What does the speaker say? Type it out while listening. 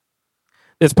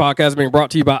This podcast is being brought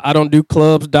to you by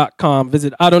IDon'tDoClubs.com.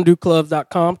 Visit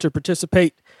IDon'tDoClubs.com to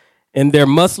participate in their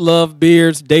Must Love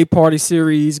Beers Day Party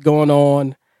series going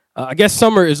on. I guess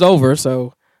summer is over,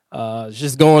 so it's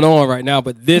just going on right now.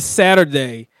 But this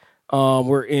Saturday,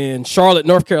 we're in Charlotte,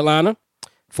 North Carolina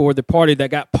for the party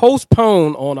that got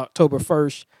postponed on October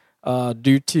 1st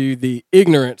due to the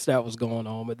ignorance that was going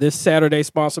on. But this Saturday,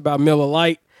 sponsored by Miller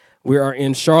Lite, we are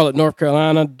in Charlotte, North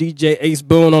Carolina. DJ Ace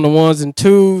Boone on the ones and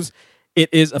twos. It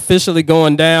is officially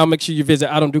going down. Make sure you visit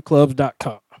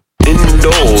IDon'tDoClubs.com.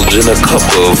 Indulge in a cup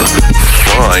of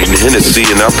fine Hennessy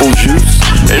and apple juice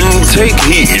and take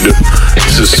heed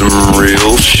to some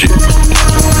real shit.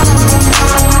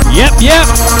 Yep.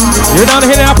 You're down to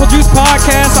Hidden Apple Juice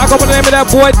Podcast. I go by the name of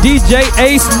that boy, DJ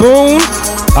Ace Boone.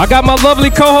 I got my lovely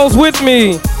co-host with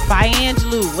me. By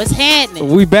Angelou. What's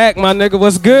happening? We back, my nigga.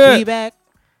 What's good? We back.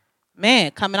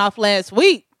 Man, coming off last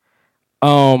week.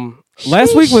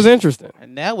 Last week was interesting.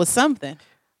 And that was something.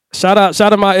 Shout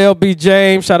out my LB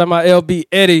James. Shout out my LB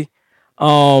Eddie.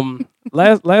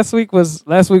 Last week was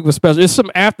special. It's some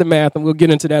aftermath, and we'll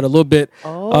get into that a little bit.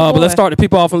 But let's start the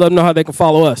people off and let them know how they can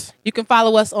follow us. You can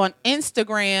follow us on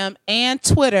Instagram and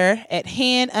Twitter at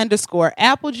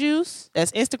hen_applejuice.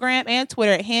 That's Instagram and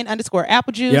Twitter at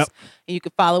hen_applejuice. Yep. And you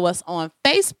can follow us on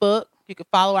Facebook. You can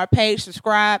follow our page,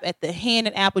 subscribe at the Hen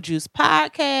and Apple Juice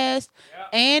Podcast. Yep.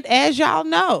 And as y'all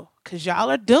know, because y'all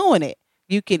are doing it,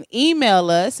 you can email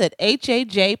us at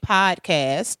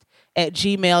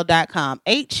hajpodcast@gmail.com.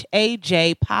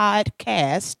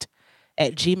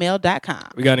 hajpodcast@gmail.com.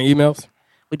 We got any emails?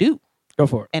 We do. Go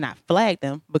for it. And I flagged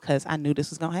them because I knew this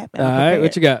was going to happen. All right,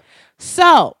 what you got?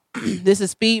 So, this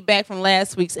is feedback from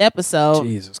last week's episode.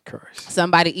 Jesus Christ.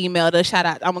 Somebody emailed us. Shout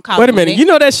out. I'm going to call Wait a minute. You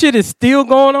know that shit is still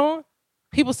going on?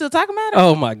 People still talking about it?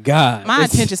 Oh, my God. My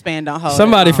attention span don't hold.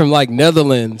 Somebody from,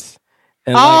 Netherlands.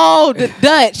 And the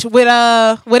Dutch with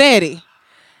Eddie.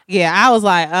 Yeah, I was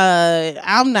like,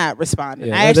 I'm not responding.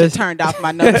 Yeah, I actually turned off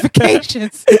my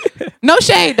notifications. No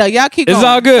shade though, y'all keep going. It's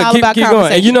all good. It's all keep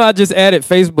going. And I just added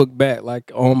Facebook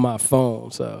back on my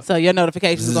phone. So your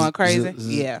notifications is going crazy.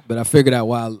 Yeah. But I figured out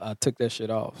why I took that shit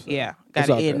off. So yeah, got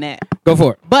to end that. Go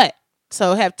for it. But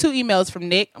so I have two emails from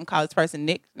Nick. I'm calling this person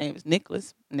Nick. Name is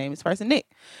Nicholas. Name is person Nick.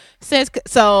 Says,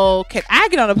 so can I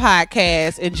get on a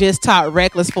podcast and just talk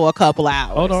reckless for a couple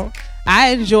hours? Hold on. I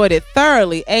enjoyed it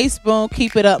thoroughly. Ace Boone,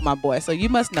 keep it up, my boy. So you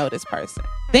must know this person.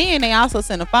 Then they also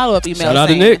sent a follow-up email. Shout out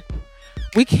to Nick.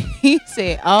 He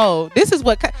said, this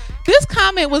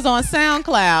comment was on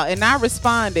SoundCloud and I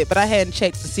responded, but I hadn't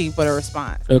checked to see for the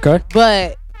response. Okay.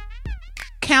 But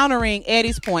countering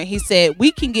Eddie's point, he said,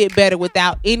 we can get better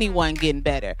without anyone getting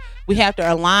better. We have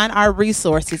to align our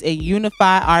resources and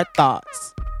unify our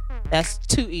thoughts. That's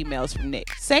two emails from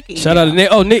Nick. Second email. Shout out to Nick.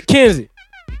 Oh, Nick Kinsey.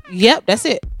 Yep, that's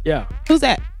it. Yeah. Who's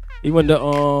that? He went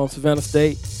to Savannah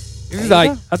State. He's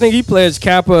I think he pledged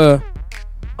Kappa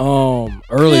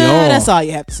early on. That's all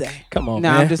you have to say. Come on,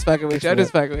 man. man. I'm just fucking with you.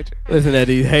 Listen to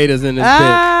these haters in this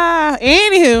bit.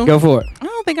 Anywho. Go for it. I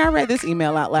don't think I read this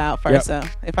email out loud first, so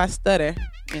if I stutter,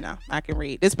 I can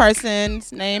read. This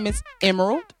person's name is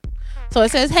Emerald. So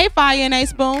it says, hey, Fire and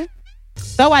Ace Boone.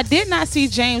 Though I did not see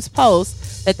James'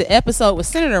 post that the episode was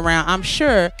centered around, I'm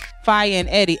sure Fire and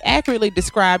Eddie accurately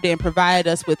described it and provided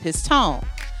us with his tone.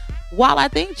 While I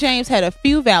think James had a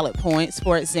few valid points,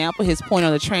 for example, his point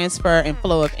on the transfer and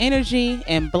flow of energy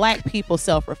and black people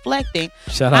self-reflecting,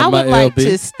 I would like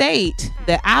to state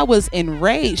that I was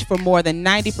enraged for more than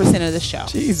 90% of the show.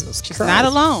 Jesus Christ. She's not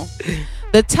alone.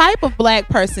 The type of black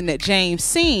person that James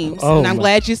seems, and I'm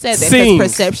glad you said that because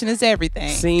perception is everything,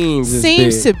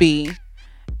 seems to be,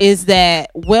 is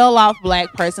that well-off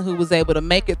black person who was able to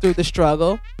make it through the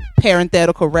struggle,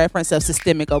 parenthetical reference of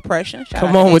systemic oppression.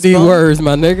 Come on with these words,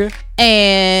 my nigga.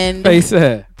 And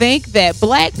think that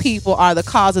black people are the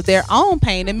cause of their own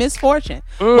pain and misfortune.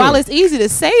 While it's easy to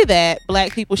say that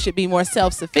black people should be more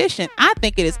self-sufficient, I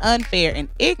think it is unfair and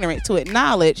ignorant to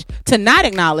not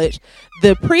acknowledge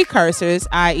the precursors,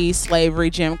 i.e. slavery,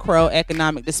 Jim Crow,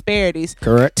 economic disparities,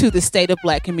 correct, to the state of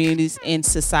black communities in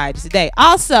society today.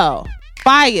 Also,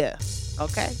 Fire.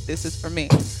 Okay, this is for me.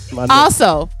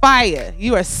 Also, Fire,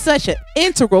 you are such an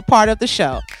integral part of the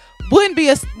show. Wouldn't be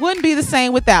the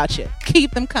same without you.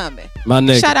 Keep them coming. My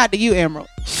nigga. Shout out to you, Emerald.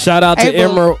 Shout out to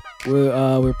Emerald.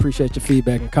 We appreciate your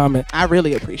feedback and comment. I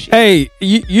really appreciate it. Hey,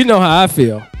 you know how I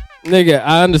feel. Nigga,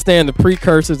 I understand the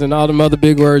precursors and all them other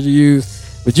big words you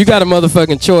use, but you got a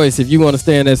motherfucking choice if you want to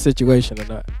stay in that situation or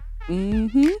not.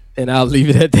 Mm-hmm. And I'll leave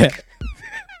it at that.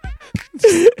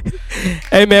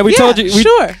 Hey man, we told you.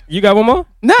 Sure. You got one more?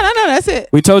 No, that's it.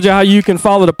 We told you how you can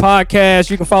follow the podcast.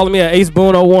 You can follow me at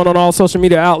AceBoone01 on all social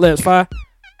media outlets.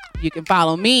 You can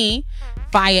follow me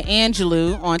Fire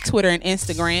Angelou on Twitter and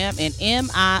Instagram, and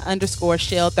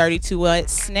MI_Shell32 at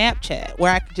Snapchat,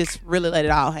 where I could just really let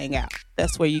it all hang out.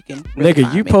 That's where you can really Nigga,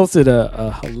 find you me. posted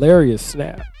a hilarious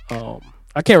snap.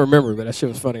 I can't remember, but that shit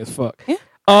was funny as fuck. Yeah.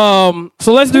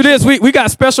 So let's do this. We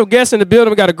got special guests in the building.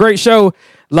 We got a great show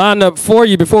lined up for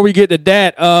you. Before we get to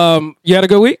that, you had a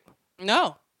good week?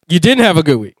 No. You didn't have a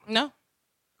good week. No.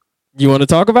 You want to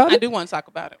talk about I it? do want to talk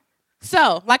about it.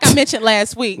 So, like I mentioned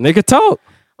last week, Nigga, talk.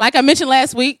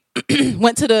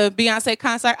 went to the Beyonce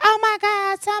concert. Oh my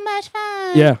God, so much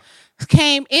fun. Yeah.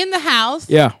 Came in the house.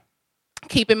 Yeah.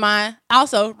 Keep in mind,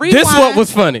 also, rewind. This what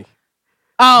was funny.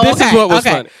 Oh, this is what was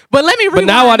funny. But let me rewind.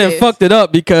 But now I done this. fucked it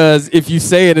up because if you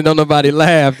say it and don't nobody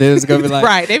laugh, then it's going to be like,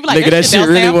 right. They be like, nigga, that shit don't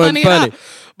really sound wasn't funny. funny.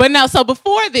 But no, so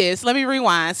before this, let me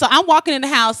rewind. So I'm walking in the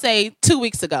house, say 2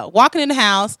 weeks ago, walking in the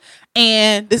house,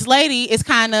 and this lady is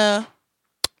kind of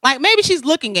like, maybe she's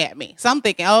looking at me. So I'm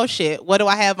thinking, oh shit, what do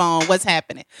I have on? What's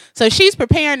happening? So she's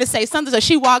preparing to say something. So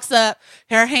she walks up,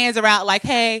 her hands are out like,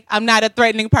 hey, I'm not a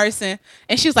threatening person.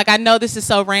 And she's like, I know this is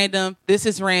so random. This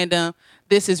is random.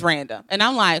 This is random. And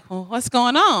I'm like, well, what's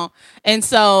going on? And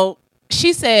so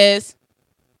she says,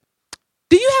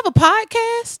 do you have a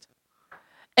podcast?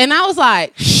 And I was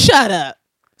like, shut up.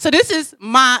 So this is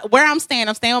where I'm staying.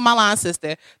 I'm staying with my line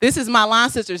sister. This is my line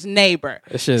sister's neighbor.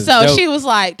 So dope. she was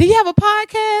like, do you have a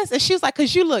podcast? And she was like,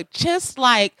 because you look just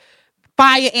like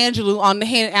Fire Angelou on the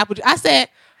Hen and Apple Juice. I said,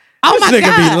 oh this my nigga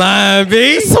God. be lying,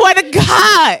 B. Swear to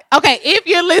God. Okay, if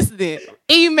you're listening,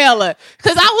 email her.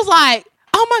 Because I was like,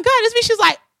 oh my God, this me. She was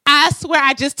like, I swear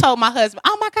I just told my husband,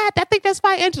 oh my God, I think that's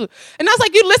Fire Angelou. And I was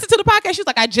like, you listen to the podcast? She was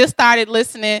like, I just started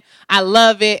listening. I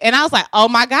love it. And I was like, oh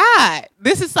my God,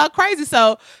 this is so crazy.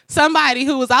 So somebody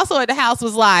who was also at the house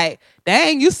was like,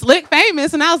 dang, you slick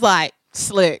famous. And I was like,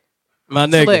 slick. My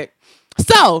nigga. Slick.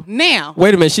 So now.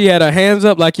 Wait a minute. She had her hands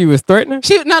up like you was threatening?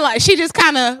 She just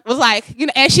kind of was like, you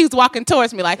know, as she was walking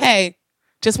towards me, like, hey,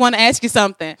 just want to ask you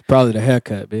something. Probably the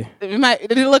haircut, B.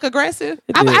 Did it look aggressive?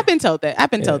 It did. I've been told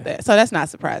that. So that's not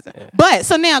surprising. Yeah. But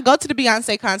so now go to the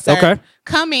Beyonce concert. Okay.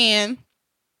 Come in.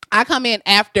 I come in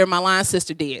after my line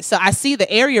sister did. So I see the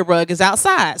area rug is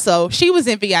outside. So she was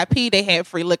in VIP. They had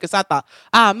free liquor. So I thought,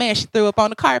 oh man, she threw up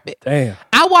on the carpet. Damn.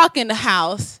 I walk in the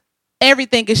house.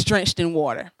 Everything is drenched in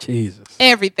water. Jesus.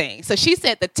 Everything. So she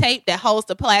said the tape that holds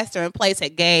the plaster in place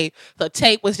had gave. The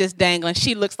tape was just dangling.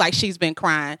 She looks like she's been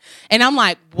crying. And I'm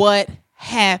like, what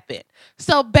happened?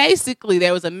 So basically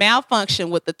there was a malfunction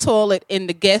with the toilet in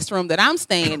the guest room that I'm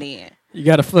staying in. You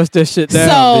got to flush that shit down,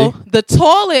 So the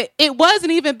toilet, it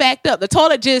wasn't even backed up. The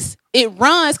toilet it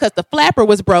runs because the flapper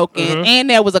was broken and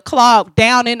there was a clog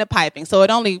down in the piping. So it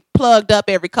only plugged up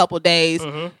every couple days,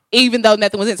 even though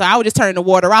nothing was in. So I would just turn the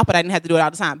water off, but I didn't have to do it all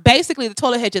the time. Basically, the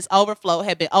toilet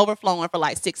had been overflowing for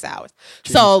like 6 hours.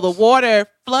 Jesus. So the water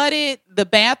flooded the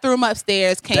bathroom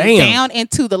upstairs, came down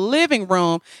into the living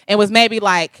room, and was maybe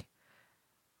like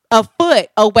a foot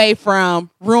away from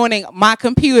ruining my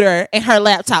computer and her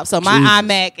laptop. So my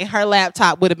iMac and her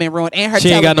laptop would have been ruined, and her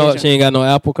television. She ain't got no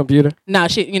Apple computer? No,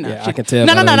 she. I can tell.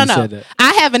 No. Said that.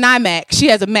 I have an iMac. She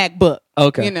has a MacBook.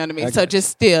 Okay. You know what I mean? Okay. So just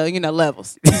still,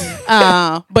 levels.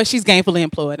 But she's gainfully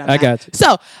employed. I got you.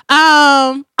 So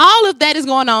all of that is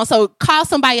going on. So call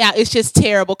somebody out. It's just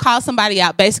terrible. Call somebody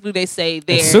out. Basically, they say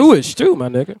there's sewage too, my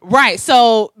nigga. Right.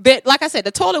 So like I said,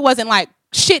 the toilet wasn't like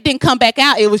shit didn't come back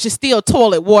out. It was just still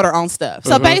toilet water on stuff.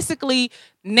 So basically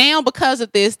now because of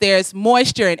this, there's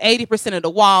moisture in 80% of the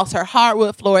walls. Her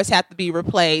hardwood floors have to be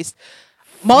replaced.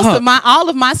 All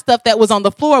of my stuff that was on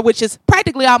the floor, which is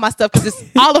practically all my stuff because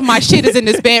all of my shit is in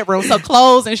this bedroom. So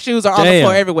clothes and shoes are on the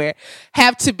floor everywhere.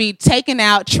 Have to be taken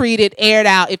out, treated, aired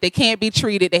out. If they can't be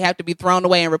treated, they have to be thrown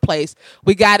away and replaced.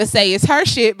 We got to say it's her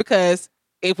shit because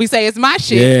if we say it's my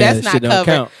shit, that's not covered.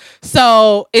 Count.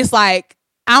 So it's like,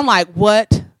 I'm like,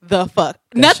 what the fuck?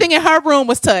 Nothing in her room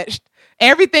was touched.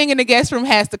 Everything in the guest room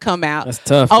has to come out. That's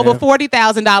tough. Over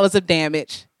 $40,000 of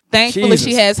damage. Thankfully,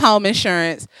 she has home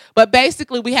insurance. But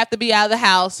basically, we have to be out of the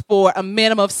house for a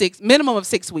minimum of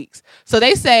 6 weeks. So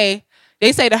they say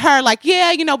to her, like,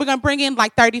 yeah, we're going to bring in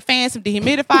like 30 fans, some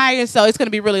dehumidifiers. So it's going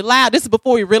to be really loud. This is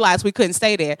before we realized we couldn't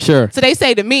stay there. Sure. So they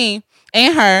say to me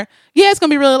and her, yeah, it's going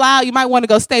to be really loud. You might want to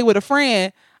go stay with a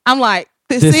friend. I'm like,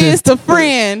 this is the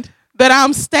friend that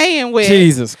I'm staying with.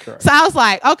 Jesus Christ. So I was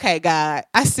like, okay, God,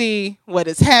 I see what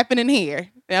is happening here.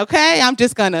 Okay, I'm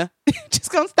just gonna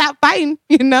stop fighting,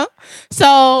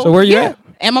 So where you at?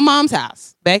 At my mom's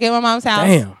house. Back at my mom's house.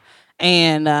 Damn.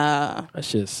 And that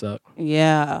shit suck.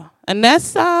 Yeah. And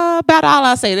that's about all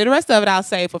I'll say. The rest of it I'll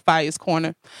say for Fire's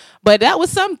Corner. But that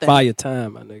was something. Fire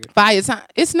time, my nigga. Fire time.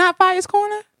 It's not Fire's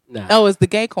Corner? Nah. Oh, it's the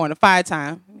gay corner. Fire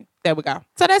time. There we go.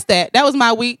 So that's that. That was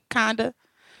my week, kinda.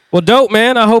 Well, dope,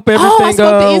 man. I hope everything I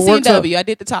spoke to works out. NCW. I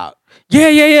did the talk.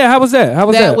 Yeah. How was that?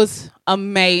 That was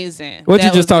amazing. What'd you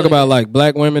That just was talk really about, good. like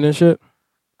black women and shit?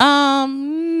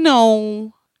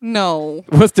 No.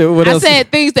 What I else?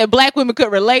 said things that black women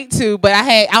could relate to, but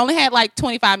I only had like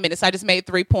 25 minutes. I just made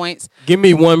 3 points. Give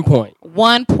me 1 point.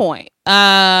 1 point.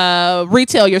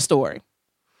 Retell your story.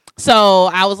 So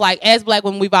I was like, as black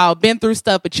women, we've all been through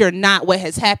stuff, but you're not what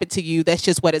has happened to you. That's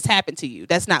just what has happened to you.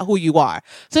 That's not who you are.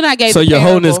 So then I gave. So the your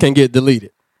parable. wholeness can get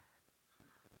deleted.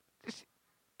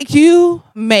 You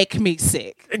make me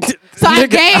sick. So I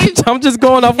gave. I'm just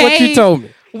going off what you Hey, told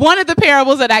me. One of the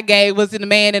parables that I gave was in the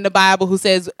man in the Bible who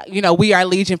says, we are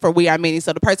legion for we are many.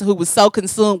 So the person who was so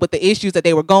consumed with the issues that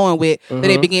they were going with that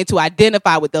they began to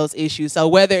identify with those issues. So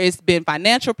whether it's been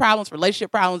financial problems,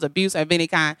 relationship problems, abuse of any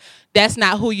kind, that's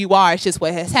not who you are. It's just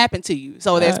what has happened to you.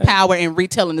 So there's power in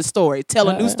retelling the story. Tell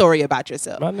a new story about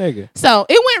yourself. My nigga. So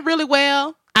it went really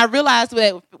well. I realized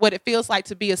what it feels like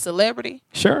to be a celebrity.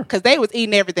 Sure. Because they was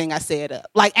eating everything I said up.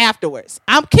 Like afterwards,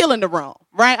 I'm killing the room,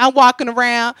 right? I'm walking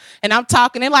around and I'm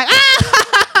talking and like,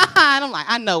 and I'm like,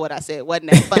 I know what I said. Wasn't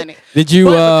that funny? Did you?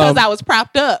 But because I was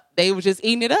propped up, they were just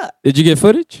eating it up. Did you get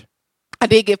footage? I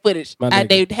did get footage. My nigga.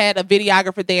 They had a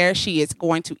videographer there. She is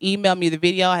going to email me the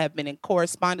video. I have been in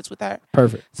correspondence with her.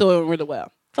 Perfect. So it went really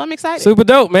well. So I'm excited. Super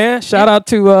dope, man. Shout out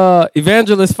to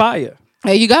Evangelist Fire.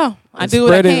 There you go. I do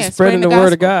what I can. Spreading the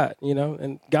word of gospel. God,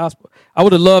 and gospel. I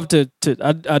would have loved to.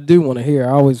 I do want to hear.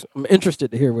 I'm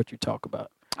interested to hear what you talk about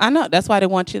I know. That's why they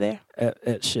want you there.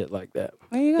 at shit like that.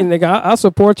 There you go. And nigga, I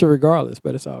support you regardless,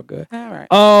 but it's all good. All right.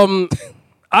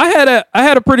 I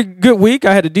had a pretty good week.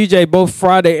 I had a DJ both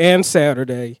Friday and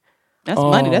Saturday. That's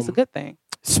money. That's a good thing.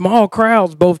 Small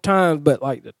crowds both times, but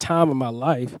like the time of my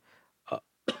life.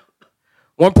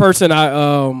 One person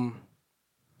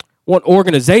one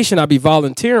organization I be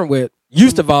volunteering with,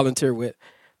 used to volunteer with,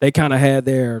 they kind of had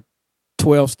their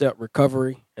 12-step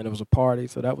recovery, and it was a party,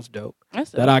 so that was dope.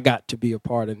 That I got to be a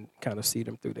part and kind of see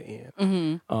them through the end.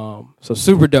 Mm-hmm. So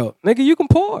super dope. Nigga, you can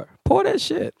pour that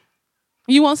shit.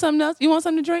 You want something else? You want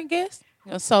something to drink, guess?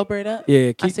 You know, sober it up.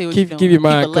 Yeah, I see what keep you're doing. your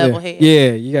mind Keep a clear. level head.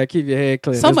 Yeah, you gotta keep your head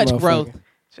clear. So This much motherfucker. growth.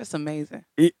 It's just amazing.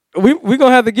 We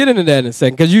gonna have to get into that in a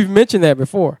second because you've mentioned that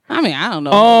before. I mean, I don't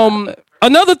know.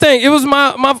 Another thing, it was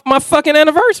my fucking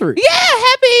anniversary. Yeah,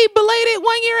 happy belated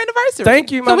 1 year anniversary.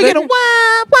 Thank you, my So we get a nigga.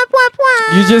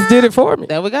 wah. You just did it for me.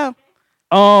 There we go.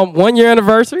 1 year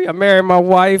anniversary. I married my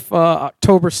wife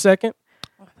October 2nd,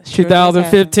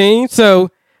 2015.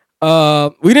 So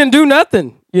we didn't do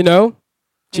nothing,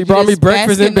 She brought me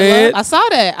breakfast in bed. I saw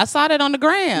that. I saw that on the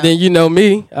gram. Then you know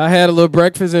me. I had a little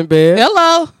breakfast in bed.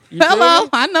 Hello. feel Hello. me?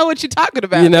 I know what you're talking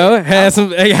about. Had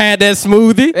that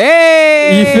smoothie.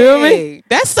 Hey. You feel me?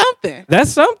 That's something.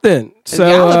 That's something. So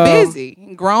Y'all are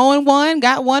busy. Growing one,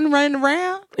 got one running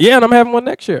around. Yeah, and I'm having one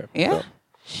next year. Yeah. So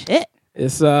Shit.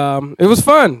 it's it was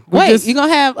fun. Wait, you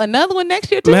gonna have another one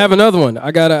next year I'm too? gonna have another one.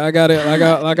 I got I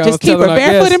was Just keep telling her our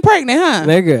barefoot guests, and pregnant, huh?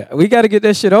 nigga, we got to get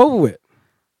that shit over with.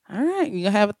 All right, you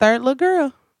gonna have a third little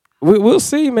girl. We'll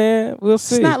see, man. We'll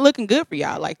see. It's not looking good for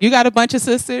y'all. Like you got a bunch of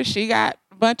sisters, she got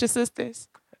a bunch of sisters.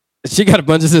 She got a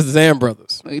bunch of sisters and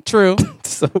brothers. True.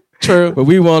 So true. But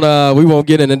we won't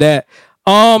get into that.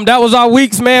 That was our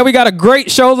weeks, man. We got a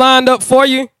great show lined up for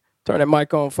you. Turn that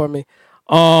mic on for me.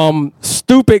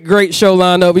 Stupid great show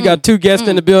lined up. We got 2 guests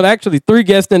in the building. Actually, 3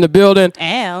 guests in the building.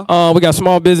 Ow. We got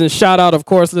small business shout out, of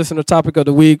course. Listener topic of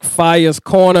the week, Fire's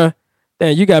Corner.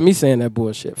 Damn, you got me saying that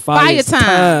bullshit. Fire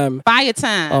time. Fire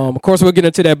time. Of course, we'll get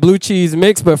into that blue cheese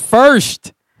mix, but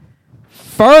first,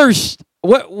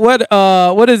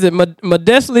 what is it?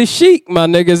 Modestly Chic, my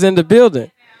niggas in the building.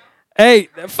 Hey,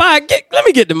 Fire, let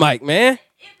me get the mic, man.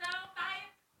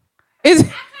 Is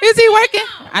he working?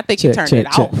 I think you turned it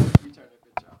off.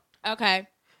 Okay.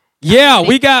 Yeah,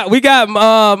 we got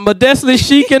Modestly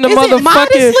Chic in the Is it motherfucking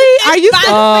modestly? Are you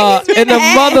in the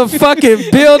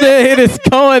motherfucking building. It is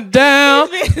going down.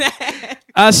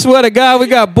 I swear to God, we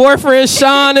got boyfriend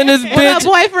Sean in this What up, bitch.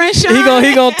 boyfriend Sean?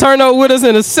 He gonna turn up with us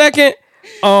in a second.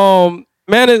 Man,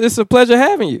 it's a pleasure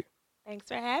having you. Thanks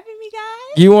for having me,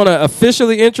 guys. You want to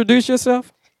officially introduce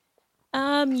yourself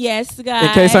Yes, guys. in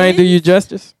case I ain't do you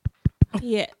justice?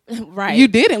 Yeah, right. You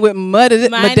didn't with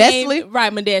Modestly.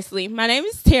 Right, Modestly. My name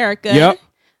is Terica. Yep.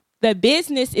 The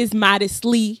business is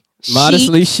Modestly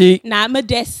Modestly Chic. not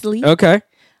Modestly. Okay,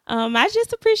 I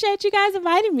just appreciate you guys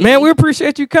inviting me. man, we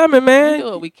appreciate you coming, We man. do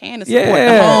what we can to support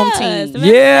Yeah. the home Yes, team. that's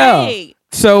Yeah. great.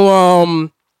 So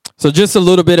just a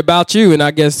little bit about you, and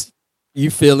I guess you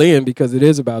fill in because it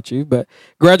is about you. But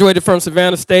graduated from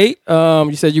Savannah State.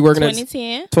 You said you working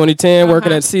 2010. at 2010,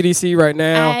 working at CDC right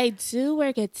now. I do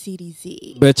work at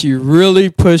CDC. But you really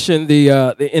pushing the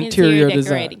interior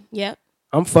design. decorating. Yep.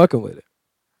 I'm fucking with it.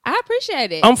 I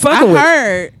appreciate it. I'm fucking with it.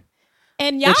 heard.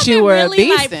 And y'all that been you were a really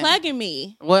like beastin'. plugging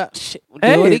me. Well, shit, do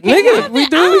Hey, it again. nigga, we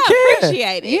do what we I can.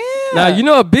 appreciate it. Yeah. Now you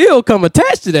know a bill come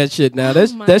attached to that shit. Now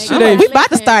my that shit God. ain't. We about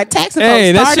to start taxing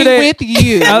Hey, that folks, shit starting ain't- with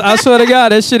you. I swear to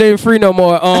God, that shit ain't free no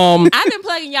more. I've been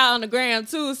plugging y'all on the gram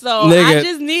too, so Nigga, I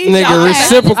just need nigga, y'all.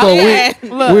 reciprocal.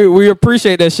 Okay. We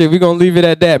appreciate that shit. We're gonna leave it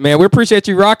at that, man. We appreciate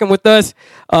you rocking with us.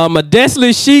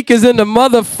 Modestly Chic is in the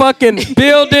motherfucking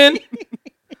building.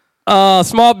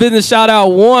 Small business shout out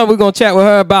one. We're gonna chat with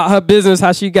her about her business,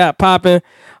 how she got popping,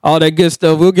 all that good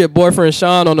stuff. We'll get boyfriend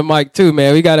Sean on the mic too,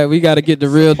 man. We gotta get the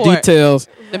real Support. details.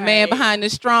 The man behind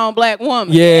this strong black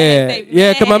woman. Yeah, they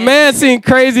yeah. Cause my mad. man seemed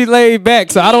crazy laid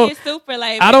back, so I don't. He is super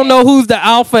laid I don't know back. who's the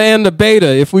alpha and the beta.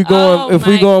 If we going, Oh if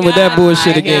we my going with that God.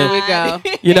 bullshit Here again,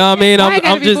 we go. you know what I mean? Why it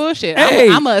gotta I'm be just bullshit? Hey.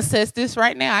 I'm gonna assess this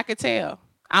right now. I can tell.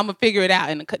 I'm gonna figure it out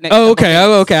in the next. Oh, couple okay. minutes.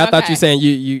 Oh, okay. I thought Okay. you saying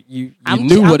you I'm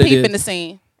knew what it peeping is. the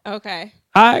scene. Okay.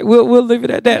 All right, we'll leave it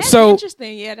at that. That's So,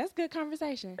 interesting. Yeah, that's good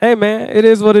conversation. hey man, it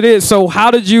is what it is. So, how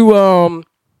did you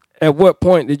at what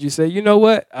point did you say, you know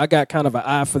what, I got kind of an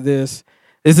eye for this?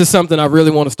 This is something I really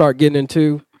want to start getting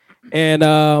into. And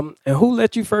who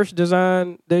let you first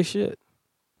design their shit?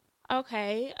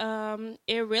 Okay.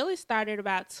 It really started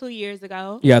about 2 years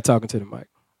ago. Yeah, talking to the mic.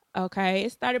 Okay.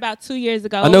 It started about 2 years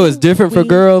ago. I know it's different for We-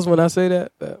 girls when I say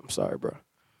that, but I'm sorry, bro.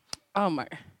 Oh my!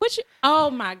 Oh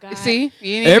my God. See,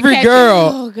 you didn't Every catch girl,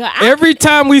 Oh God. every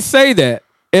time we say that,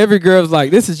 every girl's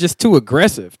like, this is just too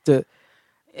aggressive. it.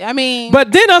 I mean,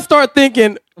 But then I start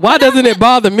thinking, why doesn't it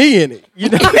bother me any? You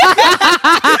know,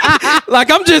 like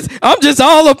I'm just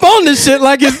all up on this shit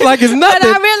like it's But nothing.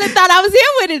 I really thought I was here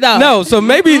with it though. No, so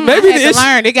maybe I had it's to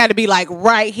learn. It got to be like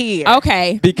right here.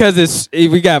 Okay. because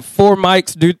we got 4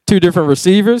 mics, two different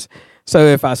receivers. So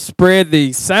if I spread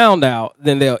the sound out,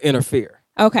 then they'll interfere.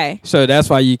 Okay. So that's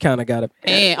why you kind of got to.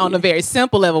 And on a very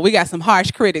simple level, we got some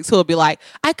harsh critics who'll be like,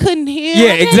 "I couldn't hear."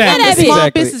 Yeah, exactly, The small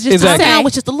exactly, business just exactly. the sound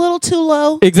was just a little too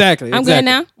low. Exactly. I'm good exactly.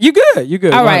 now? You good? You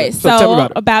good? All Love right. it. So tell me So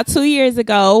about it. about 2 years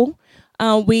ago,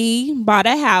 we bought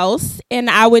a house, and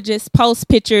I would just post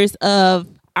pictures of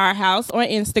our house on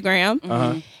Instagram,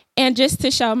 Uh-huh. and just to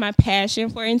show my passion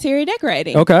for interior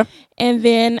decorating. Okay. And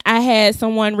then I had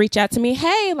someone reach out to me,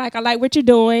 "Hey, like I like what you're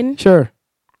doing. Sure.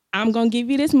 I'm gonna give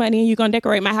you this money, and you're gonna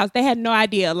decorate my house." They had no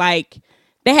idea. Like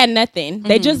they had nothing.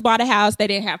 They just bought a house. They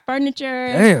didn't have furniture.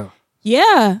 Damn.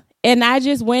 Yeah. And I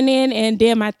just went in and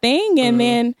did my thing. And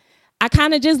then I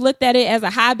kind of just looked at it as a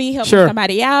hobby, helping Sure.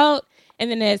 somebody out. And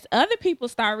then as other people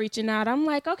start reaching out, I'm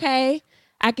like, okay,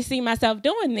 I can see myself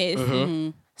doing this.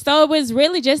 So it was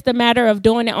really just a matter of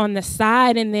doing it on the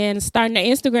side and then starting an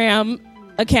Instagram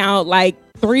account like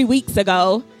 3 weeks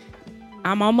ago.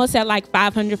 I'm almost at like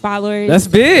 500 followers. That's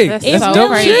big. That's it That's so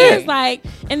dope really shit. is like,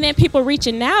 and then people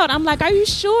reaching out. I'm like, are you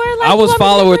sure? Like, I you was want me to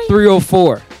follower decorate?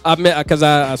 304. I meant because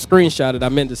I screenshot it. I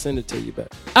meant to send it to you,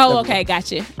 but Oh, okay,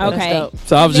 gotcha. Okay. dope.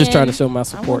 so I was just Then- trying to show my I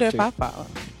support wonder if too. I follow.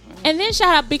 And then shout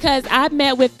out because I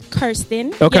met with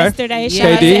Kirsten Okay. yesterday.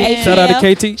 Yeah. KD, shout out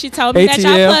to KT. She told me that ATL.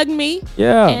 y'all plugged me.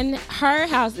 Yeah. And her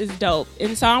house is dope.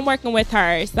 And so I'm working with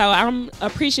her. So I'm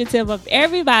appreciative of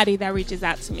everybody that reaches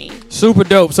out to me. Super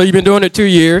dope. So you've been doing it 2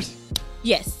 years.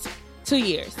 Yes. 2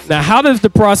 years. Now, how does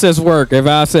the process work? If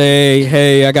I say,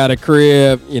 hey, I got a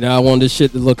crib, I want this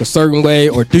shit to look a certain way,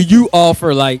 or do you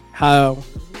offer like how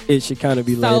it should kind of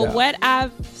be laid So out? what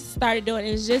I've started doing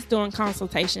is just doing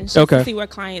consultations just Okay. to see where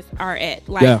clients are at.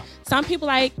 Like Yeah. some people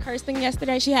like Kirsten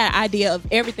yesterday, she had an idea of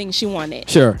everything she wanted.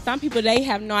 Sure. Some people they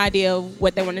have no idea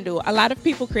what they want to do. A lot of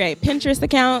people create Pinterest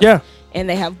accounts. Yeah. And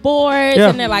they have boards Yeah.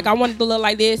 and they're like, I want it to look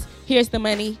like this. Here's the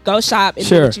money. Go shop and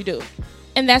Sure. do what you do.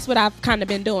 And that's what I've kind of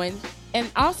been doing. And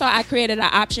also, I created an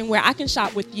option where I can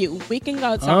shop with you. We can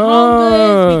go to Home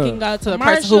Goods. We can go to To the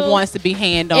Marshalls. person who wants to be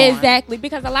hand on. Exactly,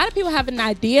 because a lot of people have an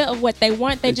idea of what they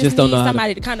want. They They just just don't need know how to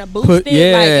somebody to kind of boost put- it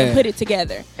yeah. and put it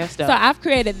together. That's So dope. I've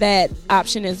created that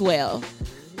option as well.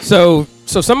 So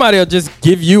somebody will just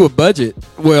give you a budget.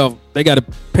 Well, they got to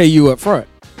pay you up front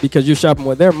because you're shopping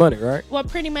with their money, right? Well,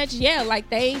 pretty much, yeah. Like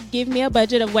they give me a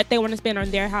budget of what they want to spend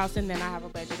on their house, and then I have a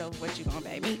budget of what you're gonna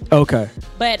pay me. Okay.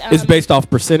 But It's based off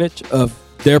percentage of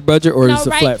their budget, or no, is it a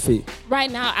right- flat fee?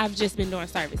 Right now, I've just been doing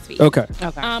service fees. Okay.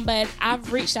 Okay. But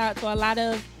I've reached out to a lot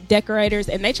of decorators,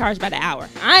 and they charge by the hour.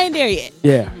 I ain't there yet.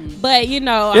 Yeah. But It'll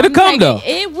I'm come, taking- though.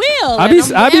 It will. I and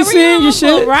be I'm very seeing your humble,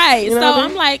 shit. right? You know So what I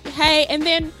mean? I'm like, hey, and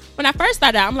then when I first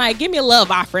started out, I'm like, give me a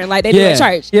love offering like they do at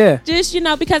church. Yeah. Just,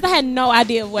 because I had no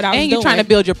idea what I was doing. And you're trying to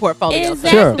build your portfolio.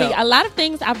 Exactly. Sure. A lot of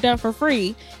things I've done for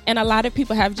free, and a lot of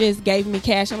people have just gave me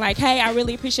cash and like, hey, I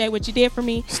really appreciate what you did for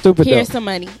me. Stupid Here's though. some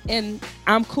money, and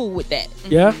I'm cool with that.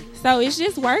 Yeah. So it's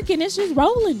just working. It's just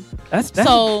rolling. That's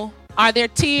So are there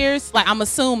tiers? Like, I'm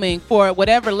assuming for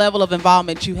whatever level of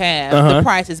involvement you have, Uh-huh. the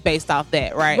price is based off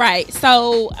that, right? Right.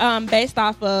 So based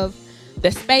off of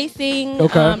the spacing,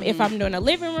 Okay. if I'm doing a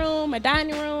living room, a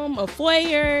dining room, a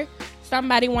foyer,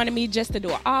 somebody wanted me just to do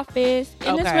an office.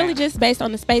 And it's Okay. really just based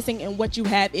on the spacing and what you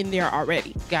have in there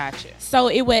already. Gotcha. So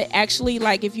it would actually,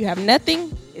 like, if you have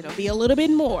nothing, it'll be a little bit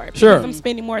more. Sure. Because I'm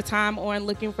spending more time on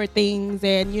looking for things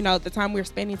and, the time we're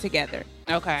spending together.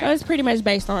 Okay. So it's pretty much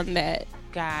based on that.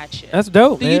 Gotcha. That's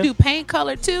dope, Do man. you do paint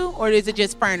color too, or is it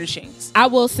just furnishings? I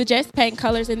will suggest paint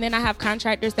colors, and then I have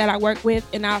contractors that I work with,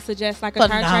 and I'll suggest like a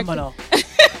Phenomenal.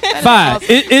 Five.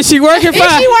 Is she working Is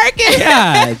five? she working?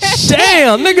 God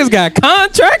damn, niggas got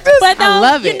contractors. But I though,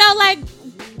 love it. like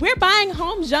we're buying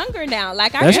homes younger now.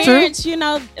 Like our That's true.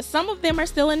 parents, some of them are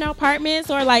still in their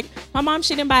apartments, or like my mom,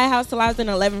 she didn't buy a house till I was in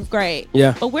 11th grade.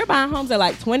 Yeah. But we're buying homes at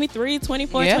like 23,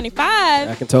 24, Yeah. 25.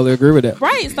 I can totally agree with that.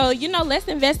 Right. So, let's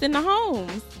invest in the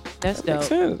homes. That's Makes dope.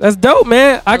 sense. That's dope,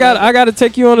 man. I got to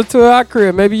take you on a tour of our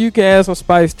crib. Maybe you can add some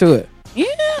spice to it. Yeah.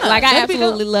 Like I that'd be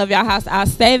absolutely dope. love y'all house. I'll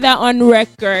say that on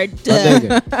record. I dig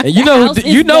it. And you know House who,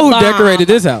 you is know the who bomb. decorated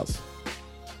this house.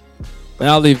 And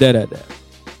I'll leave that at that.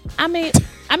 I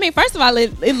mean, first of all,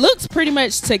 it looks pretty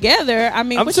much together. I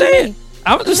mean, I'm what saying. you mean?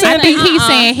 I was just I saying. think he's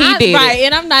saying he did it. Right,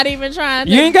 and I'm not even trying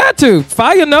to. You ain't got to.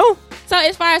 Fire, no. So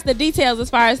as far as the details, as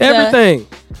far as Everything.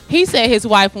 He said his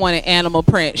wife wanted animal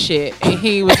print shit, and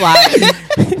he was like,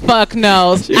 "Fuck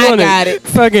no, She I wanted got it."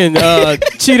 Fucking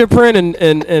cheetah print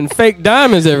and fake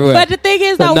diamonds everywhere. But the thing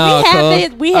is, though, Nah,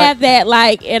 cuz. we have that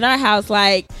like in our house.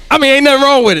 Like, I mean, ain't nothing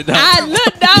wrong with it. Though.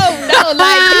 no,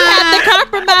 like you have to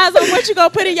compromise on what you gonna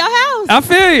put in your house.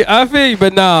 I feel you.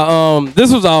 But nah,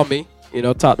 this was all me.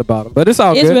 Top to bottom. But it's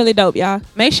all It's good. really dope, y'all.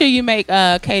 Make sure you make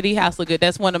KD house look good.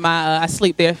 That's one of my. I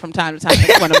sleep there from time to time.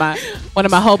 That's one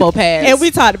of my hobo pads. And we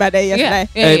talked about that yeah,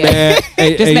 yesterday. yeah, Hey, yeah. man.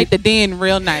 Hey, Just hey, make the den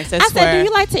real nice. That's I said, where. "Do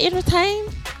you like to entertain?"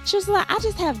 She was like, "I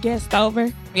just have guests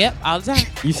over." Yep, all the time.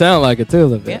 You sound like it too a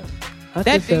little bit. Yep. I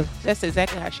think so. That's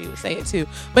exactly how she would say it too.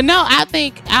 But no, I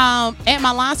think at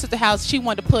my line sister house, she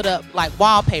wanted to put up like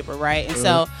wallpaper, right? And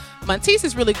so Monteese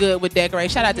is really good with decoration.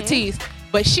 Shout out to Tease.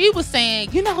 But she was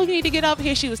saying, you know who you need to get over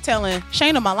here? She was telling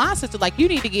Shayna, my line sister, like, you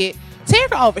need to get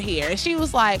Tara over here. And she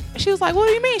was like, what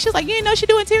do you mean? She was like, you didn't know she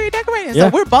do interior decorating. Yeah.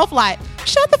 So we're both like,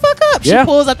 shut the fuck up. Yeah. She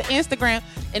pulls up the Instagram.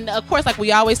 And of course, like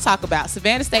we always talk about,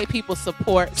 Savannah State people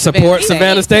support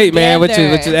Savannah State, man, which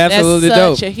is absolutely That's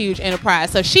dope. such a huge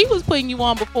enterprise. So she was putting you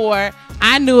on before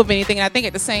I knew of anything. And I think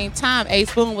at the same time,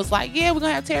 Ace Boone was like, yeah, we're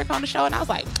going to have Tarek on the show. And I was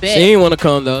like, bet. She didn't want to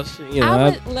come though. I'm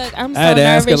so I had to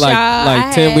ask her, nervous, like- y'all. like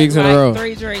I 10 had, weeks in a like, row.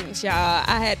 3 drinks, y'all.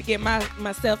 I had to get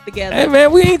myself together. Hey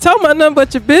man, we ain't talking about nothing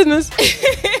but your business.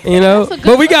 That's a good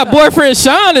But we got boyfriend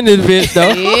Sean in this bitch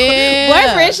though. Yeah.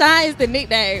 Boyfriend Shine is the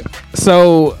nickname.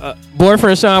 So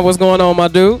boyfriend Sean, what's going on, my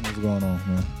dude? What's going on,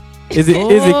 man? Is it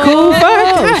cool?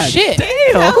 God shit.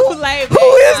 Damn. So lame,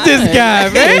 Who is this guy,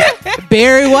 man?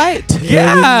 Barry White.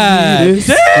 God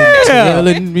damn.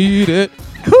 Telling me that.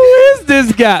 Who is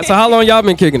this guy? So how long y'all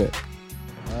been kicking it?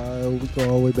 We go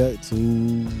all the way back to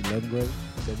 11th grade,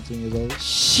 17 years old.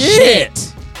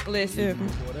 Shit. Listen,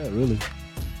 Before that, really.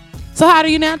 So how old are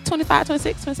you now? 25,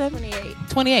 26, 27? 28.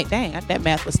 28. Dang, that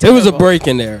math was It terrible. was a break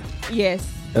in there. Yes.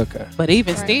 Okay. But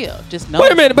even Right. still, just know.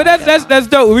 Wait a minute, but that's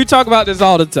dope. We talk about this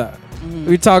all the time.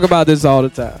 We talk about this all the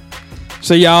time.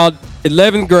 So y'all,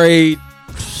 11th grade,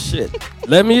 shit,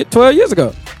 12 years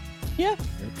ago. Yeah.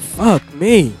 Fuck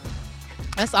me.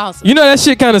 That's awesome. You know that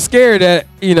shit kind of scary that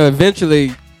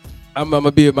eventually I'm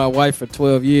gonna be with my wife for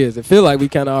 12 years. It feel like we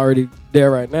kind of already there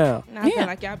right now. And I feel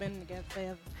like y'all been together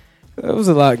forever. There was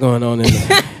a lot going on in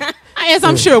there. As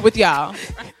I'm sure with y'all.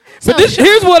 But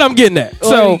here's what I'm getting at. What are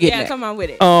So you getting Yeah, at? come on with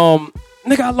it.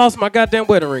 nigga, I lost my goddamn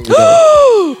wedding ring today.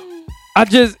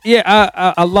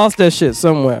 I lost that shit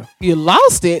somewhere. You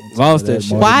lost it. Lost that That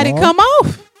shit. mark. Why'd it come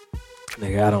off?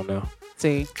 Nigga, I don't know.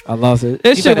 See, I lost it. That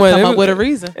you shit better went. come it up was- with a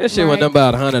reason. That shit went Right.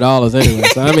 about $100 anyway.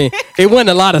 So I mean, it wasn't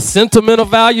a lot of sentimental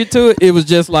value to it. It was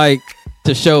just like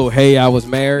to show, hey, I was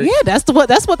married. Yeah, that's what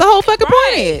the whole fucking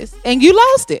point is. And you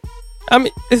lost it. I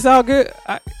mean, it's all good.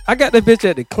 I got that bitch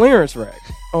at the clearance rack.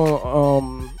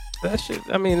 That shit.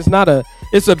 I mean,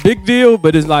 it's a big deal,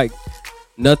 but it's like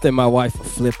nothing my wife will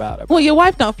flip out about. Well, your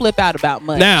wife don't flip out about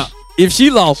much. Now, if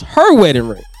she lost her wedding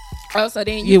ring, Oh, so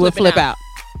then you would flip out.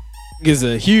 it's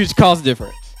a huge cost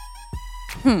difference.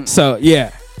 So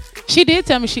yeah, She did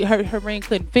tell me her ring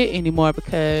couldn't fit anymore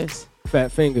because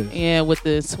Fat fingers. with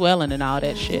the swelling and all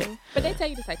that shit. But they tell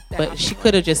you to take that. But off she the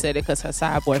could have just said it because her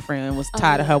side boyfriend was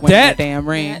tired of her wearing That- that damn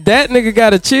ring. That nigga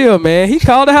gotta chill, man. He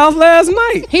called the house last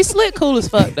night. He slick cool as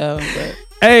fuck though. But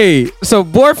Hey, so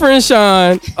boyfriend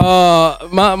Sean,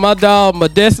 my dog, my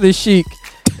Destiny Chic,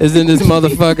 is in this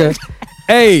motherfucker.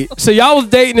 Hey, so y'all was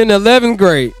dating in the 11th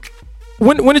grade.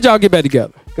 When did y'all get back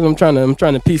together? Because I'm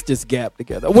trying to piece this gap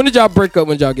together. When did y'all break up?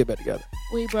 When did y'all get back together?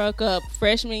 We broke up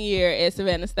freshman year at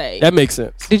Savannah State. That makes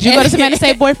sense. did you go to Savannah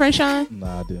State, boyfriend Sean?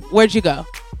 Nah, I didn't. Where'd you go?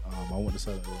 I went to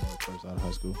Southern Illinois first out of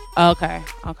high school. Okay.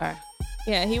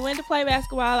 Yeah, he went to play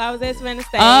basketball. I was at Savannah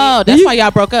State. Oh, that's why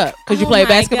y'all broke up because you Oh played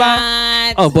my basketball.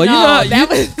 God. Oh, boy, you know how that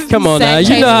was come on now.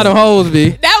 Sack You know how them hoes be.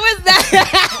 that was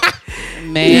that.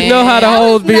 Man, You know how the That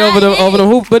hoes was be over not the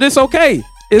hoop, but it's okay.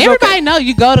 It's everybody okay. know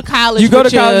you go to college. You go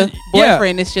with to college, your yeah.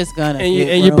 boyfriend. It's just gonna And you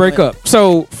get and you break ruined. up.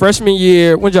 So freshman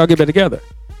year, when did y'all get back together?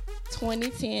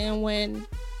 2010 when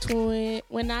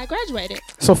I graduated.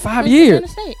 So 5 from years. Savannah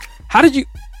State. How did you?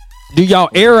 Do y'all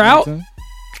air out?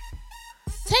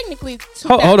 Technically,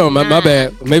 Hold on, my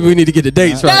bad. Maybe we need to get the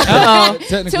dates right. Uh-oh.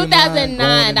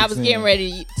 2009. I was getting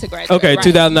ready to graduate. Okay, right.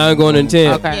 2009 going into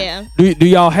 10. Okay. Yeah. Do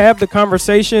y'all have the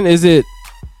conversation? Is it,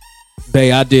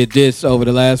 babe, I did this over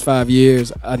the last 5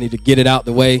 years. I need to get it out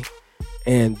the way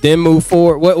and then move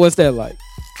forward. What's that like?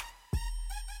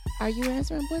 Are you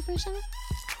answering boyfriend Sean?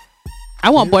 I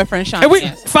want boyfriend Sean. Hey, we to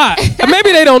answer. fine.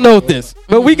 Maybe they don't know this,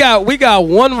 but we got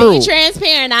one rule. Be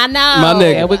transparent. I know. My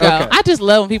nigga. There we go. Okay. I just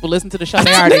love when people listen to the show.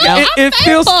 They already know. It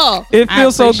feels faithful. it I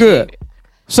feels so appreciate good. it.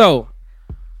 So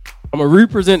I'm gonna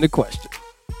represent the question.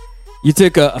 You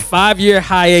took a 5-year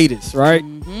hiatus, right?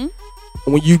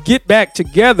 Mm-hmm. When you get back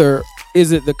together,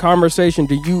 is it the conversation?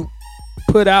 Do you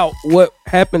put out what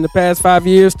happened the past 5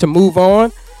 years to move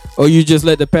on, or you just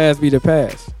let the past be the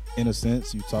past? In a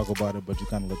sense, you talk about it, but you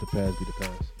kind of let the past be the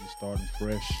past. You starting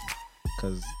fresh,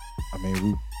 because I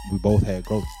mean, we both had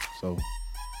growth, so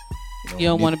You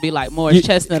don't want to be like Morris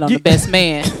Chestnut on you- The Best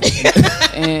Man,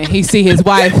 and he see his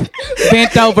wife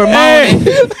bent over Hey.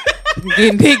 moaning,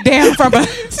 getting digged down from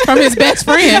his best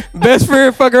friend. Best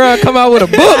friend fuck around, come out with a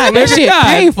book. God, that nigga. shit God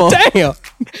painful. Damn.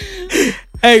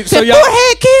 Hey, so The y'all,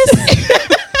 forehead kiss.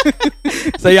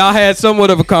 so y'all had somewhat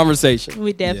of a conversation.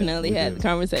 We definitely we had did. the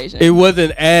conversation. It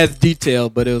wasn't as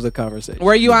detailed, but it was a conversation.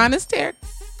 Were you honest, Terry?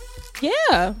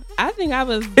 yeah, I think I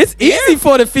was. It's easy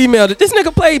for the female. This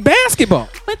nigga played basketball.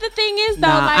 But the thing is, though,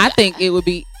 Nah, like, I think it would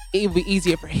be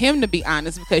easier for him to be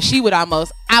honest because she would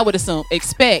almost, I would assume,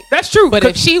 expect. That's true. But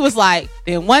if she was like,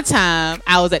 then one time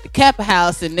I was at the Kappa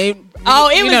house and they, oh,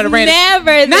 it was the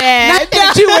never not that.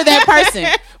 that you were that person,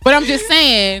 but I'm just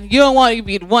saying you don't want to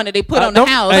be the one that they put on the don't,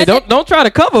 house. Hey, don't try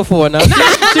to cover for her now.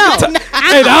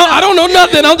 Hey, I don't know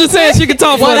nothing. I'm just saying she can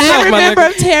talk for What herself. I my remember nigga.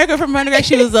 of Terica from undergrad,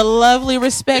 she was a lovely,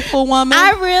 respectful woman.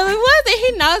 I really was, and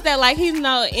he knows that. Like he's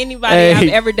know anybody Hey. I've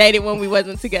ever dated when we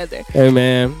wasn't together. Hey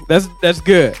man, that's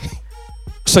good.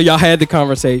 So y'all had the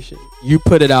conversation. You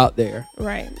put it out there,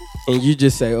 Right. and you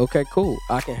just say, "Okay, cool,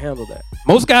 I can handle that."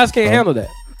 Most guys can't handle that.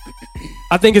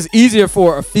 I think it's easier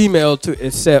for a female to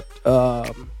accept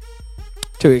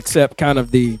kind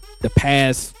of the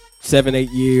past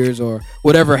 7-8 years or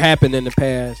whatever happened in the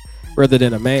past, rather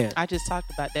than a man. I just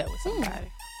talked about that with somebody.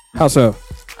 How so?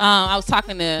 I was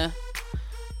talking to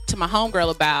my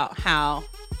homegirl about how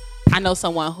I know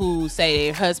someone who say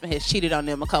their husband has cheated on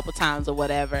them a couple times or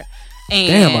whatever. And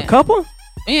Damn, a couple?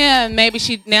 Yeah, maybe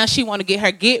she want to get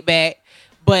her get back,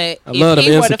 but I love them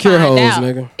insecure hoes,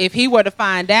 nigga. If he were to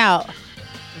find out,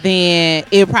 then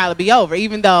it'd probably be over.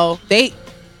 Even though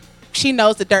she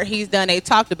knows the dirt he's done, they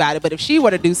talked about it. But if she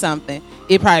were to do something,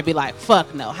 it'd probably be like,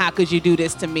 "Fuck no! How could you do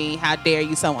this to me? How dare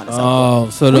you?" So on and so forth. Oh,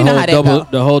 so We know how that go.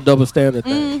 the whole double standard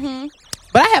thing. Mm-hmm.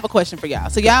 But I have a question for y'all.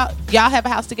 So y'all have a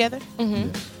house together? Mm-hmm.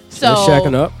 So They're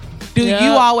shacking up. do Yeah.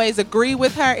 you always agree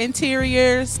with her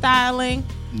interior styling?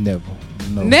 Never.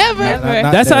 No. Never?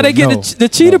 That's how they get no. the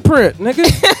cheetah No. print,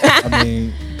 nigga. I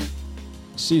mean,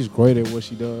 she's great at what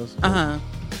she does. Uh-huh.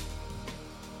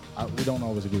 We don't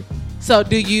always agree. So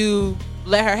do you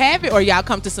let her have it, or y'all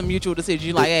come to some mutual decision?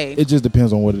 You like, hey, It just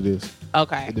depends on what it is.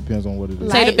 okay. It depends on what it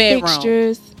is. Say the bedroom.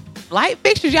 fixtures. Light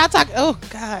fixtures, y'all talk. Oh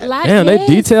God, Light, Damn, they yes.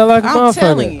 detail like a I'm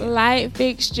telling motherfucker. you. Light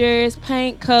fixtures,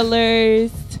 paint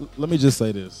colors. Let me just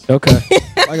say this. Okay.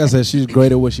 Like I said, she's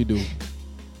great at what she do.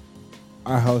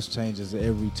 Our house changes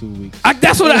every 2 weeks.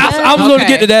 That's what I was going to Okay.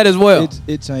 get to that as well.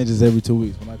 It changes every 2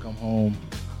 weeks. When I come home,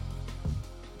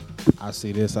 I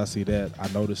see this, I see that. I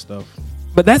notice stuff.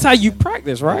 But that's how you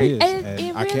practice, It right? is. It And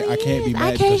really I can't be is. I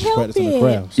mad can't because she's help practicing the it.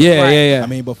 craft. Yeah, Right. yeah, yeah. I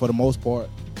mean, but for the most part,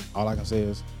 all I can say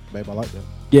is, babe, I like that.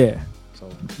 Yeah. So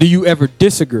Do you ever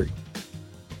disagree?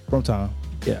 from time,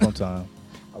 Yeah. from time,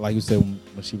 like you said, when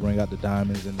she bring out the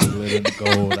diamonds and the glitter and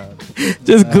the gold,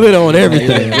 Just glitter on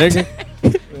everything, nigga.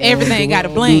 Everything got a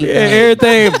bling. Yeah,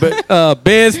 everything, but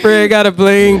bedspread got a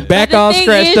bling, back the all thing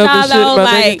scratched is, up and shit. although,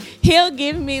 My like, nigga. he'll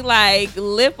give me like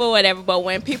lip or whatever, but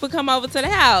when people come over to the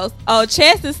house,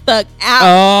 chest is stuck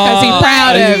out. Cause he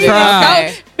proud of he it. proud.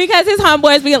 Okay. Because his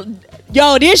homeboys be,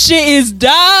 yo, this shit is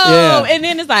dope. Yeah. And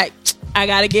then it's like, I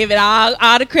gotta give it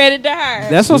all the credit to her.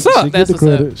 That's what's She up. get That's the what's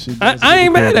up. credit. She I does get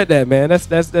ain't the mad credit. at that, man.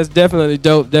 That's definitely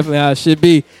dope. Definitely how it should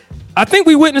be. I think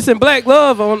we witnessing Black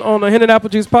Love on the Hen and Apple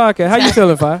Juice podcast. How you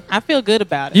feeling, Fi? I feel good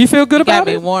about it. You feel good It got about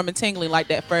me it? warm and tingly like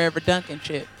that Forever Dunkin'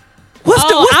 shit. What's the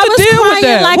I what's was the deal crying with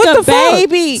that? like what a the fuck?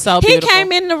 baby. So he beautiful.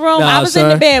 came in the room. Nah, I was in son.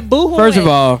 the bed boohooing. First of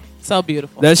all, So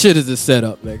beautiful. that shit is a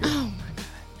setup, nigga.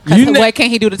 Cause You ne- what can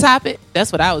he do to top it?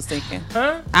 That's what I was thinking.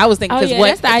 Huh? I was thinking Oh, because yeah, what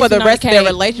that's the for icing the on rest the of their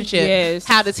cake. relationship, Yes.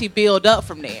 how does he build up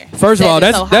from there? First of all, Set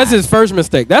it that's so his high. first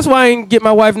mistake. That's why I ain't get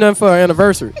my wife nothing for her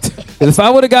anniversary. 'Cause if I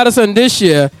would have got her something this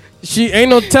year, she ain't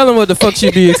no telling what the fuck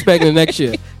she be expecting next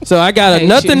year. So I got her Hate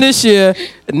nothing you. this year.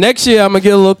 Next year I'm gonna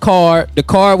get a little card, the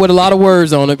card with a lot of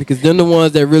words on it because them the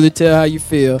ones that really tell how you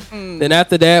feel. Then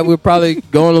after that we'll probably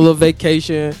go on a little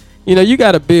vacation. You know, you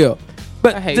got to build.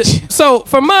 But I hate you. so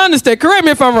from my understanding, correct me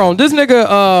if I'm wrong. This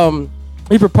nigga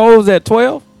he proposed at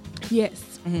 12, Yes,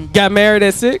 got married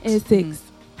at 6. it's 6.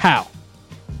 How?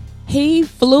 He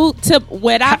flew to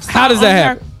what I saw How does that on her-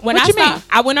 happen? When What I you saw, mean?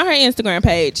 I went on her Instagram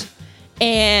page,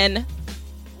 and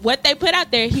what they put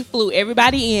out there, he flew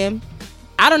everybody in.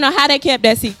 I don't know how they kept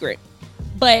that secret,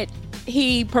 but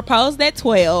he proposed at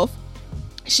 12.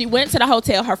 She went to the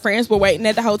hotel. Her friends were waiting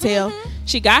at the hotel.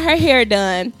 She got her hair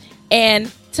done,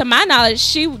 and to my knowledge,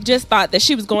 she just thought that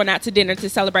she was going out to dinner to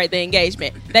celebrate the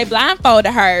engagement. They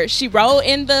blindfolded her. She rode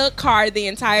in the car the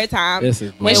entire time. This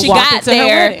is When And she walked got into her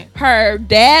there, wedding. her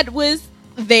dad was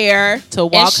there to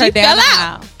and walk she her down fell the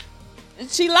out. aisle.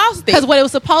 She lost it. Because what it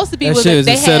was supposed to be That was shit that is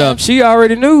they a setup. have She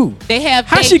already knew. they have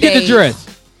How date she get the days. dress?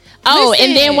 Oh,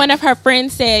 and then Listen. one of her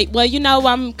friends said, well, you know,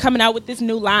 I'm coming out with this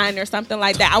new line or something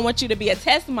like that. I want you to be a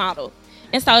test model.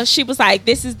 And so she was like,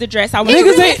 this is the dress I want you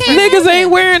Niggas to ain't can't niggas happen.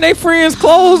 ain't wearing their friends'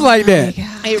 clothes like that.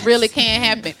 It really can't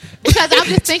happen because I'm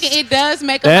just thinking it does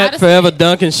make a lot That of Forever sense.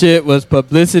 Dunkin' shit was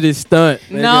publicity stunt.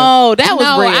 Nigga. No, that was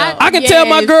No, real. I can tell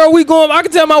my Yes. girl we going. I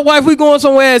can tell my wife we going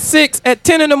somewhere at 6 at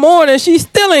 10 in the morning. She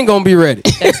still ain't gonna be ready.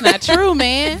 That's not true,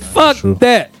 man. Fuck True.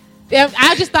 that.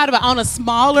 I just thought about on a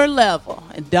smaller level,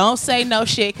 and don't say no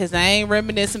shit because I ain't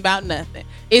reminiscing about nothing.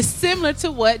 It's similar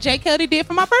to what Jay Cuddy did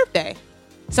for my birthday.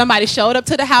 Somebody showed up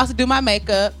to the house to do my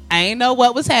makeup. I ain't know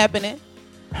what was happening.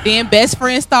 Then best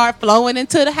friends start flowing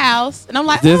into the house, and I'm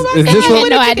like, Is this- oh my is God. this what- Had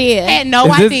no idea. Had no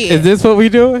Is idea. this, is this what we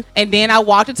doing? And then I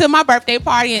walked into my birthday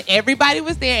party, and everybody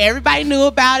was there. Everybody knew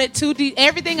about it.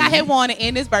 Everything I had wanted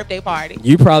in this birthday party.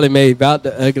 You probably made about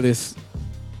the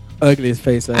ugliest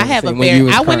face I I have a seen when you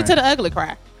was I went crying. into the ugly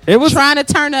cry. It was Trying to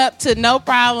turn up to no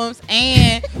problems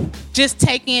and just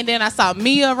take in. Then I saw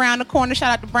Mia around the corner.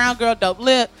 Shout out to Brown Girl, Dope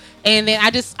Lip. And then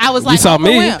I was like, you saw me.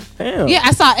 overwhelmed. Damn. Yeah,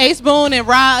 I saw Ace Boone and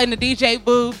Ra in the DJ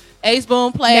booth. Ace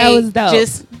Boone played That was dope.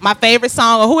 just my favorite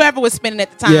song or whoever was spinning at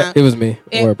the time. Yeah, it was me.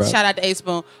 Don't worry about it. Shout out to Ace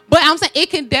Boone. But I'm saying it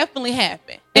can definitely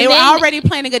happen. They And were then- already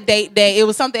planning a date day. It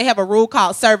was something, they have a rule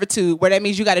called servitude where that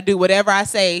means you got to do whatever I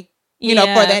say, you know, for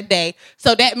Yeah. that day.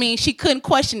 So that means she couldn't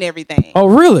question everything. Oh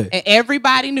really? And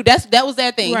everybody knew that was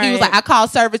their thing. He was Right. like, I call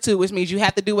servitude, which means you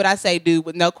have to do what I say, do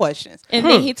with no questions. And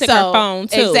then he took her phone,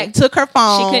 too. Took her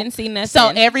phone. She couldn't see nothing. So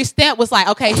every step was like,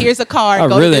 okay, here's a card. I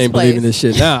go really to this ain't place. believing this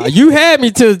shit now. You had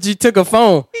me till you took a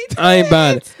phone. I ain't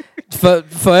buying it.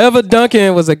 Forever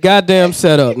Dunkin' was a goddamn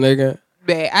setup, nigga.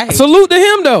 Man, I hate Salute to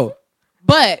him though.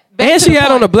 But back And to she the had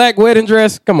on a point. black wedding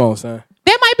dress. Come on, son.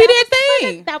 That might be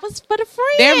their thing. that was for the friend.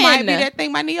 There might be that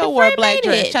thing. My Neo The wore a friend black made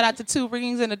dress. it. Shout out to 2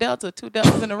 rings and a delta. 2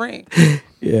 deltas in a ring.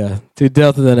 Yeah, 2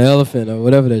 deltas and an elephant or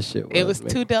whatever that shit was. It was man.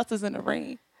 2 deltas in a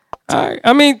ring. All right.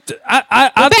 I mean,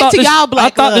 I back thought to this, y'all,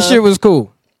 Black I thought the Love. shit was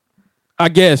cool. I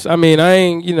guess. I mean, I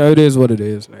ain't. You know, it is what it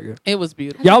is, nigga. It was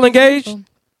beautiful. Y'all engaged?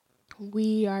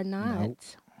 We are not. Nope.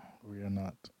 We are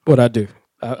not. What I do?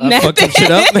 I fucked some shit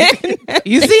up. nigga.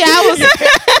 You see, I was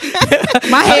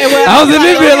my head went. I was in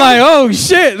this bit like, oh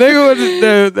shit,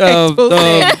 nigga.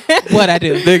 What I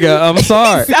do? Nigga, I'm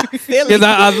sorry. Silly. Because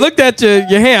I looked at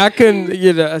your hand, I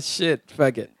couldn't, shit,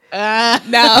 fuck it. No.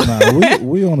 Nah,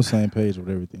 we on the same page with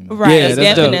everything. though. Right, Yeah,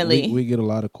 that's dope. definitely. We get a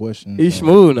lot of questions. He's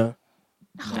smooth now.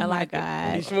 I like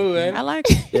it. He's smooth, ain't I he? like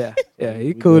it. Yeah, he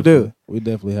We cool dude. We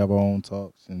definitely have our own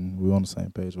talks, and we're on the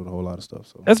same page with a whole lot of stuff.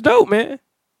 So That's dope, man.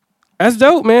 That's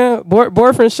dope, man.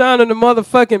 Boyfriend Sean in the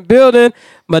motherfucking building.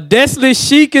 Modestly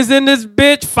Chic is in this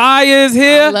bitch. Fire is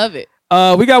here. I love it.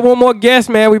 We got one more guest,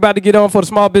 man. We about to get on for the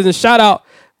small business shout out.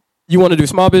 You want to do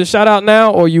small business shout out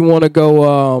now, or you want to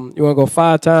go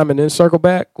 5 time and then circle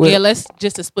back? Yeah, let's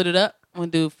just to split it up. We'll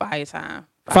do 5 time.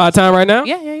 5 time right now?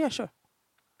 Yeah, sure.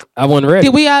 I wasn't ready.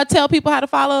 Did we tell people how to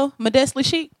follow Modestly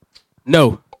Chic?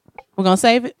 No. We're gonna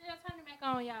save it. Yeah, turn it back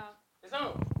on, y'all. It's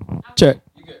on. Check.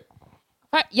 You good?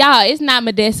 Y'all, it's not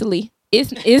modestly.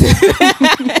 It's it's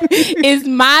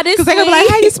modestly. Because they're gonna be like,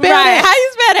 how you spell that? How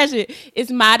you spell that shit?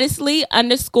 It's modestly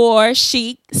 _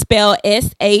 chic, spelled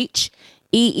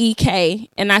SHEEK.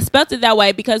 And I spelled it that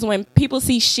way because when people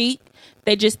see chic,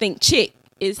 they just think chick.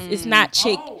 It's not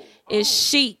chic. It's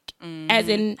chic, as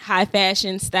in high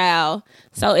fashion style.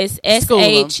 So it's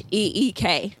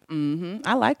SHEEK.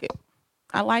 I like it.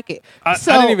 I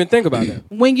didn't even think about that.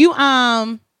 When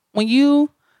you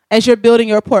as you're building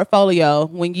your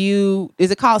portfolio,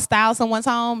 is it called style someone's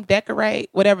home, decorate,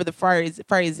 whatever the phrase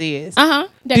is?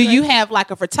 Do you have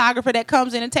like a photographer that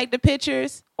comes in and take the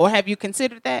pictures, or have you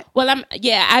considered that? Well,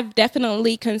 I've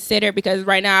definitely considered, because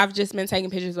right now I've just been taking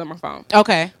pictures on my phone.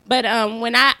 Okay. But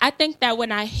I think that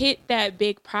when I hit that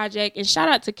big project, and shout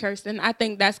out to Kirsten, I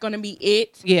think that's going to be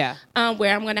it. Yeah.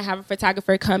 Where I'm going to have a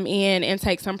photographer come in and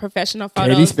take some professional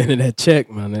photos. Katie spending that check,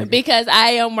 my nigga. Because I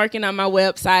am working on my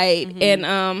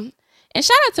website, and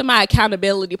shout out to my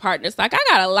accountability partners. Like, I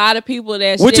got a lot of people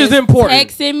that's which just is important.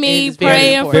 Texting me, It's very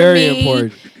praying important. for Very me.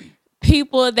 important.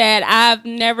 People that I've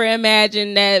never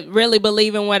imagined that really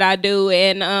believe in what I do.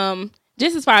 And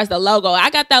just as far as the logo,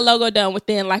 I got that logo done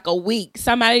within like a week.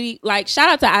 Somebody, like, shout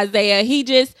out to Isaiah. He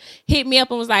just hit me up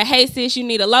and was like, hey, sis, you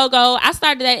need a logo. I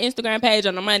started that Instagram page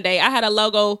on a Monday. I had a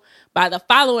logo by the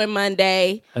following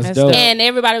Monday. That's dope. And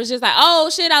everybody was just like, oh,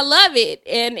 shit, I love it.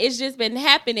 And it's just been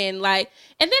happening. Like,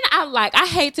 and then I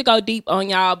hate to go deep on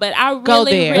y'all, but I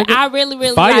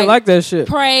really Fire like that shit.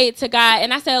 prayed to God,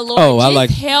 and I said, Lord, I just like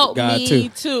help God me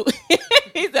too.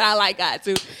 He said, I like God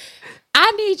too. I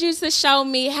need you to show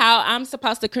me how I'm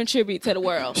supposed to contribute to the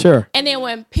world. Sure. And then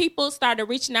when people started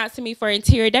reaching out to me for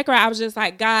interior decor, I was just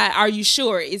like, God, are you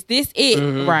sure? Is this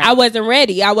it? Right. I wasn't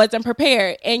ready. I wasn't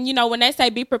prepared. And you know, when they say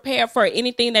be prepared for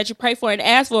anything that you pray for and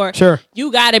ask for, Sure.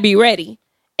 you got to be ready.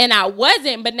 And I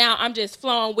wasn't, but now I'm just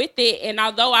flowing with it. And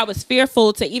although I was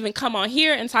fearful to even come on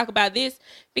here and talk about this,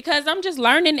 because I'm just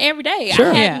learning every day. Sure.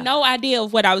 I had no idea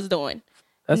of what I was doing.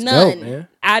 That's None. dope, man.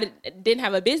 I didn't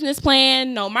have a business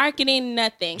plan, no marketing,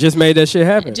 nothing. Just made that shit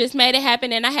happen. Just made it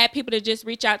happen. And I had people to just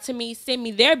reach out to me, send me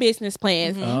their business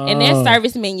plans and their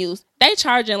service menus. They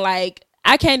charging like,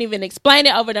 I can't even explain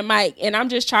it over the mic. And I'm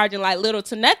just charging like little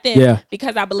to nothing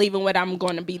because I believe in what I'm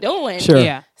going to be doing. Sure.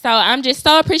 Yeah. So I'm just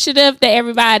so appreciative to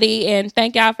everybody, and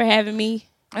thank y'all for having me.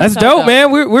 That's so dope,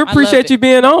 man. We appreciate you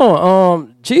being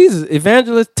on. Jesus,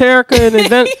 Evangelist Terica and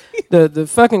the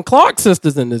fucking Clark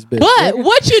sisters in this bitch. But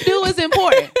what you do is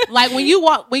important. Like when you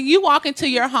walk into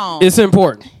your home, It's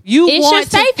important. you It's want your to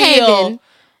safe feel haven.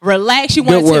 relaxed. You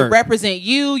want Good it to word. represent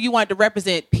you. You want it to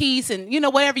represent peace and,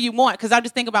 whatever you want. Because I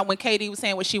just think about when Katie was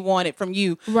saying what she wanted from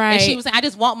you. Right. And she was saying, I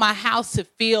just want my house to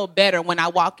feel better when I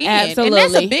walk in. Absolutely.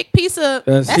 And that's a big piece of,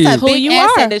 That's that's huge. a Who big you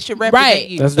asset are. that should represent Right.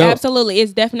 you. That's dope. Absolutely.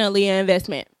 It's definitely an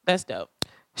investment. That's dope.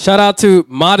 Shout out to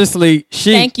Modestly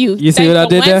Chic. Thank you. You see Thank what I you.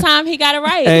 did One there? time he got it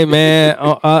right. Hey, man,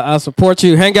 I support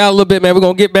you. Hang out a little bit, man. We're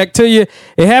going to get back to you.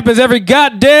 It happens every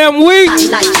goddamn week.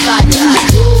 Like fire.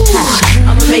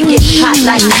 I'ma make it hot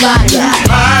like fire.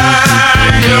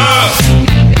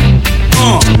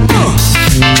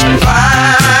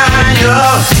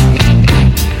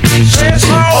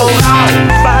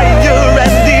 Fire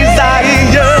and desire.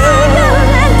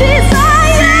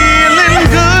 Feeling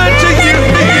good to you.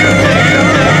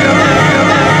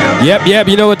 Yep.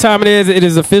 You know what time it is? It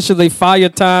is officially Fire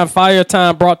Time. Fire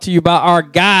Time brought to you by our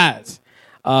guys.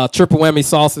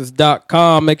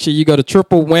 TripleWhammySauces.com. Make sure you go to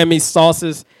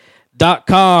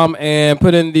TripleWhammySauces.com and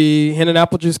put in the Hen and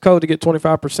Apple Juice code to get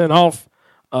 25% off.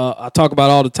 I talk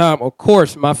about it all the time. Of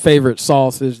course, my favorite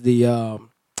sauce is the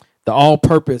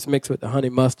all-purpose mixed with the honey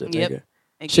mustard. Yep. Nigga.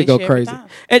 It Shit gets go you every crazy. time.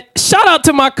 And shout out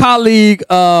to my colleague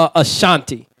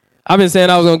Ashanti. I've been saying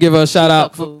I was gonna give her a shout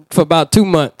out cool. for about 2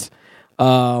 months.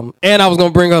 And I was gonna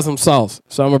bring her some sauce.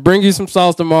 So I'm gonna bring you some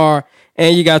sauce tomorrow,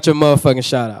 and you got your motherfucking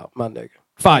shout out, my nigga. There you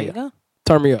Fire. go.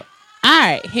 Turn me up. All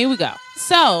right, here we go.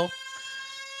 So,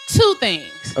 2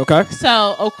 things. Okay.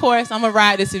 So, of course, I'm going to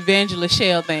ride this Evangelist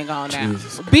Shell thing on now.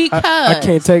 Jesus. Because. I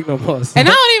can't take no more. And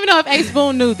I don't even know if Ace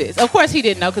Boone knew this. Of course, he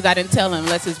didn't know because I didn't tell him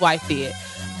unless his wife did.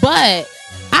 But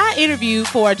I interviewed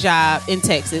for a job in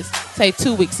Texas, say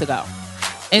 2 weeks ago.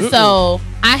 And so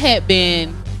I had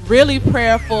been really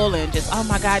prayerful and just, oh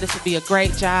my God, this would be a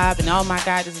great job. And oh my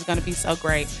God, this is going to be so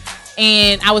great.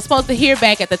 And I was supposed to hear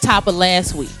back at the top of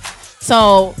last week.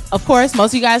 So, of course,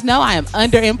 most of you guys know I am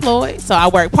underemployed. So I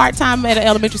work part-time at an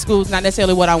elementary school. It's not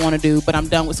necessarily what I want to do, but I'm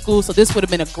done with school. So this would have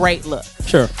been a great look.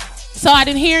 Sure. So I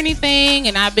didn't hear anything,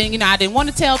 and I've been, I didn't want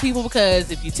to tell people, because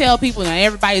if you tell people,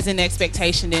 everybody's in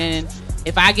expectation, then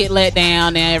if I get let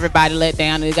down, then everybody let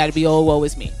down, and it got to be, oh, woe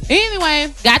is me.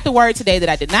 Anyway, got the word today that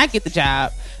I did not get the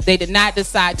job. They did not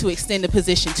decide to extend the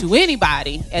position to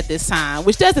anybody at this time,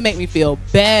 which doesn't make me feel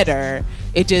better.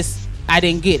 It just, I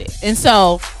didn't get it. And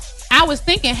so I was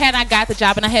thinking, had I got the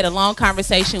job, and I had a long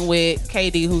conversation with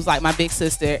Katie, who's like my big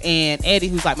sister, and Eddie,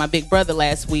 who's like my big brother,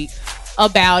 last week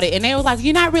about it. And they were like,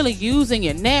 you're not really using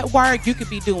your network. You could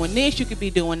be doing this, you could be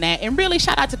doing that. And really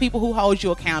shout out to people who hold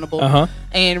you accountable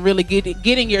and really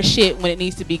getting your shit when it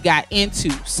needs to be got into.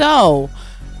 So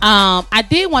I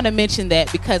did want to mention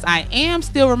that, because I am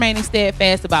still remaining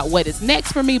steadfast about what is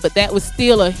next for me, but that was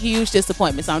still a huge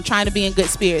disappointment. So I'm trying to be in good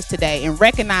spirits today and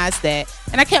recognize that.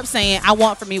 And I kept saying, I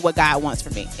want for me what God wants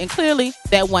for me. And clearly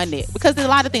that wasn't it, because a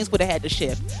lot of things would have had to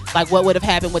shift. Like what would have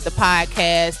happened with the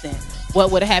podcast, and what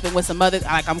would have happened with some other,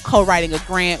 like I'm co-writing a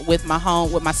grant with my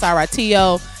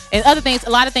Saratio, and other things. A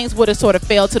lot of things would have sort of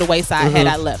fell to the wayside had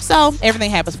I left. So everything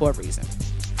happens for a reason.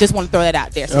 Just want to throw that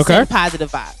out there. So send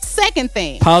positive vibes. Second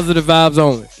thing. Positive vibes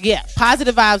only. Yeah,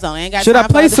 positive vibes only. Ain't got Should time I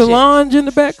play for other Solange in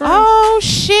the background? Oh,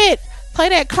 shit. Play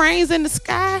that Cranes in the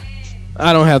Sky.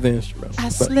 I don't have the instrument. I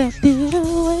slept it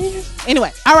away.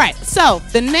 Anyway, all right. So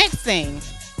the next thing.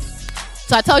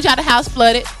 So I told y'all the house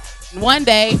flooded. One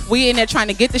day, we in there trying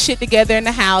to get the shit together in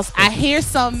the house. I hear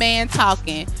some man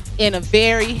talking in a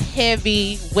very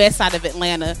heavy west side of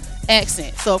Atlanta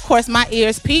accent. So, of course, my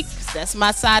ears peak. That's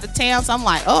my side of town. So I'm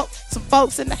like, oh, some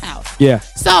folks in the house. Yeah.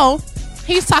 So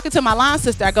he's talking to my line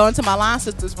sister. I go into my line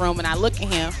sister's room and I look at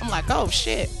him. I'm like, oh,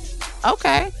 shit.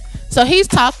 Okay. So he's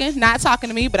talking, not talking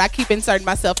to me, but I keep inserting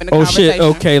myself in the conversation.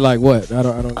 Oh, shit. Okay, like what? I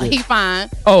don't get He it. fine.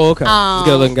 Oh, okay. He's a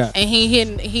good looking guy. And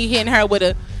he hitting her with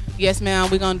a, yes, ma'am,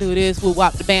 we're going to do this. We'll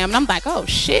whop the bam. And I'm like, oh,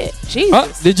 shit.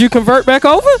 Jesus. Did you convert back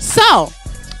over? So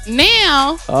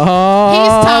now he's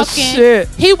talking. Shit.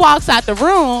 He walks out the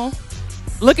room.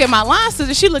 Look at my line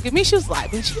sister. She looked at me. She was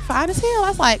like, bitch, you fine as hell. I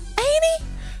was like, ain't he?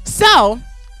 So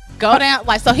go down.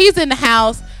 Like, so he's in the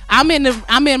house. I'm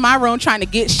in my room trying to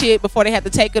get shit before they have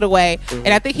to take it away. And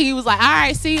I think he was like, all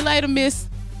right, see you later, Miss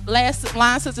line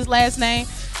sister's last name.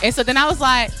 And so then I was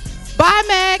like, bye,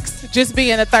 Max. Just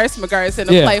being a thirst McGurk in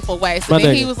a playful way. So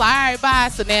then he was like, all right, bye.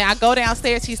 So then I go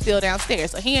downstairs. He's still downstairs.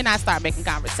 So he and I start making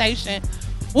conversation.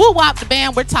 We'll whop the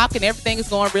band. We're talking. Everything is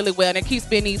going really well. And there keeps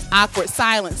being these awkward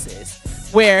silences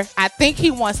where I think he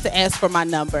wants to ask for my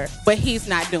number, but he's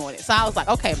not doing it. So I was like,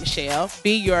 okay, Michelle,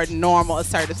 be your normal,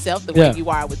 assertive self the way you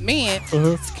are with men.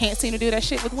 Can't seem to do that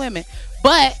shit with women.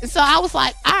 But so I was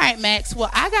like, all right, Max, well,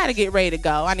 I got to get ready to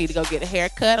go. I need to go get a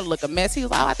haircut. I look a mess. He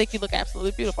was like, oh, I think you look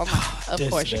absolutely beautiful. I'm like, of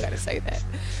course you got to say that.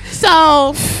 So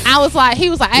I was like, he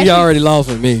was like, he already lost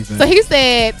with me. Man. So he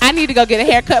said, I need to go get a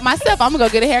haircut myself. I'm going to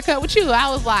go get a haircut with you. I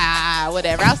was like,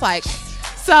 whatever. I was like,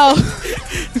 so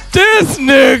this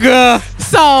nigga.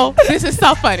 So this is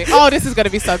so funny. Oh, this is going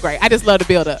to be so great. I just love the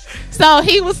build up. So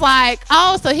he was like,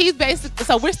 oh, so he's basically,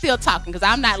 so we're still talking because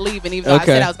I'm not leaving even though I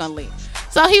said I was going to leave.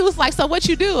 So he was like, so what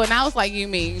you do? And I was like, you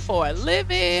mean for a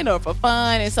living or for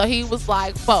fun? And so he was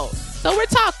like, both. So we're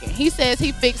talking. He says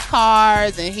he fixed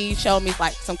cars and he showed me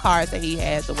like some cars that he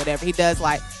has or whatever. He does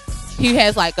like, he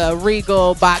has like a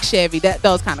Regal, Box Chevy,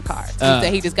 those kind of cars. He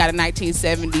said he just got a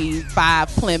 1975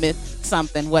 Plymouth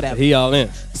something, whatever. He all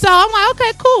in. So I'm like,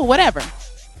 okay, cool, whatever.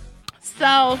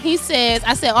 So he says,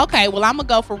 I said, okay, well, I'm going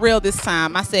to go for real this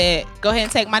time. I said, go ahead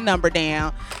and take my number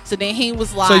down. So then he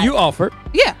was like. So you offered.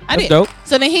 Yeah, I That's did. Dope.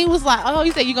 So then he was like, oh,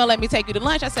 he said, you going to let me take you to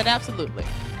lunch? I said, absolutely.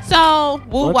 So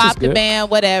we'll whop the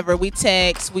band, whatever. We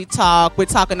text, we talk. We're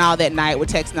talking all that night. We're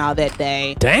texting all that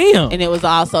day. Damn. And it was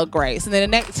all so great. So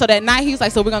then so that night he was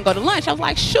like, so we're going to go to lunch. I was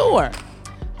like, sure.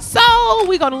 So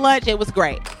we go to lunch. It was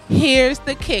great. Here's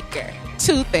the kicker.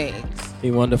 2 things.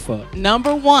 He wanted to fuck.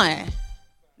 Number one.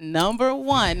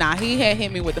 Nah, he hadn't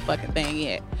hit me with the fucking thing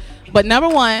yet. But number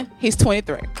one, he's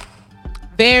 23.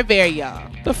 Very, very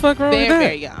young. The fuck wrong with that? Very,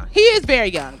 very young. He is very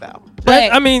young, though.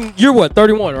 But I mean, you're what,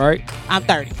 31, right? I'm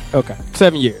 30. Okay.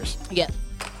 7 years. Yeah.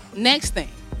 Next thing.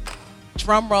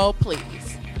 Drum roll, please.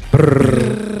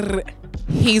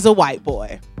 He's a white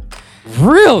boy.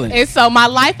 Really? And so my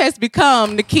life has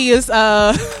become Nakia's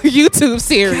YouTube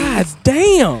series. God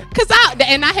damn.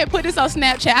 And I had put this on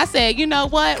Snapchat. I said, you know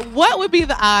what? What would be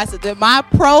the odds that my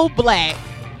pro-black,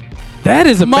 that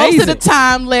is amazing, most of the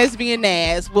time lesbian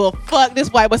ass will fuck this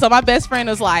white boy? So my best friend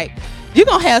was like, You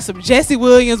gonna have some Jesse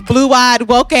Williams, blue-eyed,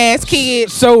 woke-ass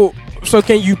kids. So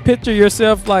can you picture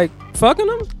yourself like fucking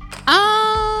him?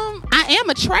 I am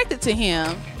attracted to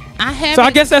him. So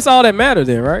I guess that's all that matters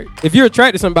then, right? If you're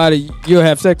attracted to somebody, you'll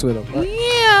have sex with them. Right?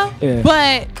 Yeah.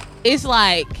 But it's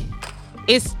like,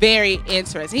 it's very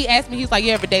interesting. He asked me, he's like,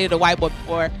 you ever dated a white boy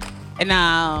before? And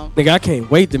nigga, I can't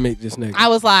wait to meet this nigga. I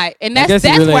was like, and that's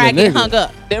really where I get nigga. hung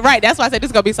up. Right, that's why I said this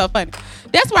is gonna be so funny.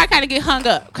 That's where I kind of get hung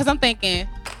up because I'm thinking,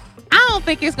 I don't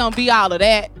think it's gonna be all of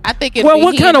that. I think it's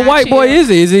what kind of white boy is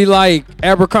he? Is he like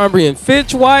Abercrombie and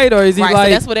Fitch white, or is he right, like?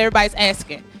 So that's what everybody's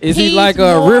asking. Is he like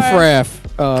a riffraff?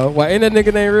 Why ain't that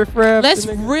nigga named riffraff? Let's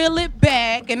reel it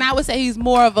back, and I would say he's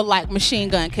more of a like Machine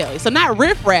Gun Kelly. So not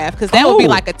riffraff, because that would be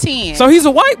like a 10. So he's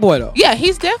a white boy though. Yeah,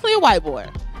 he's definitely a white boy.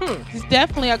 He's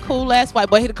definitely a cool ass white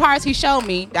boy. The cars he showed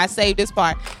me, I saved this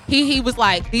part. He was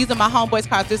like, these are my homeboys'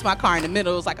 cars. This is my car in the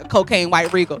middle. It was like a cocaine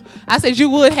white Regal. I said, you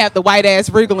would have the white ass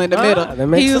Regal in the middle.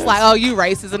 He was sense. like, oh, you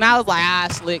racist, and I was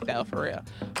like, slick though, for real.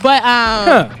 But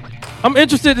I'm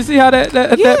interested to see how that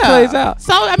plays out.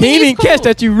 So I mean, he didn't catch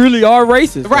that you really are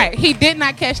racist. Right. He did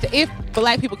not catch that. If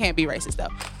black people can't be racist though,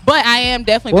 but I am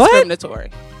definitely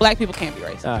discriminatory. Black people can't be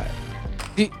racist. All right.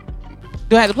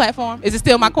 Do I have the platform? Is it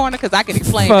still my corner? Because I can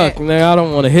explain Fuck, that. nigga, I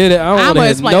don't want to hit it. I don't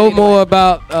want to hear no more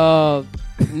about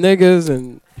niggas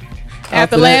and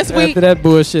after last week. After that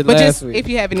bullshit but last week. If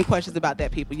you have any questions about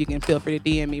that, people, you can feel free to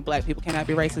DM me. Black people cannot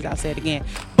be racist. I'll say it again.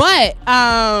 But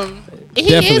he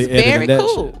Definitely is very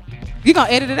cool. shit. You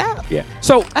gonna edit it out? Yeah.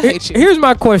 So I hate you. Here's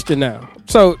my question now.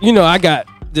 So I got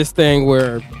this thing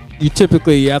where you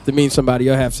typically after meeting somebody,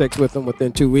 you'll have sex with them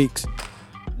within 2 weeks.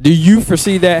 Do you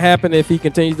foresee that happen if he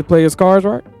continues to play his cards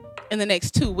right? In the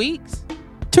next 2 weeks?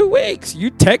 2 weeks. You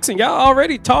texting. Y'all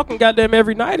already talking goddamn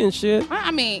every night and shit.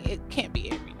 I mean, it can't be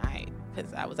every night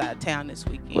because I was out of town this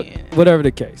weekend. Whatever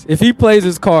the case. If he plays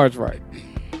his cards right,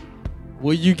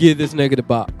 will you give this nigga the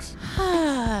box?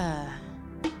 I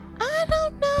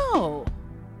don't know.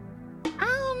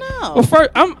 Well,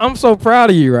 first, I'm so proud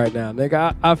of you right now,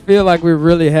 nigga. I feel like we're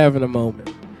really having a moment.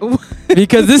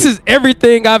 Because this is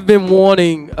everything I've been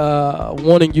wanting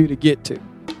you to get to.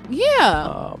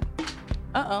 Yeah.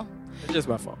 It's just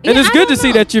my fault. Yeah, and it's I good to don't see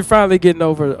know. that you're finally getting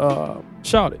over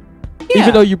Shawty. Yeah.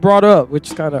 Even though you brought her up,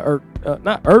 which kind of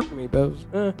not irked me, but it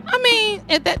was, I mean,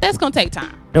 that's going to take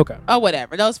time. Okay. Or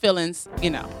whatever. Those feelings,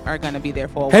 are going to be there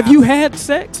for a while. Have you had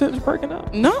sex since breaking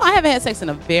up? No, I haven't had sex in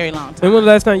a very long time. And when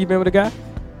the last time you been with a guy?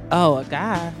 Oh, a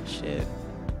guy? Shit.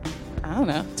 I don't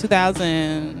know.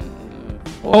 2000.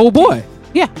 Oh, boy.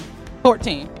 Yeah.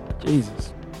 14.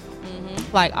 Jesus.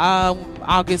 Like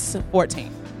August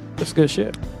 14. That's good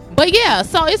shit. But yeah,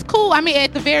 so it's cool. I mean,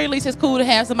 at the very least, it's cool to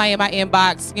have somebody in my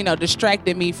inbox,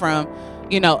 distracting me from,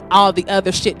 all the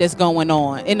other shit that's going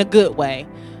on in a good way.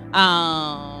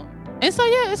 And so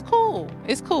yeah, it's cool.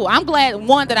 It's cool. I'm glad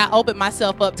that I opened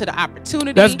myself up to the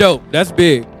opportunity. That's dope. That's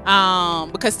big.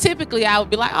 Because typically I would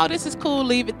be like, oh, this is cool,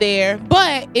 leave it there.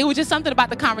 But it was just something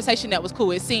about the conversation that was cool.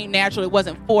 It seemed natural. It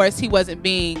wasn't forced. He wasn't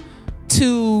being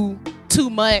too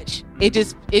much. It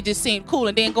just seemed cool.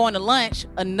 And then going to lunch,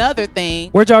 another thing.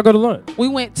 Where'd y'all go to lunch? We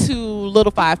went to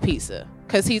Little Five Pizza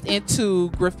because he's into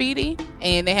graffiti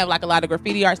and they have like a lot of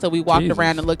graffiti art. So we walked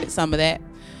around and looked at some of that.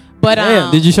 But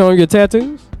damn, did you show him your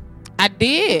tattoos? I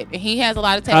did. He has a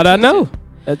lot of tattoos. How'd I know?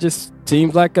 That just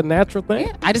seems like a natural thing.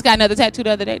 Yeah, I just got another tattoo the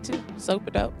other day too.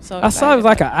 Super dope. So I saw it was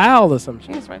like an owl or some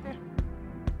shit. Yeah, it's right there.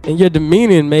 And your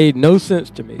demeanor made no sense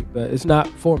to me, but it's not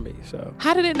for me. So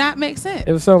how did it not make sense?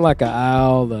 It was something like an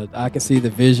owl. I can see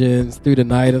the visions through the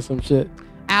night or some shit.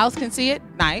 Owls can see at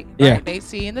night. Right? Yeah. They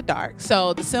see in the dark.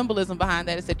 So the symbolism behind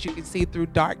that is that you can see through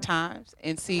dark times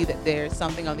and see that there's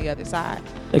something on the other side.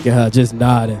 Look at her just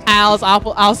nodding. Owls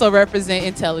also represent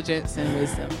intelligence and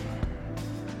wisdom.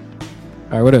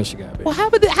 All right, what else you got, baby? Well, how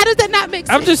does that not make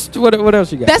sense? I'm just, what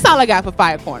else you got? That's all I got for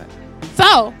Fire Corner.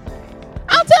 So,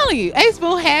 I'm telling you, Ace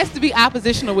Boone has to be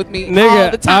oppositional with me all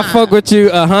the Nigga, time. I fuck with you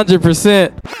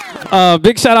 100%.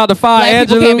 Big shout out to Fire Black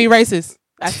Angela. people can't be racist.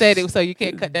 I said it, so you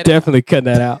can't cut that Definitely cutting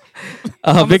that out.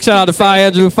 Big shout out to Fire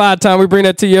Angela. Fire Time. We bring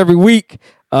that to you every week.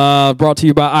 Brought to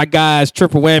you by our guys,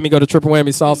 Triple Whammy. Go to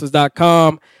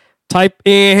triplewhammysauces.com. Type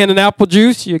in hen and apple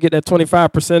juice. You'll get that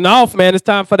 25% off, man. It's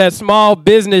time for that small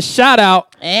business shout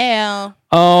out. Yeah.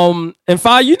 And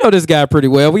Fire, you know this guy pretty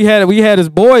well. We had his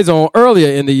boys on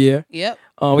earlier in the year. Yep.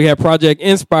 We had Project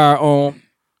Inspire on.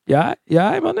 Yeah,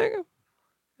 my nigga.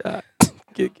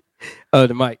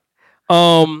 The mic.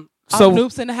 So So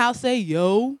Noops in the house say,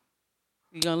 yo,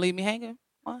 you gonna leave me hanging?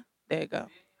 What? There you go.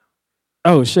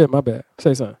 oh shit, my bad.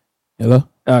 Say something. Hello?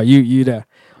 You there.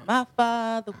 My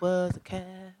father was a cat.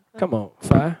 Come on,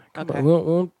 Fire. Come Okay.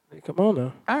 on. Come on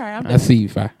now. All right, I'm I done. see you,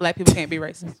 Fi. Black people can't be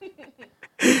racist.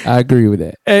 I agree with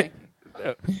that. Hey,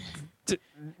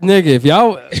 nigga, if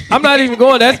y'all, I'm not even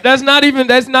going. That's not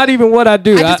even what I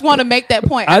do. I just want to make that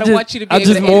point. I don't want you to be I able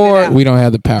just to more. edit it out. We don't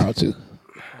have the power to.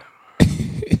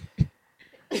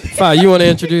 Fine, you want to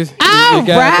introduce? All your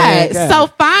goddamn right. guy? So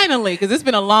finally, because it's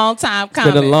been a long time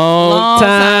coming. been a long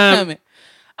time.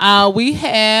 coming. We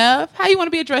have, how you want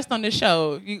to be addressed on this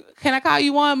show? Can I call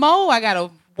you Juan Mo? I got a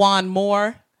Juan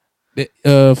Moore.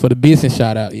 For the business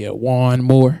shout out, yeah, Juan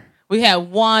Moore. We have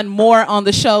Juan Moore on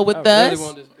the show with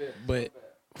us. But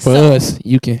for us,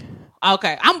 you can.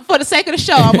 Okay. For the sake of the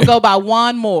show, I'm going to go by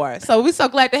Juan Moore. So we're so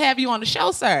glad to have you on the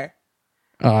show, sir.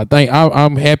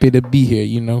 I'm happy to be here.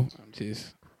 You know, I'm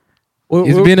just. Well,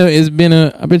 It's been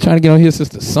a. I've been trying to get on here since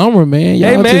the summer, man. Y'all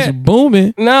Hey, man. just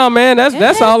booming. No, man,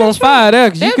 that's all on fire. There,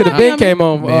 'cause you That's could have right, been I came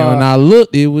on. Man, when I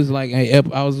looked, it was like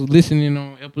I was listening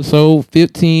on episode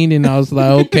 15, and I was like,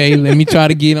 okay, let me try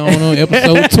to get on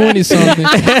episode 20 something.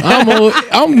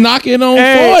 I'm knocking on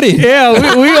 40.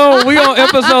 Yeah, we on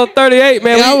episode 38,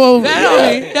 man. Yeah, I'm on-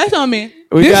 That's on me.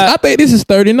 I think this is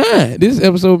 39. This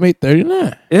episode made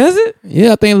 39. Is it?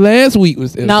 Yeah, I think last week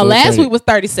was. No, last 30. week was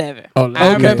 37. Oh, I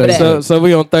last remember week that. So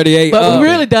we on 38. But we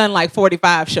really done like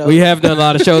 45 shows. We have done a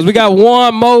lot of shows. We got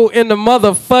Juan Mo in the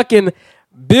motherfucking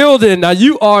building. Now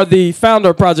you are the founder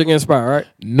of Project Inspire, right?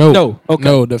 No. Okay.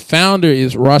 No, the founder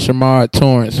is Rashamar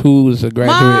Torrance, who's a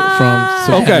graduate from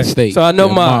Savannah Okay. State. So I know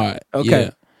Yeah, Mod. Okay. Yeah.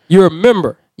 You're a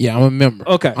member. Yeah, I'm a member.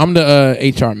 Okay. I'm the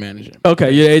HR manager.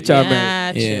 Okay, you're the HR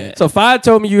man. Gotcha. Yeah. So Fi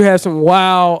told me you had some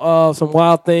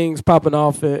wild things popping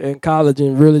off in college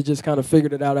and really just kind of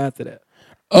figured it out after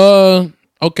that.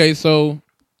 Okay, so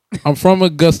I'm from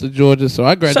Augusta, Georgia. So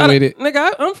I graduated.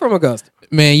 Nigga, I'm from Augusta.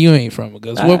 Man, you ain't from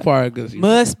Augusta. What part of Augusta?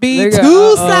 Must be Nigga,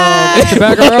 two sides.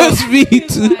 Tobacco Road. Must be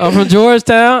too. I'm from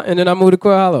Georgetown, and then I moved to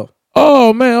Quail Hollow.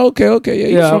 Oh man, okay.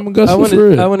 Yeah, you from Augusta for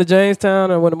real? I went to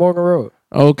Jamestown. I went to Morgan Road.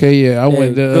 Okay, yeah, I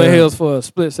went to Glen Hills for a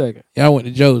split second. Yeah, I went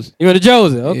to Josie. You went to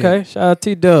Josie. Okay, shout out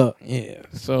T Dub. Yeah,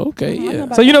 so okay,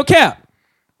 yeah, So you know Cap.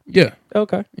 yeah,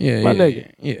 Okay. yeah, My yeah,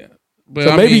 nigga. yeah. But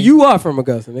So I maybe mean, you are from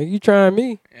Augusta, nigga. You trying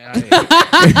me? Yeah,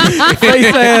 Face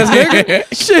ass nigga.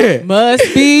 Shit.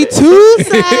 Must be two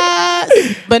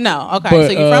sides. But no, okay. But,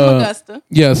 so you're from Augusta.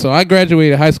 yeah, so I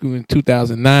graduated high school in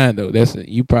 2009. Though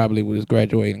you probably was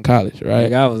graduating college,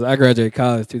 right? I graduated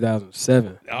college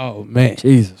 2007. Oh man,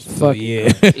 Jesus. so, Fuck yeah.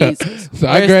 Jesus. So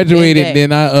I Where's the graduated, big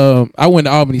then I went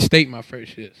to Albany State my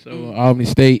first year. So Albany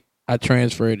State, I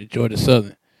transferred to Georgia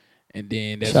Southern, and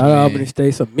then that's Shout out when- Albany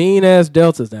State. Some mean ass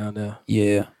deltas down there.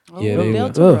 Yeah, yeah, well, they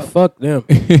Delta were. Oh, fuck them.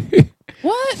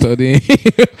 What? So then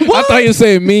I thought you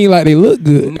said mean like they look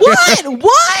good.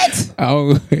 What? I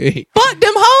don't, hey. Fuck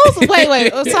them hoes?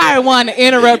 Wait. Oh, sorry, want to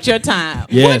interrupt your time.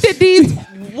 Yes. What did these?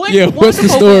 Yeah, what's the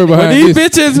story behind These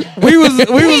this? bitches, we was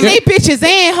They bitches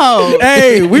and hoes.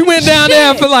 hey, we went down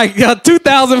there for like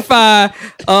 2005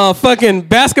 fucking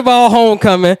basketball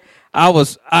homecoming. I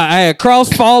had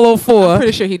crossed follow 4.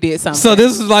 Pretty sure he did something. So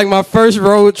this was like my first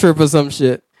road trip or some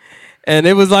shit. And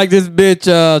it was like this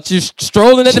bitch, she's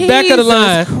strolling at the back of the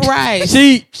line. Jesus Christ.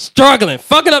 She struggling,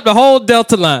 fucking up the whole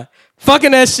Delta line.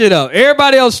 Fucking that shit up.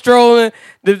 Everybody else strolling.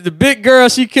 The big girl,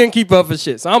 she couldn't keep up for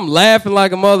shit. So I'm laughing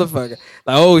like a motherfucker.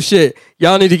 Like, oh shit,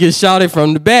 y'all need to get shouted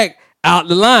from the back out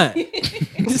the line.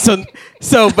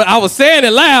 But I was saying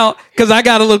it loud because I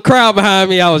got a little crowd behind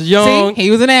me. I was young. See,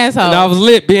 he was an asshole. And I was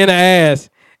lit being an ass.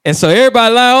 And so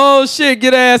everybody like, oh shit,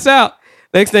 get her ass out.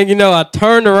 Next thing you know, I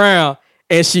turned around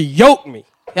and she yoked me.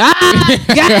 Got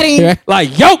him.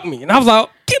 Like, yoked me. And I was like,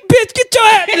 get your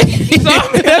ass. So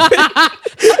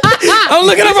I'm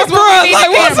looking at my bro like,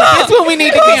 what's up? That's what we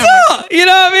need the What's camera. up? You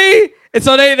know what I mean? And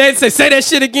so they say that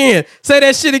shit again. Say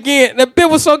that shit again. And that bit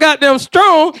was so goddamn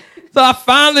strong. So I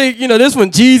finally, this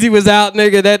when Jeezy was out,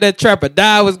 nigga, that Trapper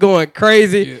Die was going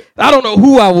crazy. Yeah. I don't know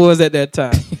who I was at that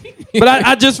time. But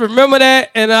I just remember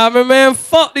that, and I remember, man,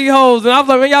 fuck these hoes. And I was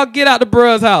like, man, y'all get out the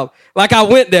bruh's house. Like, I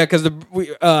went there because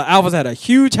Alphas had a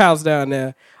huge house down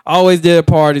there. Always did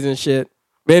parties and shit.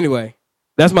 But anyway,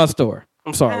 that's my story.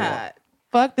 I'm sorry. God.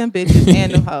 Fuck them bitches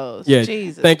and them hoes. Yeah,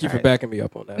 Jesus thank you for Christ. backing me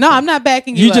up on that. No, I'm not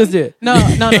backing you You up. just did. No.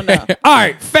 All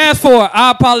right, fast forward.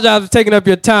 I apologize for taking up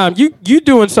your time. You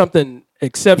doing something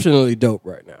exceptionally dope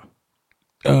right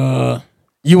now.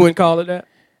 You wouldn't call it that?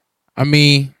 I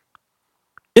mean,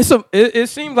 it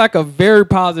seems like a very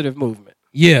positive movement.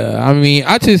 Yeah, I mean,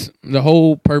 the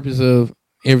whole purpose of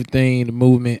everything, the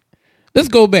movement. Let's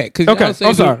go back. Okay,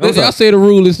 I'm sorry. Y'all say the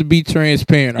rule is to be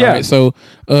transparent. Yeah. All right. So,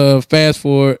 fast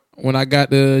forward when I got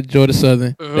to Georgia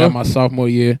Southern, that was my sophomore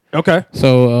year. Okay.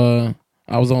 So,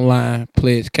 I was online,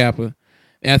 pledged Kappa.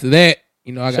 After that,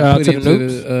 I Shout out got put to the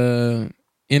into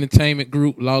entertainment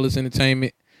group, Lawless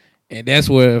Entertainment, and that's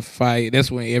where that's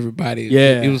when everybody,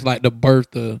 it was like the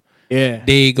birth of There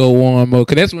You Go One More,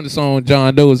 because that's when the song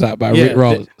John Doe was out by Rick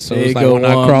Ross. So it's like when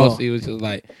I crossed, it was just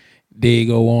like, there you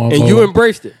go one more. And you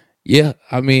embraced it. Yeah,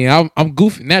 I mean, I'm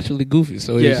goofy, naturally goofy,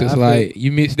 so it's just like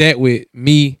you mix that with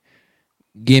me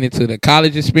getting into the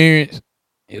college experience.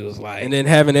 It was like, and then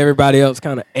having everybody else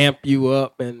kind of amp you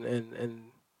up and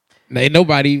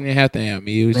nobody even have to amp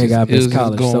me. It was just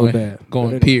college going, so bad.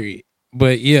 Going period.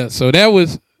 But yeah, so that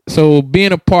was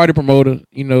being a party promoter.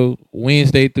 You know,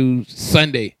 Wednesday through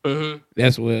Sunday. Mm-hmm.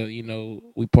 That's where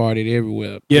we partied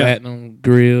everywhere. Yeah. Platinum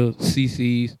Grill,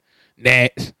 CC's,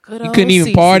 Nats. Good You old couldn't even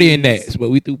CC's. party in Nats, but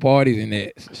we threw parties in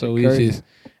Nats. So it's just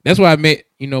that's why I met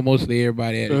mostly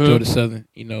everybody at Georgia Southern.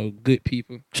 Good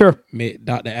people. Sure. Met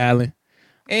Dr. Allen.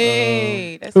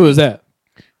 Hey, that's who was that?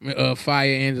 Fire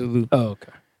Angelou. Oh,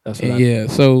 okay. That's what I mean.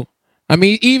 So I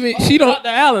mean, even she don't. Dr.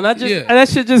 Allen, that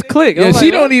shit just clicked. Yeah,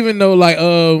 she don't even know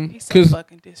because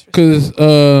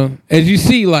as you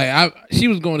see, she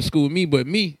was going to school with me, but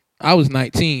me, I was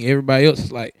 19. Everybody else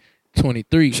is like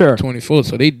 23, 24.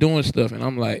 So they doing stuff, and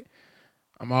I'm like,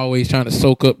 I'm always trying to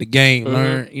soak up the game,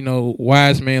 learn.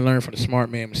 Wise man learn from the smart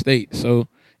man mistake. So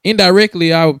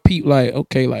indirectly, I would peep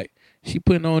she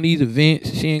putting on these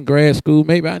events. She in grad school.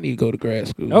 Maybe I need to go to grad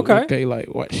school. Okay,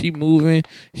 what? She moving.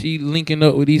 She linking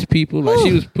up with these people.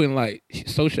 She was putting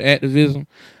social activism.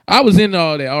 I was into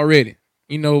all that already,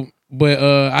 but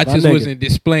I just wasn't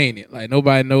displaying it.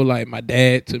 Nobody know. My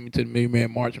dad took me to the Million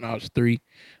Man March when I was 3.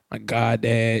 My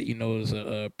goddad, was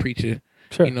a preacher.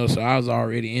 Sure. So I was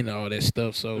already into all that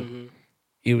stuff. So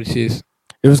it was just.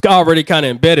 It was already kind of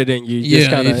embedded in you.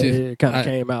 It kind of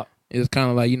came out. It was kind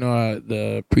of like,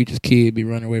 the preacher's kid be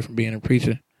running away from being a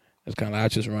preacher. It's kind of like I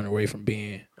just run away from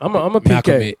being I'm a Malcolm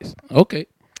PK. X. Okay.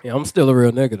 Yeah, I'm still a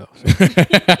real nigga, though.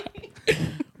 So.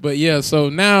 But, yeah, so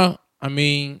now, I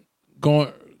mean,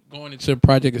 going into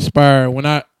Project Aspire, when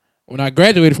I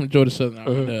graduated from Georgia Southern, I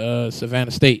went to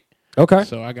Savannah State. Okay.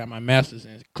 So I got my master's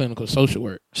in clinical social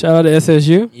work. Shout out to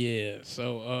SSU. Yeah.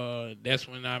 So that's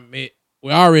when I met.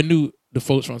 I already knew the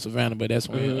folks from Savannah, but that's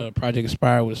when Project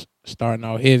Aspire was starting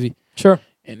out heavy. Sure.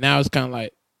 And now it's kind of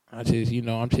like I'm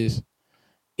just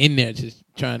in there, just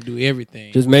trying to do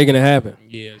everything, just making it happen.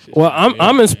 Yeah. Well,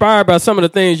 I'm inspired by some of the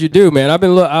things you do, man. I've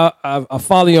been I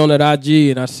follow you on that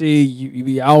IG, and I see you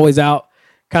be always out,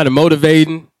 kind of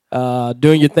motivating,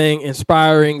 doing your thing,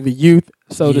 inspiring the youth,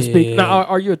 so to speak. Now,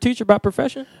 are you a teacher by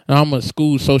profession? No, I'm a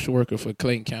school social worker for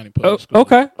Clayton County Public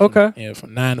Schools. Okay. Yeah,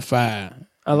 from 9 to 5.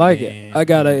 I like it. I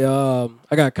got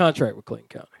a contract with Clayton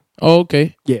County. Oh,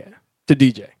 okay. Yeah, to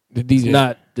DJ. The DJ, it's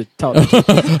not to talk. I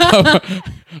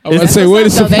was gonna say, what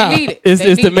is about?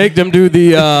 It's to make them do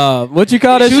the what you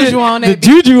call that shit? The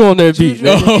juju on that beat.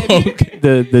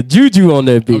 The juju on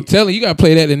that beat. I'm telling you, you gotta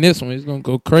play that in this one. It's gonna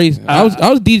go crazy. I was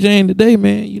DJing today,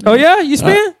 man. Oh yeah, you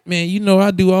spin? Man,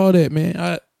 I do all that,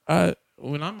 man. I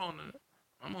when I'm on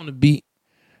the beat,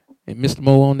 and Mr.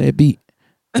 Mo on that beat.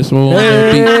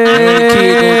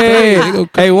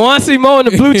 Hey, Juan C. Mo in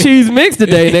the blue cheese mix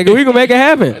today, nigga. We gonna make it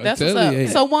happen. That's what's up.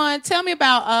 So, Juan, tell me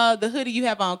about the hoodie you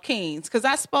have on Kings, because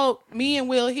me and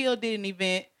Will Hill did an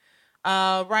event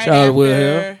right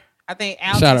after I think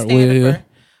Alton Standifer,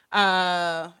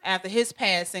 after his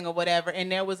passing or whatever,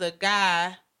 and there was a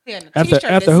guy.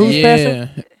 After who's passing?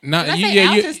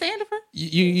 Alton Standifer?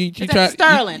 You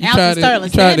Sterling. You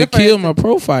tried to kill my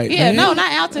profile. Yeah, man. No,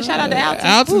 not Alton. Shout out to Alton.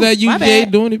 Alton that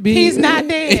UJ doing it big. He's not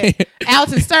dead.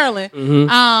 Alton Sterling.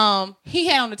 He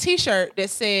had on a T-shirt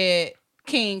that said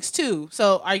Kings 2.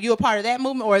 So are you a part of that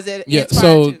movement, or is it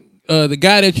inspired to? The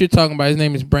guy that you're talking about, his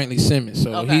name is Brantley Simmons.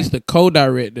 So he's the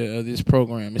co-director of this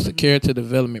program. It's a character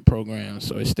development program.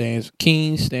 So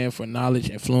Kings stand for knowledge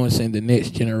influencing the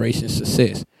next generation's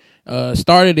success.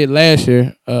 Started it last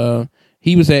year.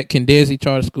 He was at Kendesi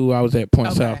Charter School. I was at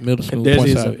Point South Middle School. Kendesi Point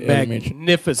is South a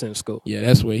magnificent school. Yeah,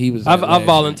 that's where he was. I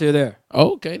volunteer there.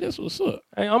 Oh, okay, that's what's up.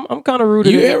 Hey, I'm kind of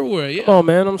rooted. You everywhere, yeah. Oh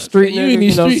man, I'm street. You in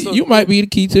these streets. You might be the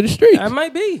key to the streets. I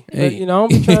might be. Hey. But,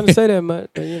 I'm trying to say that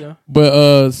much. But,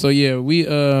 But so yeah, we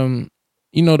the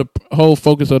whole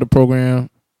focus of the program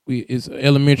is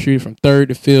elementary from 3rd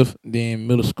to 5th, then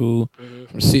middle school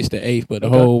from 6th to 8th. But the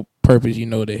whole purpose,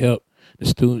 to help the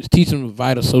students, teach them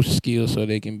vital social skills so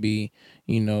they can be,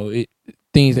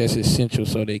 things that's essential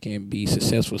so they can be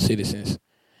successful citizens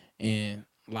in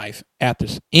life after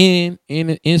in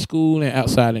school and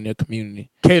outside in their community.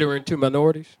 Catering to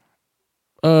minorities.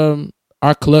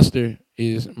 Our cluster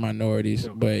is minorities,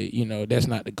 but that's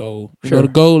not the goal. The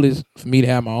goal is for me to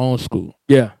have my own school.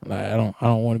 Yeah, I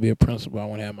don't want to be a principal. I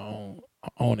want to have my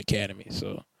own academy.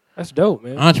 So That's dope,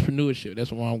 man. Entrepreneurship.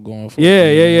 That's what I'm going for.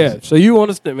 Yeah. So you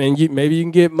understand, man? Maybe you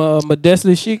can get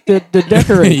Modestly Chic to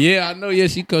decorate. Yeah, I know. Yeah,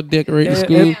 she could decorate the And-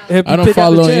 school. and I don't pick out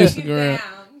follow the on chair. Instagram.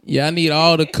 Yeah, I need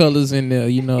all the colors in there.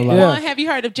 You know, like. Yeah. Have you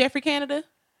heard of Jeffrey Canada?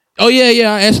 Oh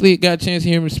yeah. I actually got a chance to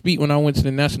hear him speak when I went to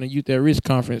the National Youth at Risk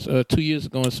conference 2 years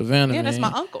ago in Savannah. Yeah, that's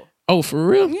man. my uncle. Oh, for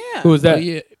real? Yeah. Who was that? Oh,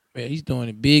 yeah, man, he's doing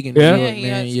it big in Yeah? New Yeah, York, he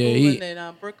man. had Yeah, schooling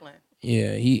in Brooklyn.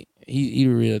 he the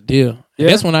real deal. Yeah.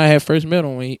 That's when I had first met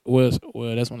him. When he was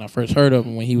that's when I first heard of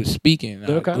him when he was speaking. I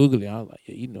Okay. Googled it. I was like,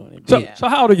 yeah, you doing it So, big. so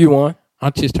how old are you on? I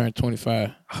just turned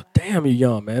 25. Oh, damn, you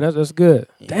young, man. That's good.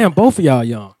 Damn, both of y'all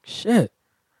young. Shit.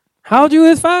 How old you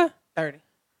is 5? 30.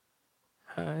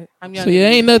 All right. I'm young. So yeah,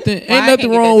 ain't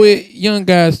nothing wrong with young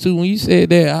guys too. When you said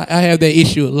that, I have that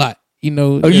issue a lot. You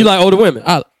know. Oh, you like older women?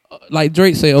 I like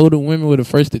Drake say older women were the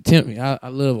first to tempt me. I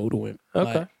love older women.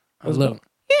 Okay. Like, I love them.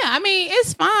 Yeah, I mean,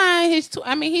 it's fine.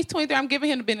 He's 23. I'm giving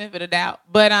him the benefit of the doubt.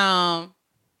 But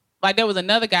like there was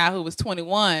another guy who was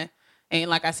 21, and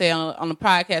like I said on the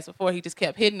podcast before, he just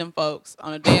kept hitting them folks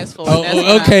on the dance floor. That's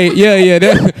when Okay, yeah.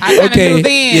 That, I kinda okay, knew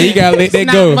then. yeah, you gotta let that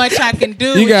There's go. Not much I can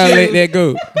do. You with gotta let that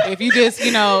go. If you just,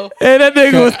 Hey, that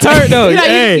nigga was turned though. You know, you-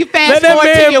 Hey, you fast let that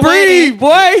forward to man your breathe,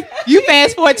 boy. you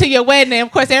fast forward to your wedding, and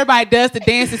of course everybody does the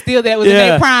dance and still that was in Yeah.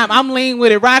 their prime. I'm lean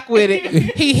with it, rock with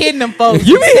it. He hitting them folks.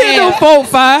 You be hitting them folk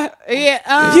 5.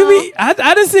 Yeah, You be. I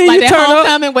done seen like you that turn up.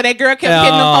 homecoming where that girl kept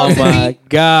hitting them Oh folks. and my me.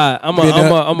 God! I'm Been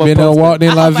a done walked in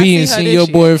I La hope I Vie see and her seen this your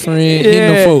year. boyfriend hitting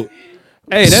Yeah. the folk.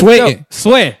 Hey, that's Sweating. dope.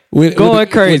 Sweat. With Going the,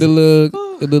 crazy.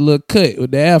 with the little cut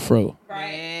with the afro.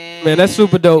 Man, that's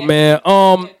super dope, man.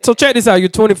 So check this out. You're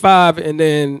 25, and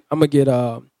then I'm gonna get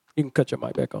you can cut your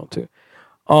mic back on too.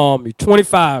 You're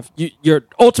 25. Your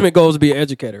ultimate goal is to be an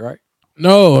educator, right?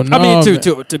 No, I mean, man.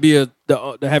 to be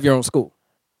to have your own school.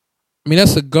 I mean,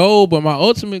 that's a goal, but my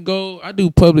ultimate goal, I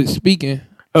do public speaking.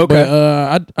 Okay.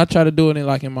 But I try to do it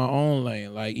in my own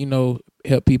lane, like, you know,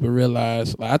 help people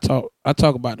realize. Like I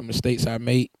talk about the mistakes I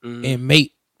made and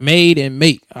make.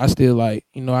 I still like,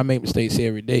 you know, I make mistakes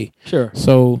every day. Sure.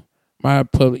 So my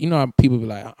public, you know, how people be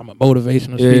like, I'm a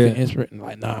motivational speaker, Yeah. inspirator.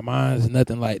 Like, nah, mine's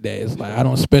nothing like that. It's like I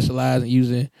don't specialize in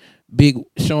using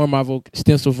showing my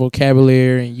extensive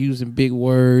vocabulary and using big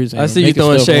words. And I see you making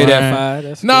throwing stuff shade rhyme. at 5.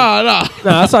 That's No.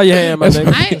 I saw your hand, my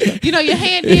nigga. You know, your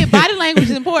hand did. Body language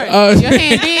is important. Your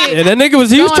hand did. Yeah, that nigga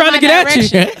was Go in trying to my get at you.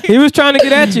 direction. He was trying to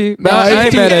get at you. No, I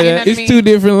ain't mad at that. It's two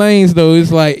different lanes though.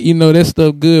 It's like, you know, that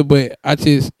stuff good, but I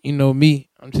just, you know,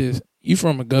 you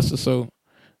from Augusta, so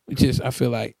I feel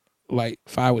like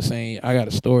Fi was saying, I got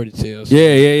a story to tell. So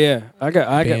Yeah. I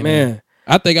got man.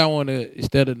 I think I want to,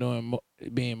 instead of doing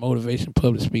being motivation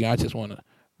public speaking, I just want to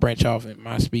branch off and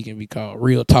my speaking be called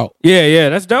Real Talk. Yeah,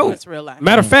 that's dope. That's real life.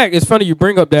 Matter of fact, it's funny you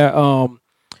bring up that.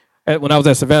 When I was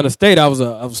at Savannah State, I was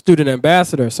a student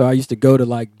ambassador, so I used to go to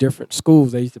like different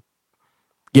schools. They used to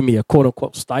give me a quote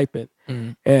unquote stipend,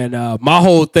 and my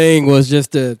whole thing was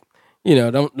just to, you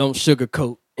know, don't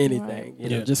sugarcoat anything. You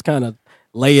know, just kind of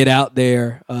lay it out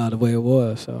there the way it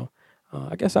was. So.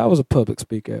 I guess I was a public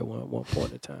speaker at one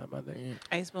point in time, I think.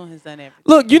 Ace Boone has done everything.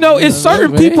 Look, you know, it's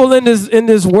certain people in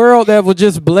this world that were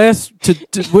just blessed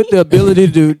with the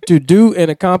ability to do and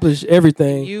accomplish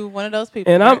everything. You one of those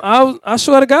people. And I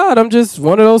swear to God, I'm just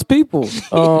one of those people.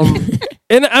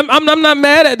 And I'm not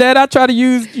mad at that. I try to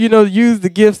use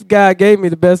the gifts God gave me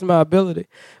the best of my ability.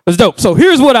 It's dope. So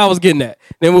here's what I was getting at.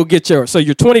 Then we'll get yours. So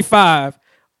you're 25.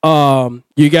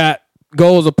 You got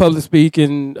goals of public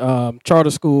speaking, charter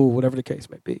school, whatever the case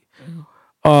may be.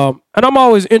 And I'm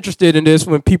always interested in this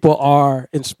when people are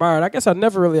inspired. I guess I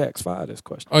never really asked Fi this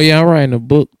question. Oh yeah, I'm writing a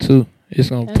book too. It's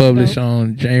gonna publish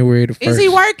on January the 1st. Is he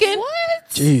working? What?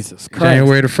 Jesus Christ.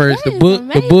 January the 1st. That The is book.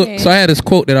 amazing. So I had this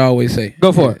quote that I always say.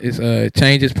 Go for it. It's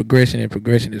change is progression and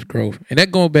progression is growth. And that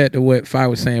going back to what Fi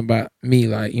was saying about me.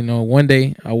 Like, you know, one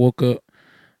day I woke up,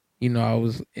 you know, I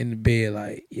was in the bed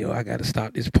like, yo, I got to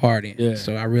stop this partying. Yeah.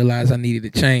 So I realized I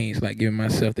needed to change, like giving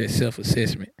myself that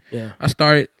self-assessment. Yeah. I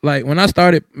started, like, when I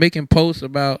started making posts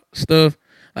about stuff,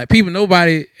 like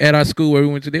nobody at our school where we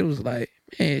went to, they was like,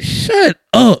 man, shut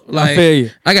up. Like, I feel you.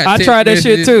 I I tried that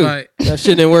shit messages, too. like, That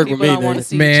shit didn't work with People me. don't wanna nigga.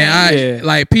 see man, change.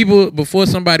 like people before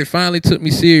somebody finally took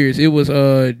me serious, it was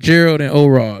Gerald and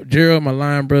O-Rod. Gerald, my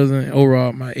line brother, and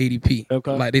O-Rod, my ADP.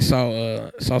 Okay. Like they saw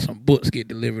some books get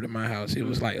delivered to my house. It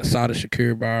was like Asada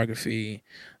Shakur biography,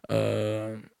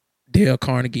 Dale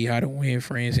Carnegie, How to Win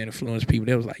Friends and Influence People.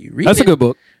 They was like, you read That's it? a good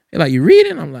book. They're like, you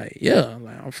reading? I'm like, yeah. I'm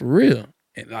like, I'm for real.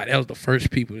 And like that was the first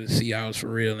people to see I was for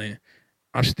real. And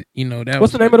I'm that.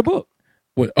 What's the name of the book?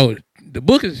 What? Oh, the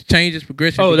book is Changes,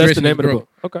 Progression. Oh, that's the Progression name is of the Growth.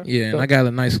 book. Okay. Yeah, and Dope. I got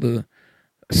a nice little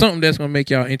something that's gonna make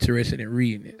y'all interested in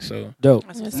reading it. So dope.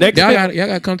 Next, y'all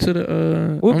gotta come to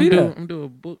the. We'll be there. I'm doing a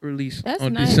book release That's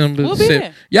on nice. December. We'll be 7th.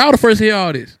 there. Y'all the first to hear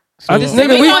all this. So, We gonna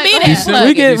be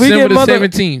there. December the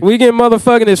 17th. We get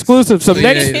motherfucking exclusive. So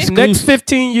next exclusive.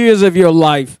 15 years of your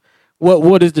life,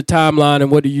 what is the timeline and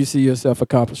what do you see yourself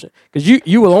accomplishing? Because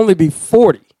you will only be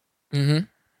 40. Mm-hmm.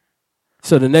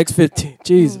 So the next 15,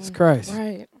 Jesus Christ,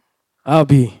 Right. I'll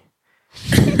be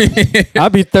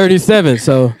 37.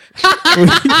 So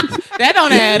That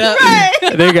don't add up.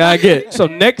 nigga, I get it. So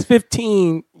next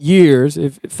 15 years,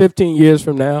 if 15 years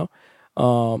from now,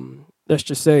 let's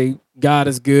just say God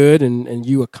is good and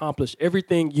you accomplish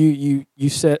everything you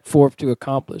set forth to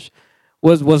accomplish.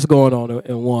 What's going on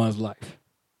in Juan's life?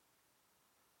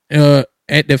 At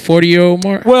the 40-year-old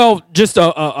mark. Well, just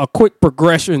a quick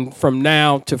progression from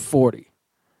now to 40.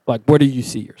 Like, where do you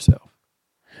see yourself?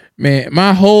 Man,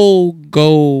 my whole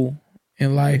goal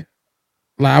in life,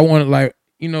 like I want to, like,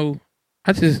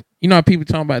 I just, how people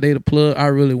talking about they the plug. I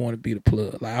really want to be the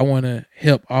plug. Like I want to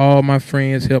help all my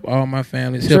friends, help all my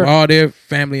families, help all their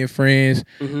family and friends.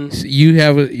 Mm-hmm. So you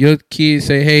have your kids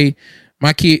say, hey,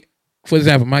 my kid, for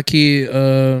example, my kid,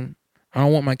 I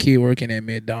don't want my kid working at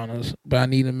McDonald's, but I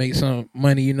need to make some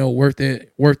money, worth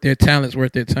their talents,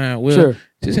 worth their time. Well,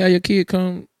 just have your kid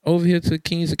come over here to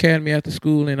King's Academy after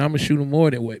school, and I'm gonna shoot him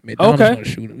more than what McDonald's gonna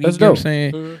shoot him. You know what I'm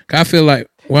saying? Mm-hmm. I feel like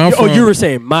where I'm from. You were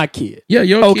saying my kid. Yeah,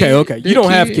 your kid. Okay. You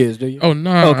don't have kids, do you? Oh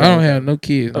no, I don't have no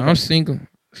kids. No, I'm single.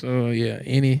 So yeah,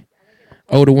 any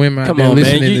older women out there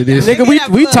listening to this, nigga,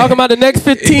 we talking about the next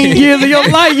 15 years of your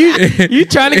life. You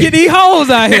trying to get these hoes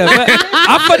out here?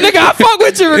 I fuck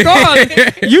with you regardless.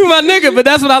 You my nigga, but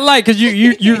that's what I like because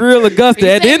you real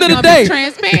Augusta. At the end of the day,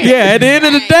 at the end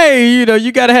of the day,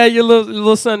 you gotta have your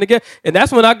little son together, and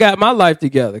that's when I got my life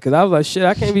together because I was like, shit,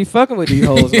 I can't be fucking with these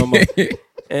hoes no more.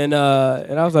 And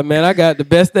I was like, man, I got the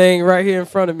best thing right here in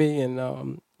front of me, and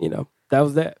that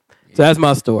was that. So that's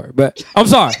my story. But I'm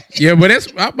sorry. Yeah, but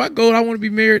that's my goal. I want to be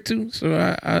married too. So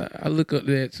I look up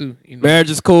to that too. Marriage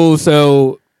is cool.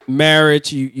 So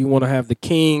marriage, you want to have the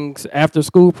King's after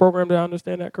school program. Did I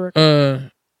understand that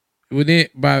correctly?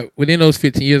 Within those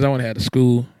 15 years, I want to have the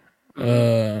school,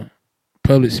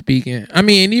 public speaking. I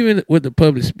mean, and even with the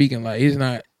public speaking, like it's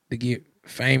not to get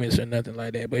famous or nothing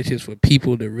like that, but it's just for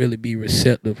people to really be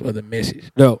receptive of the message.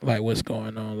 Like what's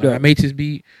going on. Like I may just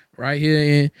be right here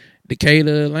in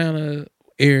Decatur, Atlanta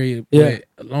area, but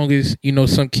as long as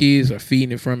some kids are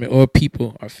feeding it from it or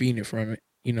people are feeding it from it,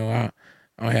 I don't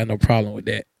have no problem with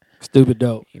that. Stupid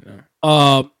dope.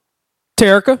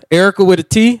 Erica with a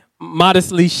T,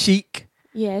 modestly chic.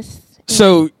 Yes.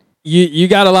 So you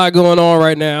got a lot going on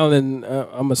right now, and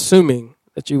I'm assuming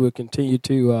that you would continue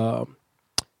to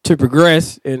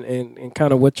progress in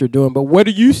kind of what you're doing. But where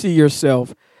do you see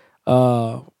yourself?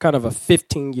 Kind of a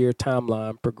 15-year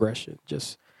timeline progression.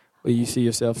 Just where you see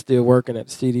yourself still working at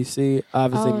the CDC,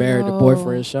 obviously married to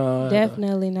boyfriend Sean.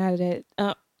 Definitely not that.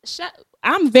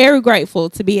 I'm very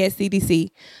grateful to be at CDC,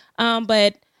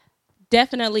 but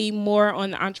definitely more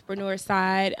on the entrepreneur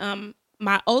side.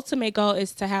 My ultimate goal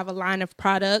is to have a line of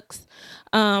products,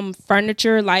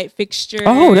 furniture, light fixtures.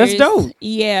 Oh, that's dope.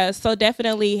 Yeah, so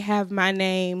definitely have my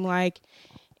name like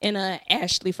in a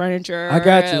Ashley Furniture. I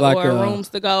got you, like or Rooms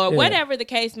to Go or whatever the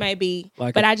case may be.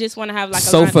 Like but I just want to have like a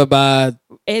sofa by.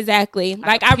 Exactly.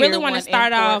 Like I really want to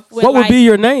start off with what would be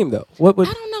your name though? What would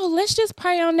I don't know. Let's just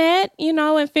pray on that,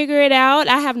 and figure it out.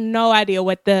 I have no idea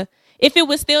if it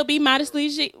would still be modestly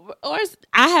chic, or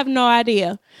I have no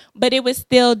idea, but it would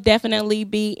still definitely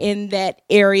be in that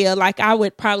area. Like I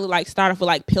would probably like start off with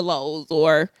like pillows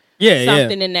or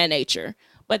something in that nature.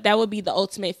 But that would be the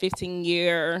ultimate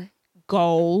 15-year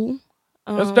goal.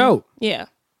 That's dope. Yeah.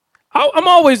 I'm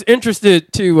always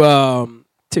interested to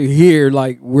hear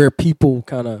like where people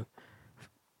kind of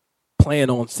plan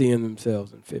on seeing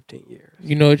themselves in 15 years.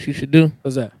 You know what you should do?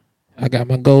 What's that? I got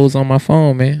my goals on my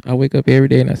phone, man. I wake up every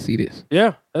day and I see this.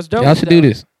 Yeah, that's dope. Y'all should do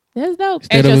this. That's dope.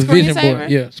 Instead of a vision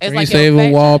board. Yeah,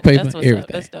 screensaver, wallpaper, everything.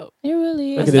 That's dope. It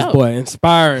really is. Look at this boy,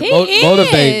 inspiring,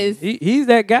 motivating. He's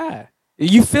that guy.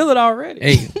 You feel it already.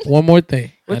 Hey, one more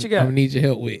thing. What you got? I need your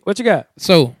help with. What you got?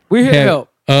 So we're here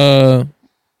to help.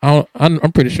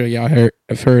 I'm pretty sure y'all have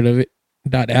heard of it.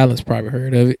 Dr. Allen's probably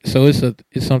heard of it. So it's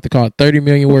something called 30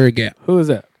 million word gap. Who is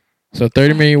that? So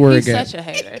 30 million word gap. He's such a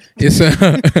hater.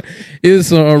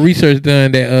 It's a research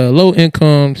done that low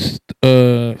income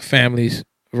families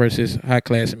versus high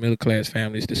class and middle class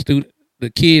families. The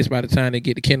kids by the time they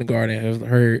get to kindergarten have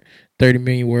heard 30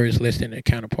 million words less than their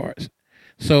counterparts.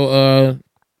 So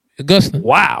Augusta.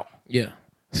 Wow. Yeah.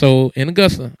 So in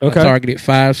Augusta, I targeted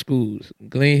 5 schools: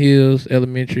 Glen Hills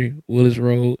Elementary, Willis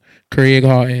Road, Craig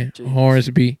Horton,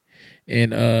 Hornsby,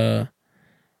 in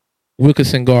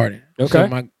Wilkinson Garden.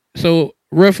 Okay. So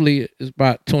roughly it's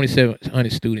about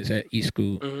 2,700 students at each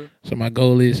school. Mm-hmm. So my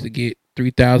goal is to get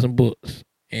 3,000 books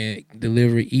and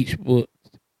deliver each book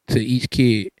to each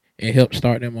kid and help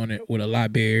start them on it with a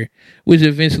library, which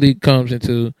eventually comes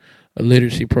into a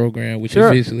literacy program, which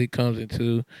eventually comes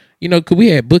into, because we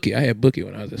had Book It. I had Book It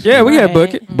when I was at school. Yeah, we had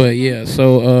Book It. But yeah,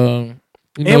 so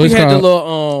and we had the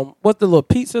little the little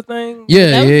pizza thing?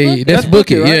 Yeah. That's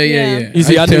Book It. Right? Yeah. You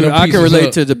see, I can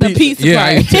relate to the pizza.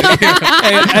 Yeah,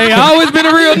 hey, I always been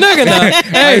a real nigga now.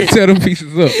 Hey, I tear them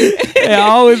pieces up. Hey, I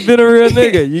always been a real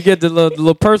nigga. You get the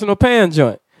little personal pan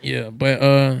joint. Yeah, but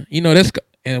that's,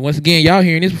 and once again, y'all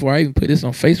hearing this before I even put this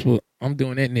on Facebook. I'm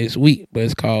doing that next week, but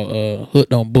it's called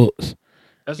Hooked on Books.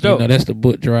 That's dope. That's the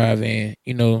book drive, and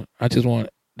I just want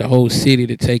the whole city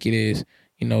to take it as,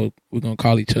 we're gonna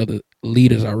call each other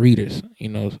leaders or readers.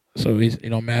 So it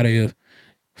don't matter if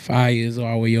Fire is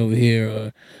all the way over here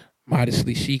or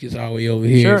Modestly Chic is all the way over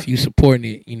here. Sure. If you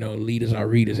supporting it, leaders are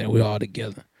readers, and we're all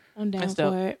together. I'm down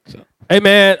for it. So. Hey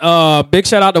man, big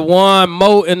shout out to Juan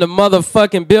Mo in the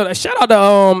motherfucking building. Shout out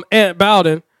to Aunt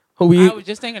Bowden. I was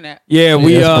just thinking that. Yeah,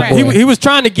 he was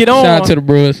trying to get on. Shout out to the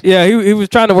bros. Yeah, he was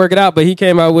trying to work it out, but he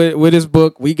came out with his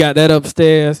book. We got that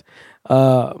upstairs.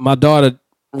 My daughter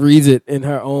reads it in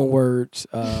her own words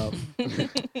on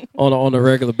a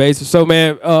regular basis. So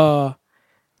man, I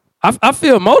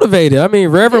feel motivated. I mean,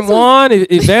 Reverend Juan,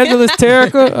 Evangelist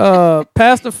Terica,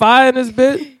 Pastor Fire in this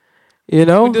bit. We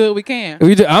do what we can.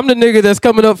 I'm the nigga that's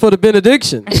coming up for the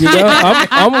benediction.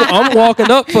 I'm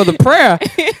walking up for the prayer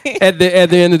at the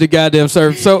end of the goddamn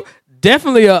service. So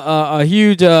definitely a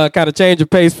huge kind of change of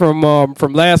pace from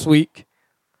last week.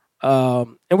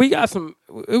 And we got some.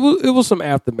 It was some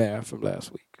aftermath from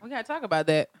last week. We gotta talk about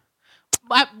that.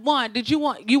 One, did you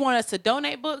want us to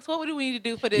donate books? What do we need to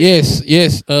do for this?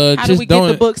 Yes. How do we get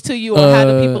the books to you, or how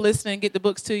do people listening get the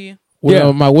books to you?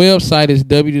 Well, my website is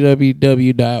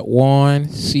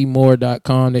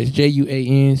www.juanseymour.com. That's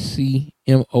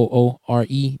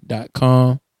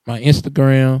JUANCMOORE.com. My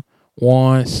Instagram,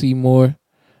 Juan Seymour.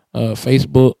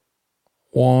 Facebook,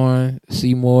 Juan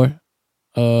Seymour.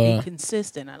 Be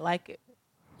consistent. I like it.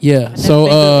 Yeah.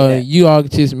 So you all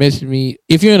just message me.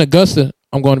 If you're in Augusta,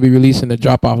 I'm going to be releasing the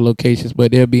drop-off locations,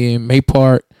 but they'll be in May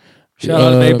Park. Shout out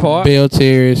to May Park. Bell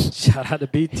Terrace. Shout out to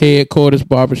BT. Headquarters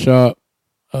Barbershop.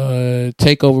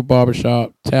 Takeover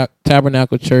Barbershop,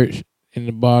 Tabernacle Church in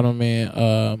the bottom,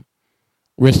 and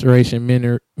Restoration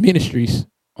Ministries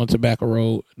on Tobacco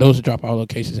Road. Those are drop-off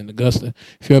locations in Augusta.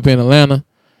 If you're up in Atlanta,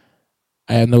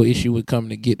 I have no issue with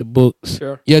coming to get the books.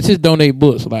 Sure. Yeah, just donate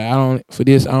books. Like I don't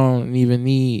even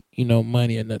need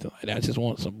money or nothing like that. I just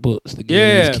want some books to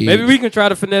give these kids. Maybe we can try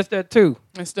to finesse that too.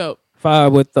 That's dope. Fire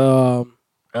with I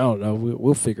don't know.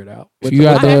 We'll figure it out. If you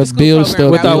got the build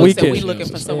stuff with our weekend, we looking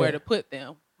for somewhere to put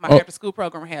them. My after school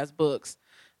program has books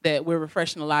that we're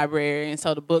refreshing the library, and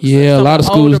so the books. Yeah, a lot of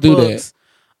schools do that.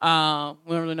 We don't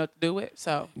really know what to do with,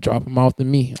 so drop them off to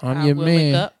me. I'm your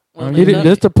man.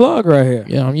 That's the plug right here.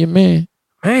 Yeah, I'm your man.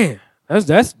 Man, that's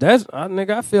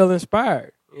nigga. I feel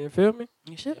inspired. You feel me?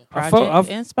 You should. Project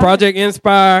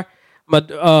Inspire.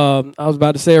 I was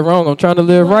about to say it wrong. I'm trying to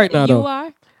live right now though. You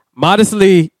are?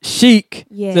 Modestly Chic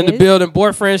is in the building.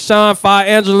 Boyfriend Sean Fire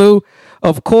Angelou,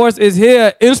 of course, is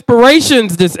here.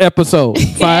 Inspirations this episode.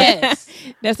 Yes.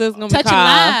 That's what it's gonna Touching be called.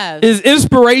 lives. Is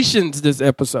inspirations this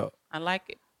episode. I like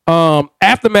it.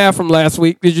 Aftermath from last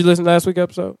week. Did you listen to last week's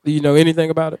episode? Do you know anything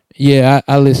about it? Yeah,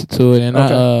 I listened to it, and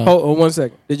okay. Hold 1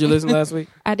 second. Did you listen last week?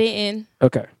 I didn't.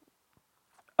 Okay.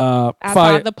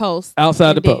 Outside the post.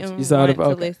 Outside the post. You saw the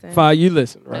post. Okay. Fire, you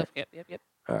listen, right? Yep.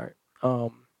 All right.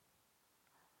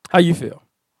 How you feel?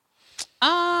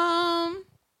 I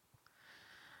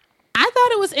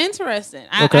thought it was interesting.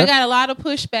 I got a lot of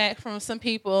pushback from some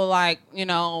people, like,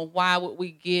 why would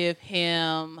we give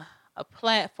him a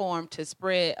platform to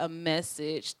spread a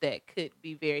message that could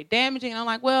be very damaging? And I'm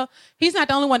like, well, he's not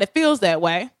the only one that feels that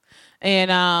way. And,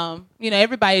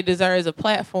 everybody deserves a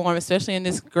platform, especially in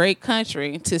this great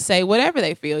country, to say whatever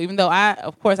they feel, even though I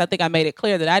think I made it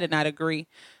clear that I did not agree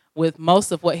with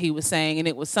most of what he was saying. And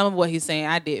it was some of what he's saying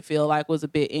I did feel like was a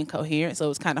bit incoherent. So it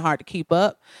was kind of hard to keep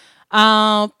up.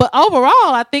 But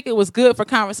overall, I think it was good for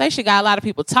conversation. Got a lot of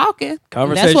people talking.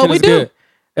 Conversation that's what we is do. Good.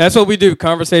 That's what we do.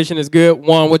 Conversation is good.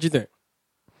 Juan, what'd you think?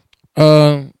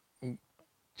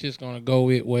 Just gonna go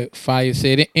with what Fire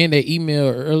said in the email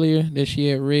earlier that she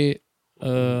had read,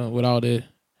 with all the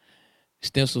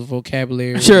extensive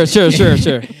vocabulary. Sure.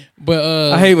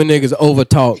 But I hate when niggas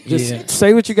overtalk. Just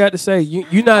say what you got to say.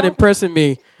 You're not impressing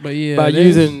me by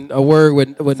using a word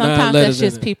with 9 letters. Sometimes that's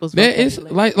just people's vocabulary. It's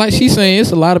like she's saying,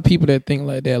 it's a lot of people that think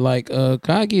like that. Like, can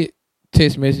I get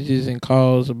text messages and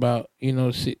calls about,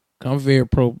 I'm very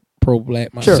pro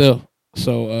black myself. Sure.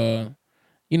 So,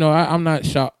 I'm not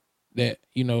shocked that,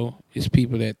 it's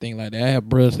people that think like that. I have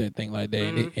brothers that think like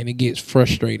that, and it gets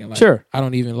frustrating. Like, sure. I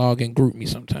don't even log in group me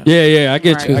sometimes. Yeah, I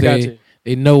get you. I got you.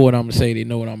 They know what I'm going to say. They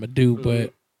know what I'm going to do.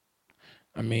 But,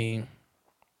 I mean.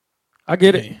 I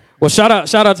get it. Well, shout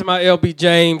out to my LB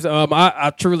James.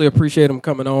 I truly appreciate him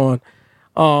coming on.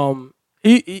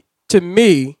 He to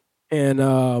me,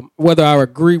 and whether I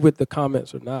agree with the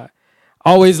comments or not,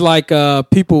 I always like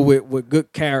people with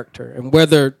good character, and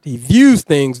whether he views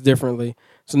things differently,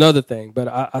 it's another thing. But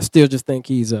I still just think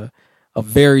he's a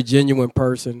very genuine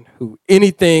person who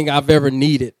anything I've ever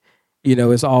needed,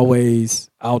 is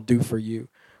always I'll do for you.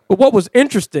 But what was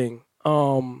interesting,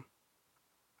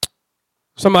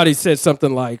 somebody said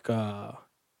something like,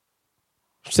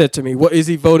 said to me, "What is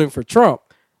he voting for Trump?"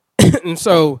 And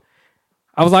so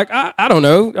I was like, I don't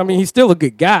know. I mean, he's still a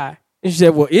good guy. And she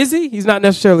said, "Well, is he? He's not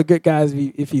necessarily a good guy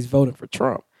if he's voting for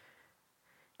Trump."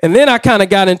 And then I kind of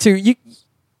got into you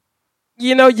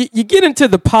get into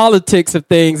the politics of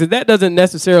things, and that doesn't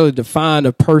necessarily define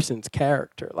a person's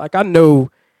character. Like, I know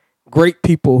great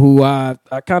people who I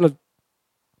kind of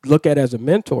look at as a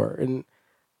mentor, and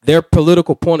their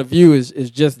political point of view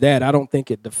is just that. I don't think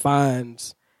it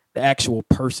defines the actual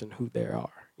person who they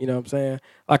are. You know what I'm saying?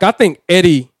 Like, I think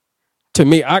Eddie, to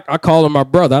me, I call him my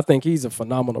brother. I think he's a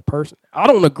phenomenal person. I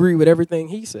don't agree with everything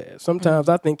he says. Sometimes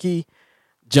I think he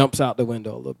jumps out the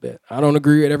window a little bit. I don't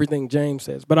agree with everything James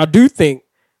says. But I do think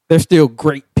they're still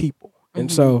great people. And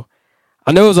so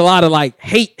I know there's a lot of like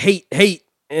hate,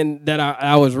 and that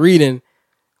I was reading,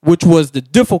 which was the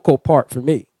difficult part for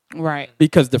me. Right.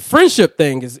 Because the friendship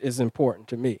thing is important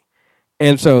to me.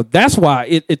 And so that's why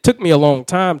it took me a long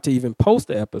time to even post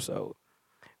the episode.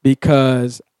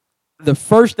 Because the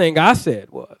first thing I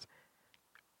said was,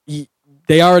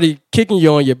 they already kicking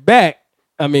you on your back.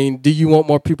 I mean, do you want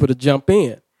more people to jump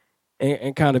in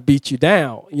and kind of beat you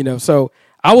down? So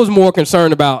I was more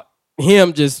concerned about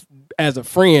him just as a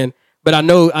friend. But I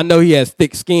know he has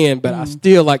thick skin, but I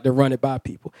still like to run it by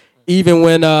people. Even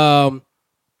when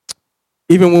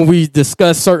we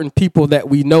discuss certain people that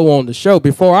we know on the show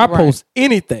before I post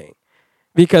anything,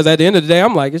 because at the end of the day,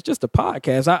 I'm like, it's just a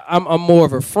podcast. I'm more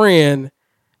of a friend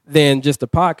than just a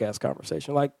podcast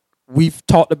conversation. Like, we've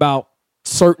talked about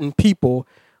certain people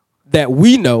that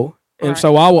we know, and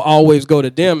so I will always go to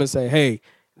them and say, hey,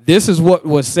 this is what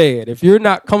was said. If you're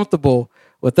not comfortable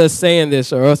with us saying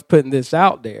this or us putting this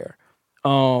out there,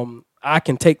 I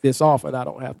can take this off and I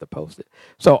don't have to post it.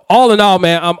 So all in all,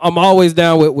 man, I'm always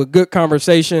down with good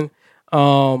conversation. I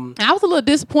was a little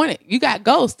disappointed. You got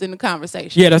Ghost in the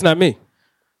conversation. Yeah, that's not me.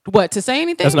 What, to say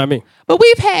anything? That's not me. But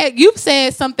you've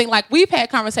said something like, we've had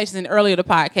conversations in earlier the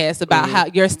podcast about how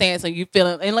your stance and you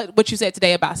feeling, and like what you said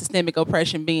today about systemic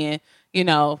oppression being,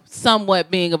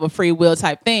 somewhat being of a free will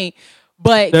type thing.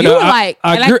 But you were like,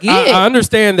 I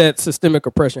understand that systemic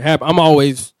oppression happens. I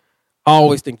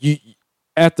always think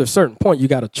after a certain point, you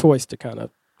got a choice to kind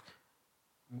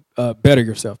of better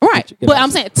yourself. Right. But I'm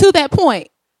saying, to that point,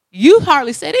 you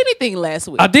hardly said anything last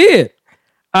week. I did.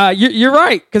 You're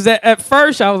right. Because at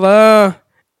first, I was,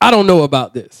 I don't know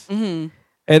about this. Mm-hmm.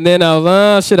 And then I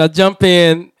was, should I jump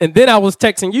in? And then I was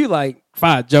texting you like,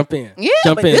 fine, jump in. Yeah,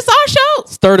 jump in. It's our show.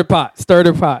 Stir the pot.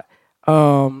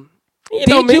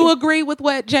 Did you agree with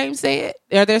what James said?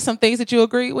 Are there some things that you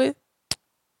agreed with?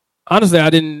 Honestly, I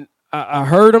didn't. I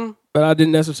heard him, but I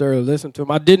didn't necessarily listen to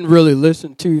him. I didn't really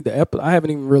listen to the episode. I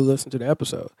haven't even really listened to the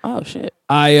episode. Oh shit!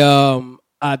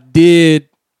 I did.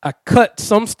 I cut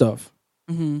some stuff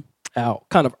out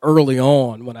kind of early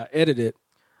on when I edited.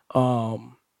 But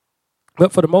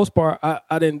for the most part,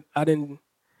 I didn't. I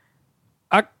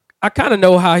kind of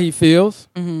know how he feels.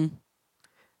 Mm-hmm.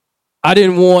 I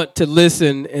didn't want to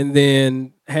listen and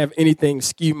then have anything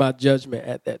skew my judgment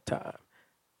at that time,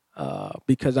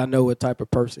 because I know what type of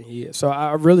person he is. So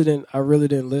I really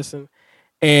didn't listen,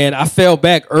 and I fell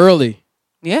back early.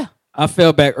 Yeah, I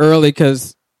fell back early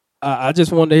because I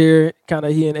just wanted to hear kind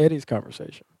of he and Eddie's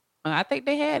conversation. I think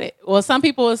they had it. Well, some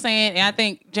people were saying, and I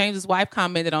think James's wife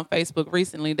commented on Facebook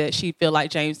recently that she feel like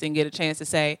James didn't get a chance to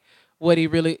say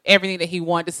everything that he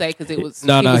wanted to say because it was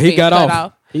he got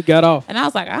off. He got off, and I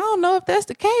was like, I don't know if that's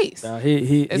the case. No,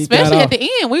 he especially at the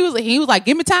end, he was like,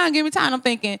 give me time. I'm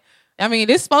thinking, I mean,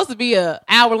 this is supposed to be a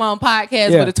hour-long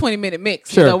podcast with a 20-minute mix.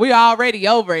 Sure. We're already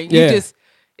over, and you just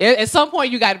at some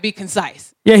point you got to be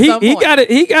concise. Yeah, he got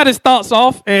it. He got his thoughts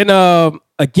off, and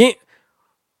again,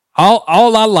 all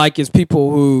I like is people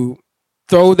who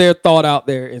throw their thought out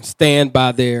there and stand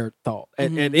by their thought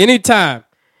at any time.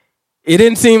 It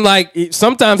didn't seem like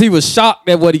sometimes he was shocked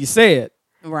at what he said,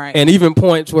 Right. And even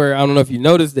points where, I don't know if you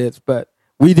noticed this, but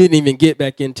we didn't even get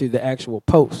back into the actual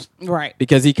post. Right.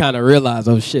 Because he kind of realized,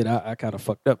 oh shit, I kind of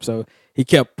fucked up. So he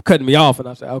kept cutting me off, and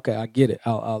I said, okay, I get it.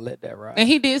 I'll let that ride. And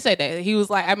he did say that. He was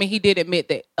like, I mean, he did admit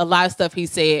that a lot of stuff he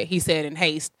said in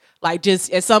haste. Like,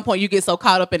 just at some point you get so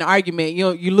caught up in the argument,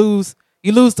 you lose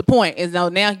the point. And so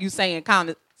now you saying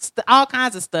all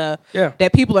kinds of stuff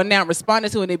that people are now responding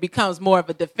to, and it becomes more of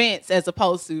a defense as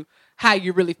opposed to how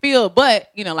you really feel. But,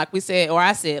 like we said, or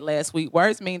I said last week,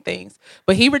 words mean things.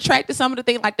 But he retracted some of the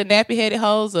things, like the nappy-headed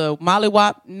hoes or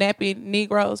mollywop nappy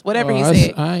Negroes, whatever he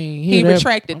said. He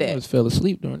retracted that. I just fell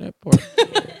asleep during that part.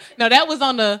 No, that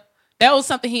was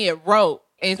something he had wrote.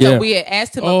 And so we had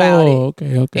asked him about it.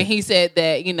 Okay. And he said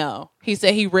that, he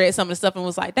said he read some of the stuff and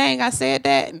was like, dang, I said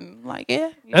that. And like, yeah.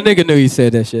 That nigga knew he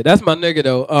said that shit. That's my nigga,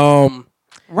 though.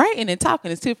 Writing and talking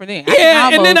is two for them.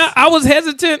 Yeah, and then I was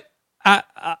hesitant.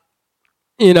 I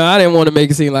didn't want to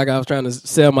make it seem like I was trying to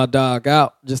sell my dog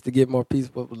out just to get more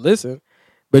people to listen.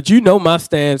 But my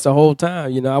stance the whole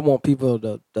time. I want people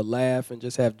to laugh and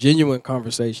just have genuine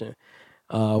conversation.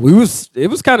 It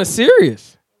was kind of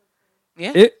serious.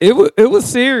 Yeah, it was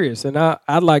serious, and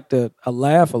I'd like to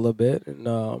laugh a little bit, and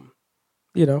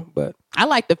but I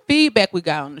like the feedback we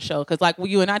got on the show because, like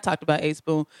you and I talked about A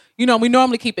Spoon, we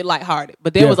normally keep it lighthearted,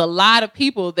 but there was a lot of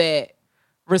people that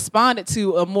responded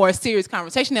to a more serious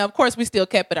conversation. Now, of course, we still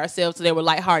kept it ourselves, so there were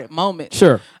lighthearted moments.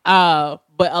 Sure, but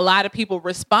a lot of people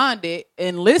responded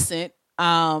and listened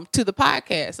to the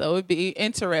podcast, so it'd be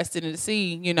interesting to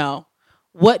see,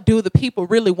 what do the people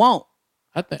really want.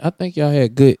 I think y'all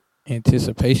had good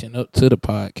anticipation up to the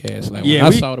podcast. Like when I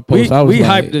saw the post, I was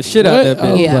like, hyped the shit out of that.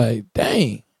 I was like,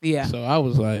 dang. Yeah. So I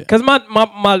was like, because my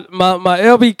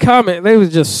LB comment, they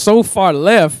was just so far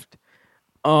left.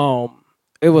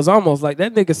 It was almost like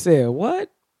that nigga said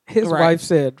what? His wife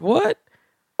said what?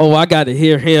 Oh, I got to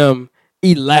hear him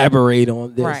elaborate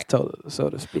on this, so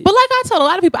to speak. But like I told a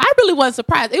lot of people, I really wasn't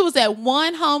surprised. It was that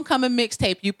one homecoming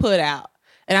mixtape you put out.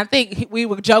 And I think we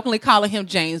were jokingly calling him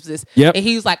James's. Yep. And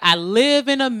he was like, I live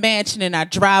in a mansion and I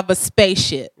drive a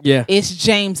spaceship. Yeah. It's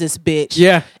James's, bitch.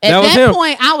 Yeah. At that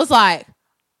point, I was like,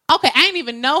 okay, I didn't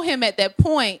even know him at that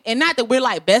point. And not that we're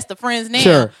like best of friends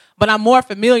now, but I'm more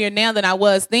familiar now than I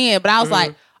was then. But I was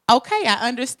like, okay, I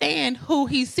understand who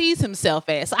he sees himself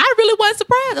as. So I really wasn't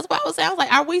surprised. That's why I was saying, I was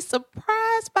like, are we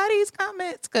surprised by these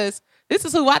comments? Because this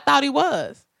is who I thought he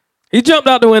was. He jumped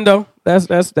out the window. That's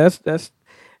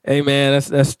hey man,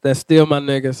 that's still my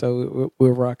nigga. So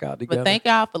we'll rock out together. But thank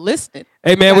y'all for listening.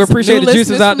 Hey man, we appreciate the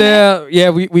juices out there.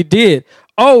 Yeah, we did.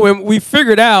 Oh, and we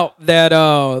figured out that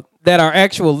our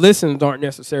actual listens aren't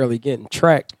necessarily getting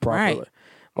tracked properly. Right.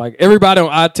 Like everybody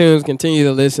on iTunes continue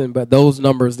to listen, but those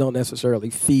numbers don't necessarily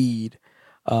feed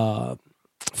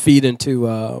into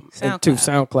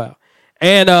SoundCloud.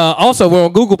 And also we're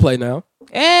on Google Play now.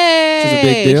 Hey, which is a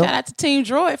big deal. Shout out to Team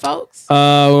Droid, folks. We're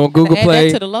on Google Play. Add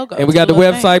that to the logo, and we got the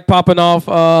website popping off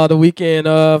the weekend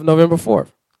of November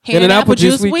 4th. Here in Apple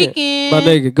Juice weekend. My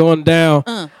nigga, going down.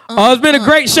 It's been a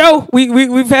great show.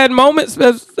 We've had moments.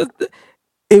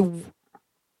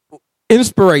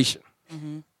 Inspiration.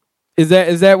 Mm-hmm. Is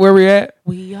that where we're at?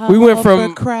 We went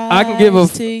from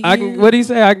what do you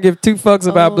say? I can give two fucks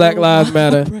about Black Lives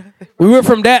Matter. We went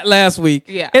from that last week.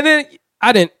 Yeah. And then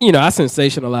I didn't, I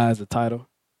sensationalized the title.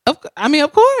 Of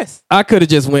course. I could have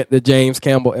just went the James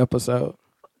Campbell episode.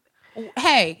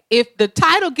 Hey, if the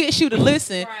title gets you to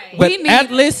listen, we need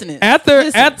listeners.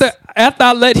 After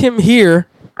I let him hear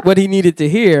what he needed to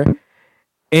hear, and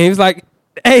he was like,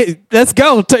 "Hey, let's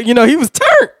go." He was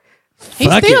turned.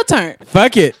 He's still turned.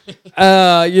 Fuck it.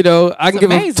 I can give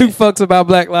him two fucks about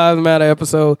Black Lives Matter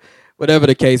episode. Whatever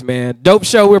the case, man. Dope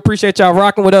show. We appreciate y'all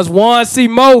rocking with us. Juan C.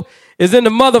 Mo is in the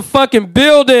motherfucking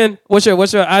building. What's your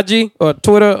IG or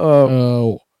Twitter?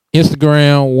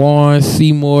 Instagram, Juan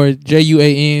Seymour,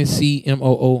 JUANCMOORE.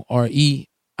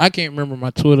 I can't remember my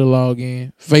Twitter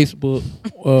login. Facebook,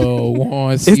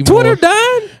 Juan Seymour. Is Twitter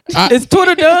done? Is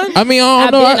Twitter done? I mean,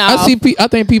 I don't know. I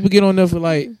think people get on there for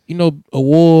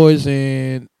awards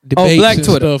and debates and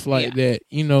stuff like that.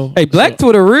 Hey, Black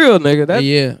Twitter real, nigga.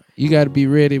 Yeah, you got to be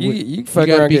ready. You got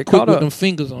to be quick with them up.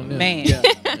 fingers on there. Man.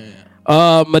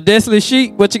 Modestly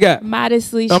Chic, what you got?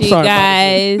 Modestly Chic,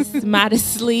 guys.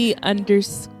 Modestly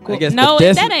underscore. No,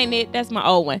 that ain't it. That's my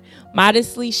old one.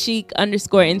 Modestly Chic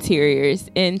 _ interiors.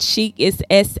 And chic is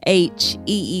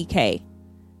SHEEK.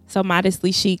 So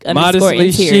Modestly Chic _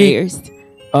 interiors. Chic,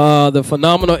 the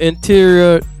phenomenal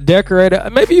interior decorator.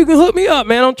 Maybe you can hook me up,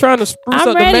 man. I'm trying to spruce up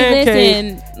the man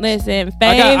cave. Listen.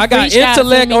 I got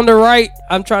intellect on the right.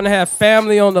 I'm trying to have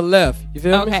family on the left. You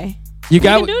feel me? Okay. You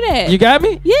got can do that. You got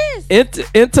me? Yes.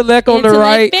 Intellect on the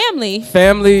Intellect, right.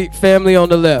 Family on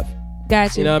the left.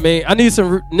 Gotcha. You know what I mean? I need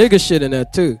some nigga shit in there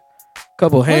too.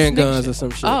 Couple handguns or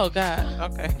some shit. Oh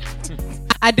God. Okay.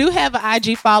 I do have an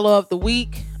IG follow of the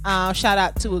week. Shout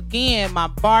out to again my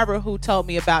barber who told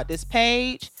me about this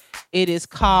page. It is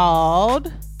called,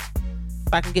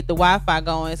 if I can get the Wi-Fi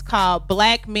going, it's called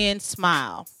Black Men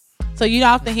Smile. So you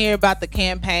often hear about the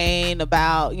campaign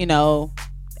about, you know,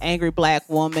 angry black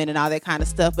woman and all that kind of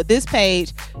stuff. But this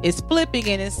page is flipping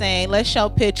it and saying, let's show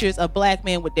pictures of black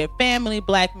men with their family,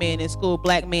 black men in school,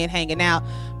 black men hanging out,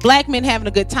 black men having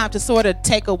a good time, to sort of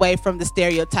take away from the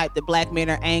stereotype that black men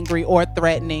are angry or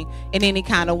threatening in any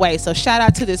kind of way. So shout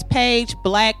out to this page,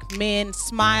 Black Men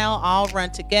Smile, all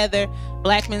run together.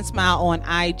 Black Men Smile on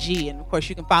IG. And of course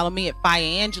you can follow me at Fire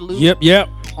Angelou. Yep.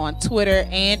 On Twitter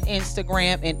and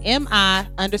Instagram, and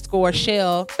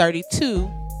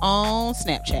MI_Shell32 on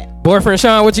Snapchat. Boyfriend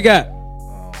Sean, what you got?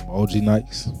 OG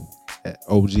Nikes at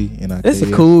OG NIKS. This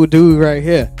is a cool dude right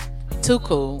here. Too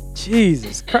cool.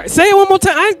 Jesus Christ. Say it one more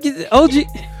time. I get OG.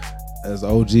 That's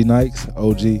OG Nikes,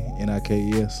 OG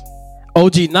NIKES.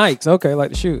 OG Nikes. Okay, like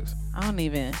the shoes. I don't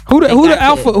even. Who the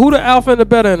alpha and the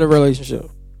beta in the relationship?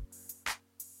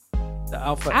 The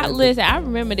alpha. Listen, I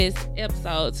remember this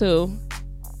episode too.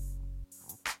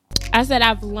 I said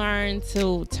I've learned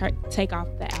to take off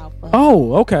the alpha.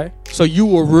 Oh, okay. So you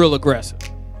were real aggressive.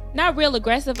 Not real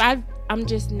aggressive. I'm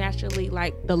just naturally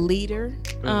like the leader.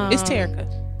 It's Terica.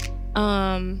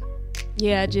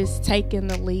 Yeah, just taking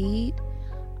the lead.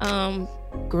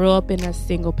 Grew up in a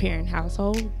single parent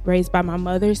household, raised by my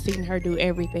mother, seen her do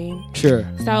everything. Sure.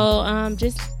 So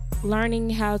just learning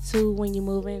how to, when you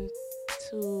move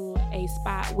into a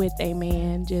spot with a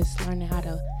man, just learning how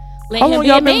to let How him long be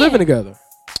y'all a been man. living together?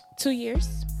 2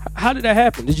 years. How did that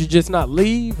happen? Did you just not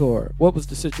leave, or what was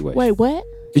the situation? Wait, what?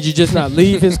 Did you just not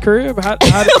leave his crib? How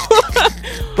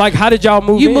did y'all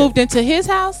move? You moved into his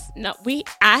house? No,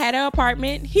 I had an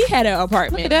apartment. He had an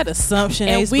apartment. Look at that assumption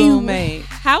and we made.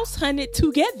 House hunted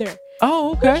together.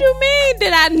 Oh, okay. What you mean?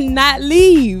 Did I not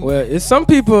leave? Well, it's some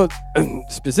people,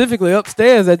 specifically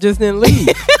upstairs, that just didn't leave.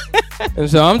 And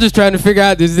so I'm just trying to figure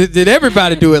out: did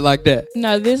everybody do it like that?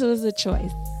 No, this was a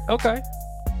choice. Okay,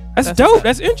 that's dope.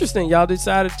 That's interesting. Y'all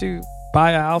decided to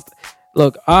buy a house.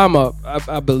 Look, I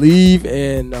believe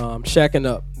in shacking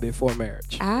up before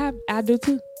marriage. I do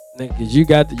too. Niggas, you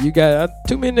got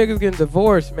too many niggas getting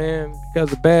divorced, man,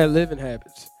 because of bad living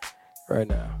habits right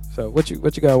now. So what you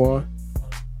got, Juan?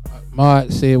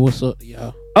 Mod said, "What's up,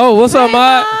 y'all?" Oh, what's up,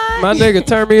 Mod? My nigga,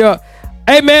 turn me up.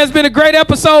 Hey, man, it's been a great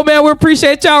episode, man. We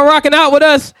appreciate y'all rocking out with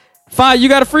us. Fi, you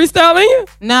got a freestyle in you?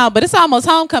 No, but it's almost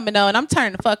homecoming though, and I'm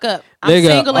turning the fuck up. I'm Nigga,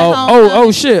 single at home.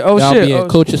 Oh shit. Y'all be at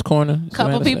Coach's Corner.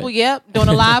 Couple people, yep, doing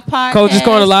a live podcast. Coach's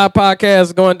Corner live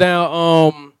podcast going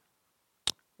down.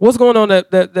 What's going on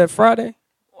that Friday?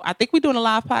 I think we're doing a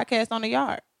live podcast on the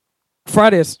yard.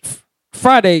 Friday.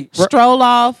 Stroll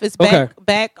off is back Okay.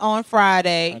 back on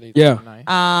Friday. Yeah.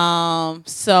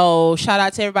 So shout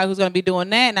out to everybody who's going to be doing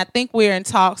that, and I think we're in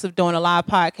talks of doing a live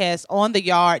podcast on the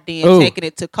yard, then Ooh. taking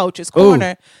it to Coach's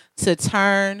Corner to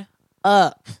turn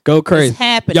up. Go crazy. It's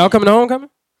happening. Y'all coming to homecoming?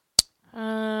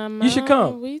 You should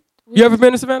come. You ever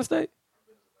been to Savannah State?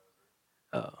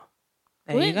 There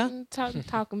you go.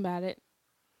 Talking about it.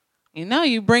 You know,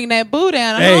 you bring that boo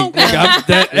down. At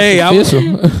Hey,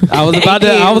 homecoming. I was about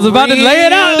to lay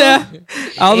it out there.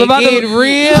 I was about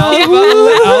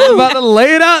to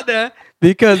lay it out there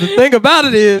because the thing about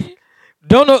it is,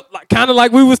 don't know, kind of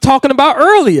like we was talking about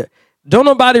earlier. Don't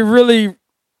nobody really,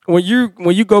 when you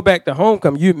go back to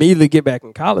homecoming, you immediately get back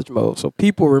in college mode. So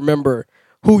people remember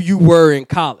who you were in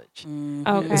college.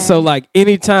 Okay. So like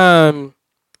anytime,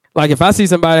 like if I see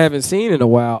somebody I haven't seen in a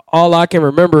while, all I can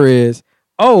remember is,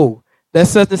 oh, that's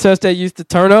such and such that used to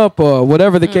turn up or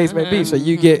whatever the case may be. So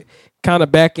you get kind of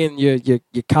back in your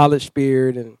college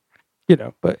spirit and, you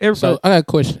know, but everybody. So I got a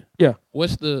question. Yeah.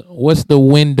 What's the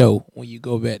window when you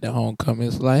go back to homecoming?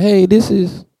 It's like, hey, this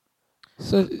is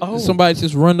somebody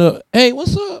just run up. Hey,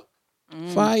 what's up?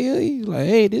 Fire. He's like,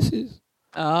 hey, this is.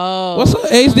 Oh. What's up?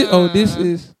 Hey, this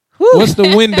is. What's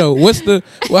the window?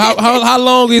 How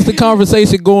long is the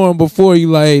conversation going before you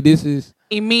like, hey, this is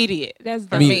Immediate. That's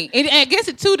for me. I guess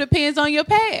it too depends on your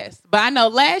past. But I know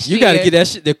last year you got to get that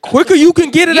shit. The quicker you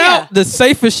can get it out, the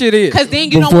safer shit is. Because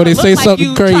then you Before don't they say look like something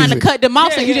you crazy. trying to cut them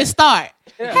off, so you just start.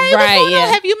 Hey, what's going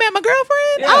on? Have you met my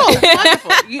girlfriend? Oh,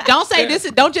 wonderful. You don't say this.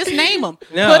 Don't just name them.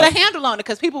 No. Put a handle on it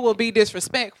because people will be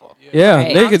disrespectful. Yeah,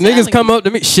 Right. niggas come up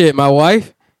to me. Shit, my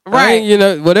wife. Right. You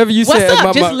know, whatever you What's said.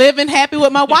 up? Just living happy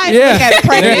with my wife. Yeah. Look at it,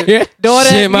 pregnant daughter.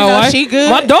 Shit, my wife. She good.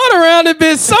 My daughter around it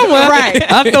bitch somewhere. Right.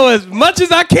 I throw as much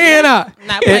as I can out.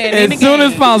 Not playing as any soon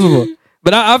as games. possible.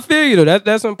 But I feel you though.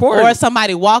 That's important. Or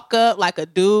somebody walk up, like a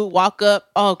dude walk up.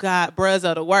 Oh God, bros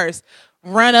are the worst.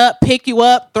 Run up, pick you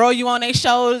up, throw you on their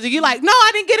shoulders. And you like, no,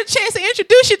 I didn't get a chance to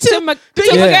introduce you to my girl.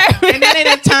 And then they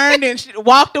done turned and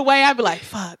walked away. I'd be like,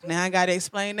 fuck, now I got to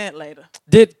explain that later.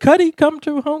 Did Cuddy come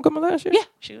to homecoming last year? Yeah,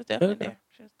 she was definitely there.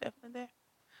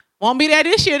 Won't be there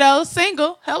this year though.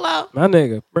 Single. Hello. My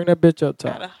nigga, bring that bitch up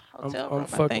top. Got a hotel I'm room,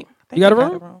 fucking. I think. You got a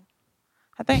room?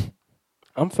 I think.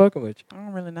 I'm fucking with you. I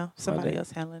don't really know. Somebody else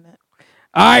handling that.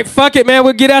 All right, fuck it, man.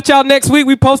 We'll get at y'all next week.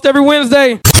 We post every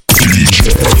Wednesday.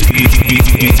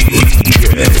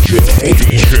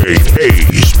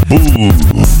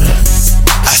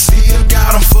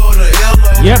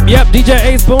 Yep. DJ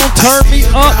Ace Boone, turn me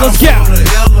up. Let's get.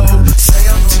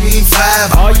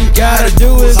 All you gotta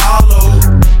do is. All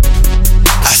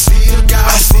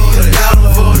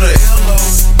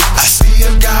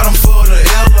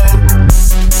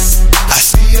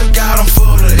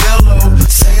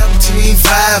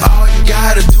you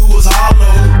gotta do is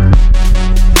hollow.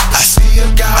 I see a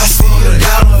got for the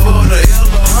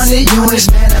 100 units,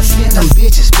 man, I seen them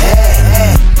bitches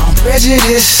bad. I'm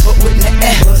prejudiced, but with the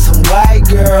for some white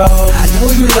girls. I know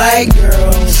you like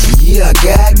girls. Yeah, I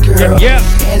got girls.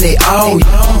 And they all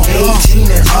young, 18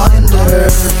 and under.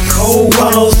 Cold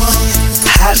runners,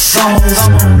 hot summers.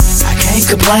 I can't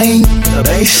complain. The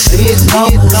bass is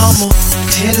number.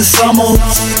 10 summer,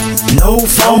 no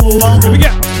fumble. Here we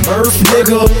go. Birth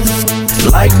nigga,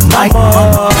 like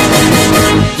mama.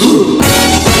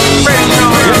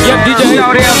 Yep, DJ.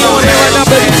 Right now,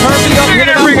 baby. Turn me up. Hit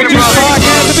it up with Juice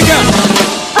Podcast. Here we go.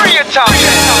 Bring your top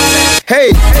down.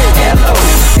 Hey, hello,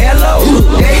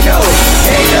 they know,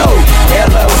 hello,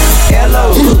 they know, hello,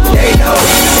 they know,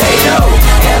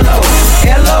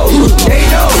 hello,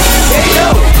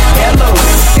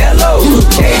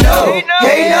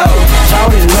 they know.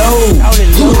 Shout it low,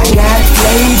 I got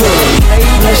flavor.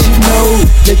 Plus you know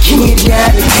the kid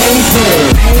got a paper.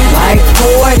 Like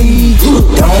 40,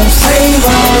 don't save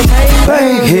on.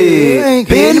 Hey,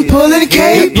 been pulling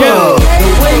caper.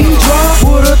 The way he dropped,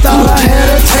 would've thought I had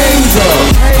a taser.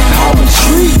 Call me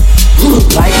street,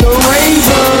 like a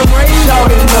razor.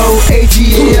 Shout it low,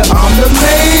 ATL, I'm the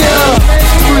mayor.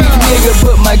 Street nigga,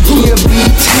 but my gear be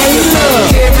Taylor.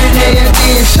 Every day and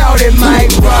then shout it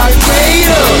Mike Rock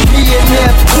Gator.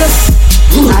 BNF plus,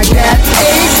 I got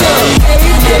acre.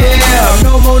 Yeah,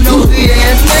 no more nosy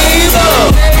ass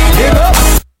neighbor. Big up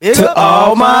to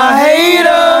all my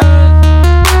haters.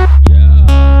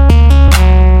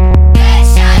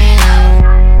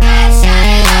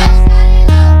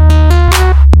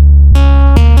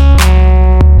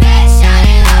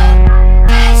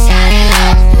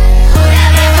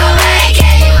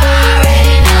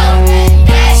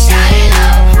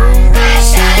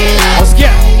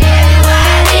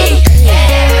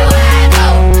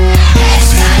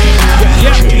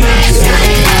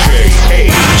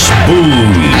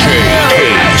 Boom.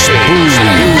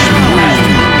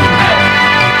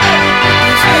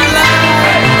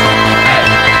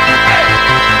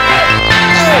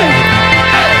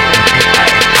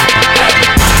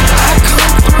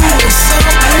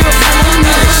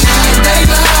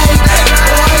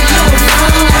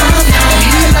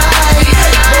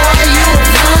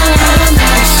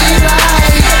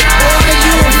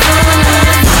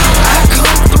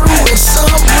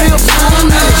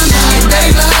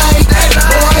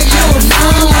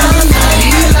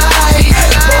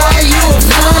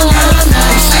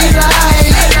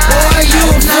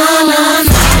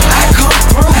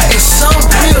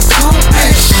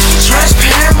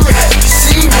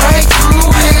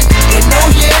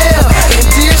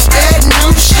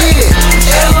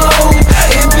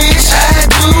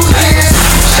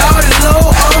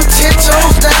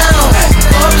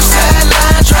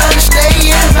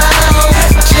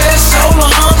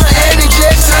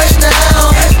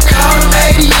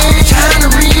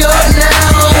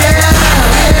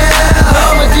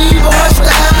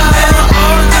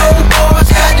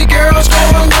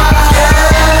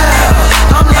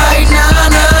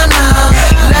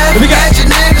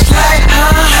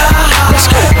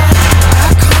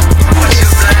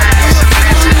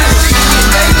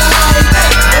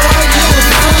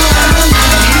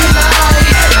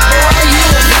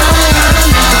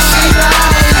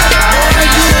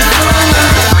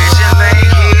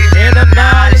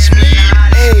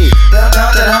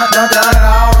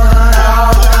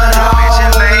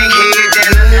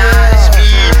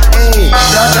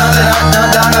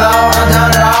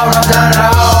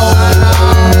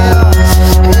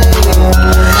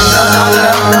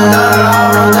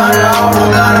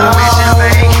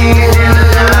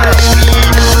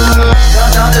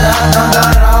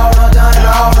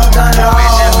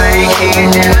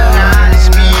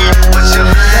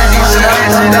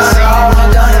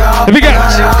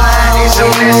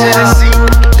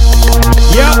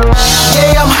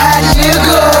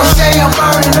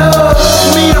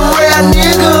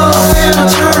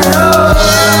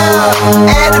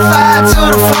 to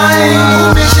the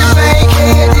flame. Mission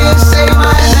bankhead, didn't say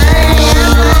my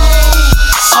name.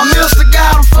 I'm Mr.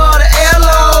 Got him for the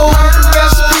LO.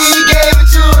 Recipe gave it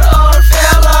to the other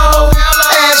fellow.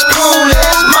 Ash Cool,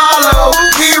 ask Marlo,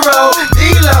 Hero,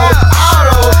 D-Lo,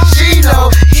 Auto, Gino,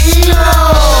 Hilo.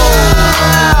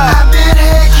 I've been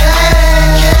had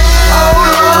cash. Oh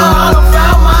Lord, I done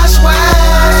found my swag.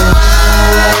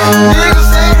 Niggas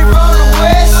say they from the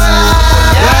west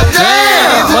side.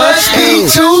 Goddamn, must be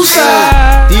two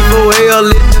sides.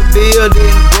 D4L in the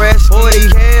building, brass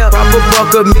 40 cab. Proper buck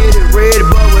committed, red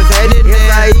but was headed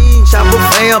SIE. Chopper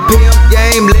fam, pimp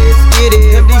game, let's get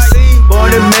it. MDC,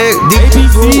 born in Mac,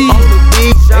 DPC on the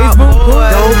beat. Shop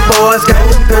boys, dope boys, got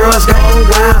them girls going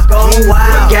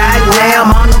wild.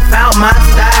 Goddamn, I done found my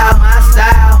style.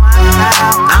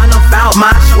 I done found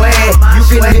my swag. You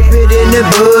can dip it in the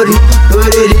booty, put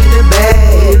it in the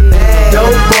bag.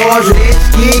 Dope boys,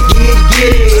 let's get it.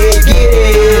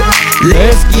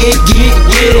 Let's get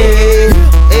it.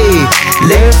 Hey,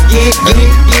 let's get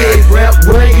it. Rap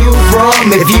where you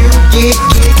from if you get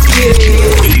it.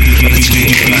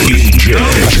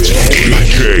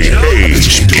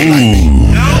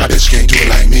 I bitch can't do it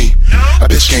like me. I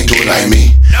bitch can't do it like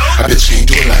me. I bitch can't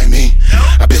do it like me.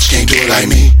 I bitch can't do it like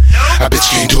me. I bitch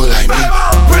can't do it like me.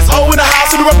 Chris O in the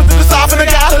house and the represent the south and I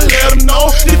gotta let them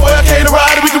know. D4L came to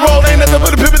ride and we can roll. Ain't nothing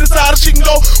but a pivot inside and she can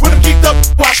go. When I'm geeked up,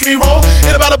 watch me roll.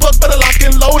 Hit about a buck, better lock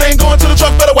and load. Ain't going to the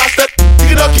truck, better watch that.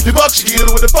 Pick it up, keep your bucks, you get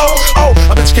it with the phone. Oh,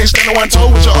 I bet you can't stand on one toe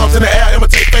with your arms in the air,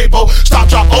 imitate Fabo. Stop,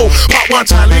 drop, oh, pop one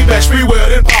time, lean back, free will,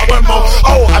 then pop one more.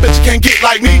 Oh, I bet you can't get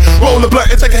like me. Roll the blunt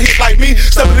and take a hit like me.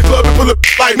 Step in the club and pull up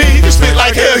like me. He can spit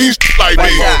like hell, he's like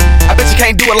me. I bet you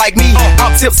can't do it like me.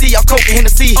 I'm tipsy, I'm coke and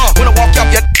Hennessy. When I walk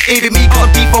up, you aided me. Cause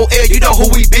I'm D4L, you know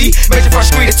who we be. Major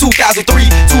First Street in 2003,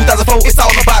 2004, it's all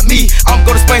about me. I'm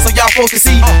gonna explain so y'all folks can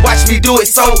see. Watch me do it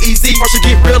so easy. First you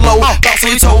get real low, bounce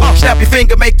on your toe. Snap your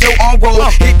finger, make your arm roll.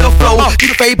 Hit the flow, do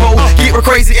the Fabo. Get real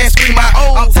crazy and scream my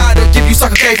oh. I'm tired of give you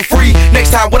sucker game for free.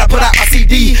 Next time when I put out my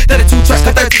CD, 32 tracks,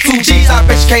 32 G's. I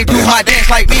bet you can't do my dance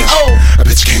like me. Oh, I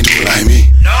bet you can't do it like me.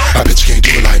 I bet you can't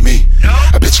do it like me.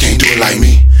 I bet you can't do it like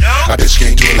me. I bet you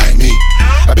can't do it like me.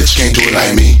 I bet you can't do it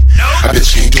like me. I bet you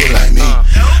can't do it like me.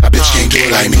 I bet you can't do it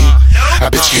like me. I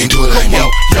bet you can't do it like me.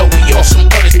 Yo, we on some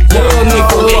other girl,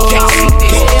 nigga.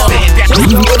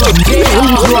 You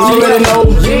already know.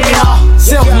 Yeah,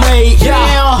 self-made.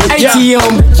 Yeah,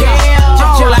 ATM. Yeah.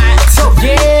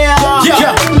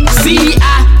 See,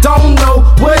 I don't know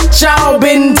what y'all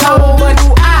been told, but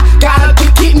I gotta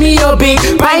keep me a big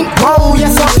bankroll.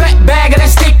 Yes, a fat bag of that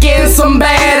stick and some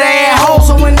bad ass hoes.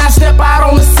 So when I step out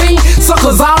on the scene,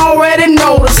 suckers already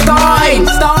know the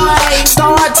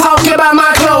start talking about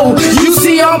my clothes. You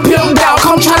see I'm pimped out,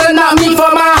 come try to knock me for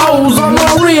my hoes. I'm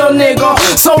a real nigga,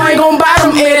 so I ain't gon' buy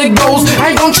them Eddie Goes. I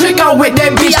ain't gon' trick out with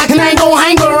that bitch, and I ain't gon'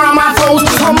 hang around my foes.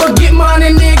 I'ma get money,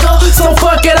 nigga, so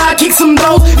fuck it, I kick some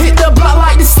dough. Hit the block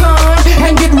like the sun,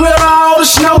 and get rid of all the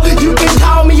snow. You can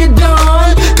call me a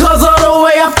done, cause of the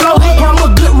way I flow. I'm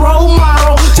a good role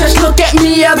model, just look at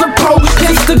me as a pro.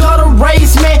 It's the gutter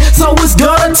race, man, so it's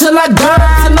gutter till I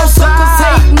gutter. No suckers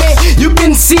hate me, you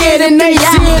can see it in they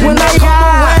eye. When I come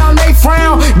around, they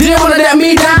frown, they wanna let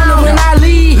me down. And when I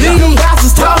leave, them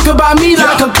bastards talk about me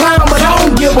like a clown, but I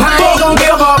don't give a fuck. I ain't gon'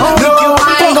 give up, no,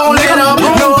 I ain't gon' let up,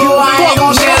 no, I ain't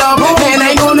gon' shut up, and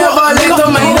ain't gon' never let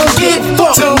them ain't gon' get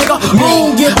fucked, nigga. We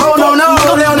ain't get, oh no,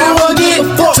 they'll never get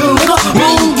fucked, nigga. We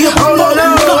ain't get, oh no.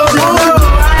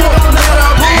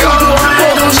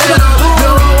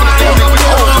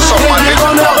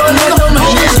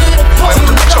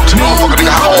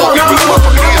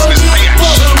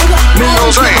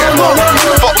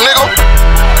 Fuck nigga.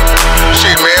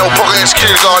 Shit man, old punk ass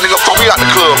kids on nigga. Fuck me out the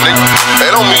club, nigga.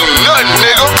 That don't mean nothing,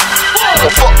 nigga. I'ma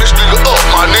fuck this nigga up,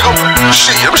 my nigga.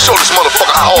 Shit, let me show this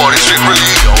motherfucker how hard this shit really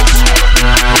is.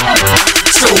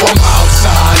 So I'm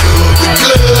outside of the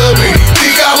club and he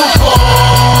think I'm a punk.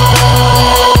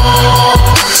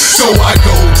 So I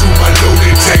go to my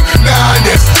loaded tank, 9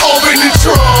 that's off in the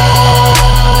trunk.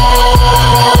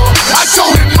 I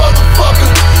told him motherfucker,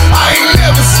 I ain't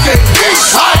never skate.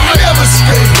 I ain't never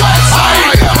skate. I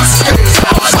ain't never skate.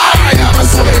 I ain't never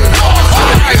skate.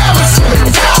 I ain't never skate.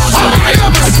 I ain't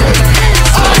never skate.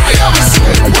 I ain't never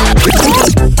skate.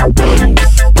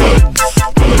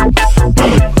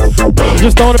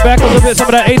 Just throwing it back a little bit, some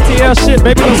of that ATL shit,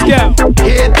 baby, let's go.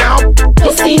 Head down,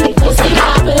 pussy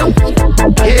hoppin'.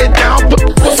 head down,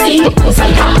 Pussy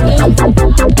hoppin'.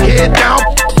 head down,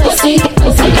 Pussy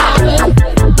hoppin'.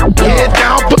 head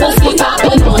down, Pussy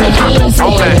poppin' on the hands.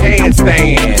 a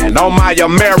handstand on my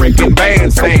American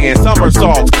bandstand.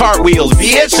 Somersaults, cartwheels,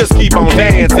 bitch, just keep on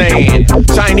dancing.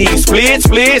 Chinese split,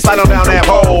 slide on down that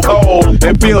hole,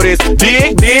 and feel this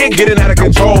dig, getting out of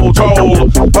control,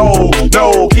 oh,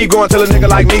 no, keep going till a nigga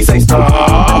like me say stop.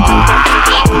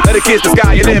 Let it kiss the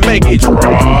sky and then make it drop.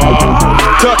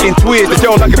 Tuck and twist, it's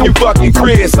your luck if you fucking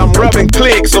Chris. I'm rubbing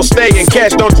clicks, so stay and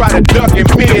catch, don't try to duck and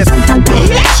miss.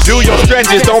 Do your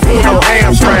stretches, don't pull no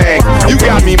hamstring. You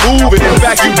got me moving, in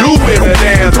fact you doing the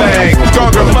damn thing.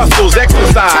 Stronger muscles,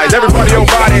 exercise, everybody your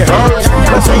body hurts.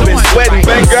 You've been sweating,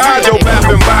 thank God your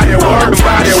bathing body work.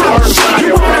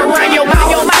 You wanna run your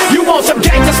mouth? You want some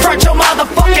gangsters front your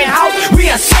motherfucking house?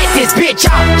 We'll set this bitch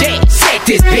out, yeah, set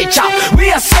this bitch out.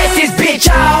 We'll set this bitch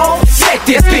out, set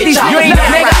this bitch out. You ain't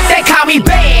nigga, they call me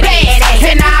bad,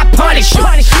 and I punish you.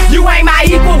 You ain't my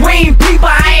equal, we ain't people,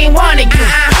 I ain't one of you.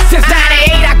 Since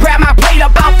 98, I grabbed my plate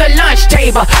up off the lunch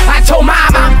table. I told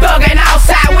mom I'm thugging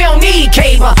outside, we don't need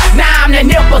cable. Now I'm the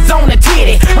nipples on the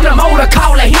titty, I'm the motor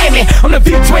caller Hemi, I'm the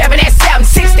V12 and that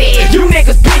 760. You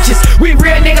niggas bitches, we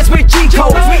real niggas with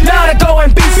G-codes. We love to go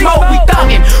and beat smoke, we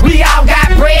thuggin'. We all got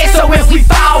bread, so if we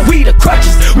fall, we the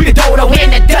crutches. We the dodo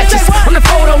and the duchess, I'm the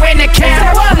photo and the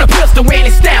camera, I'm the pistol and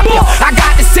the stamper. I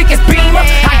got the sickest beamer,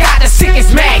 I got the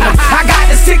sickest magnum, I got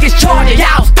the sickest charger.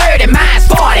 Y'all's 30, mine's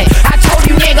 40. I told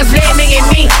you niggas let me and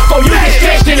me, for you get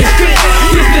stretched in the street.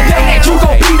 This the day that you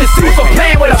gon' be the suit for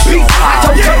playing with a beat. I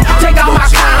told you, take out my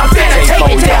car, I'm finna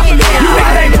take it down. You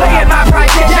niggas ain't playing my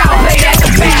project, y'all play that the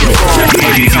back.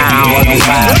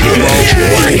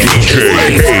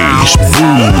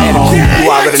 You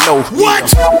already know. What?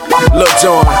 Lil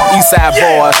Jon, Eastside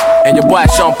Boys, and your boy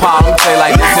Sean Paul. Let me tell you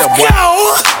like this here, boy.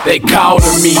 They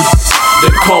calling me to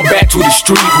come back to the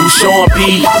street with Sean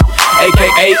P.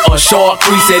 AKA Short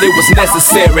Creek said it was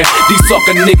necessary. These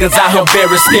sucker niggas out here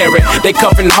very scary. They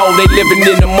cuffin' home, they living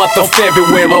in the month of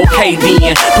February. Okay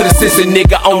then, put a sissy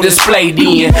nigga on display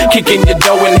then. Kicking your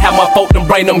door and have my folk them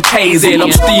bring them K's in.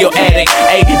 I'm still addict,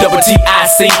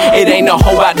 A-double-T-I-C. It ain't no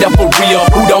hoe out there for real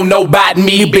who don't know about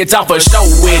me, bitch, I'm for sure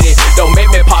with it. Don't make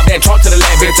me pop that trunk to the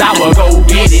left, bitch, I will go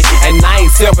get it. And I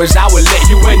ain't selfish, I will let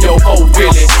you in your whole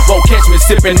feeling. Won't catch me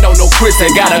sippin' no Chris and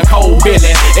got a cold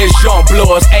billing. It's Jean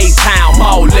Blood's A-Town,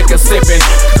 all liquor sippin'.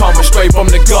 Coming straight from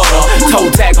the gutter. Toe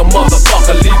tag a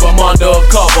motherfucker, leave him under a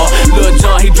cover. Lil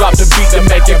Jon, he dropped the beat to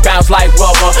make it bounce like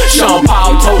rubber. Sean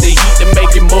Paul told the heat to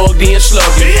make it mugged in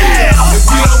slugging. Yeah. If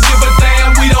you don't give a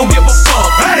damn, we don't give a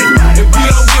fuck. Hey. If you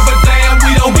don't give a damn,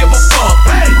 we don't give a fuck.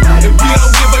 Hey. If you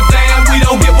don't give a damn, we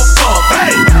don't give a fuck.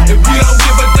 Hey. If you don't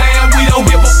give a damn, we don't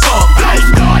give a fuck. Don't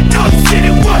start no shit,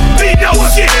 it won't be no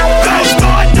shit. Don't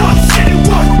start no shit, it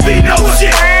won't be no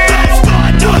shit. Don't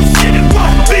start no shit, it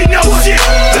won't be no shit.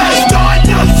 Don't start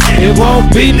no shit, it won't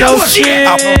be no shit.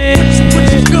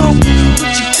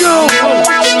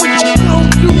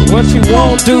 What you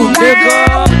won't do,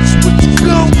 nigga?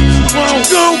 What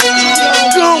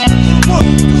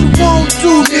you won't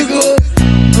do, nigga?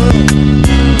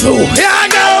 Here I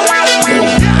go.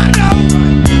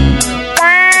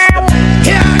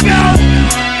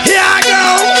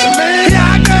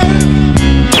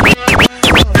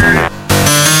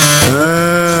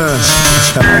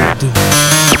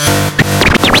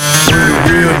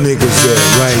 Niggas at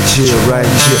right here,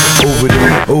 over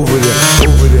there, over there,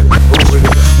 over there, over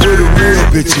there. Where the real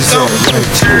bitches at?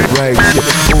 Right here,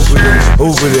 over there,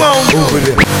 over there, over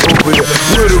there, over there.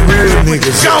 Where the real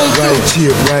niggas at? Right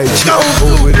here,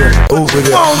 over there, over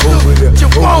there, over there, over there.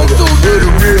 Where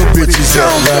the real bitches at?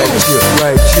 Right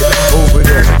here, over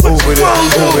there, over there,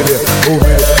 over there, over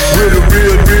there. Where the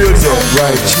real at?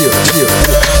 Right here,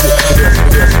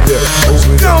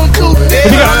 over there, over there.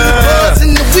 Buzz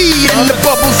in the weed and the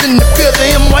bubbles in the filter.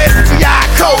 NYSBI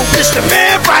code, bitch, the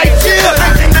man right here.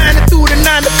 1992 to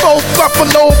 94,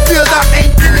 Buffalo Bills. I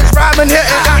ain't Dennis Rodman here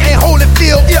and I ain't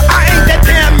Holyfield. Yeah, I ain't that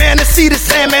damn man to see the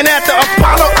Sandman at the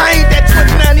Apollo. I ain't that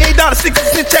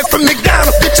 $298.60 check from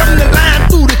McDonald's. Bitch, I'm the line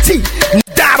through the T and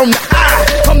dot on the I.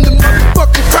 I'm the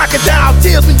motherfucking crocodile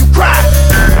tears when you cry.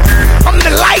 I'm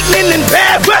the lightning in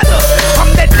bad weather.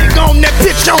 I'm that nigga on that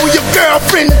bitch on your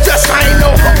girlfriend. Just I ain't no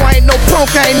hoe, I ain't no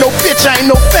punk, I ain't no bitch, I ain't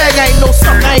no fag, I ain't no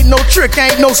sucker, I ain't no trick, I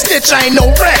ain't no snitch, I ain't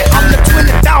no rat. I'm the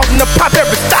 20,000 to pop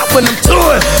every stop when I'm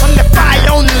touring. I'm the fire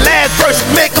on the last verse,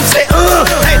 make them say,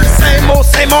 ain't the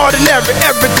same ordinary,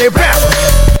 everyday rapper.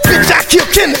 Bitch, I kill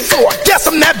Kenneth, so I guess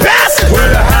I'm that bastard. Where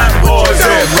the hot boys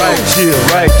at? Right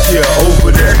here,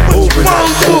 over there, over there,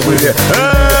 over there.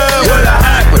 Where the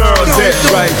hot girls at?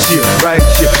 Right here,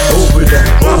 over there,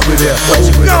 over there,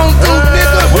 over there.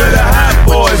 Where the hot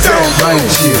boys at? Right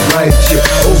here,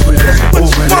 over there,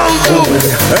 over there, over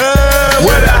there.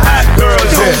 Where the hot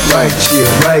girls at? Right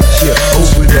here,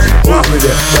 over there, over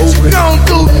there, over there. Don't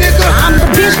do, nigga. I'm the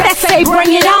bitch that say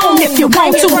bring it on if you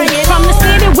want to. From the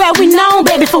city where we known,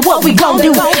 baby, for what we gon'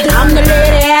 do. I'm the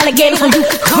lady alligator, so you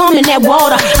come in that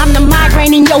water. I'm the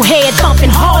migraine in your head, thumping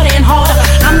harder and harder.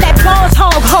 I'm that boss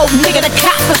hog hope, nigga, the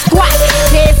cops are squat.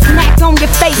 Dead smack on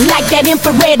your face like that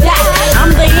infrared dot.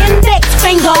 I'm the index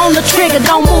finger on the trigger,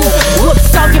 don't move.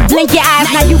 Whoops, off you blink your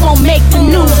eyes, now you gon' make the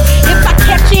news. If I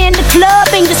catch you in the club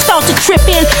and you start to trip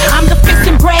in, I'm the fist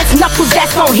and brass knuckles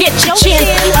that's gon' hit your chin.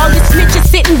 All the snitches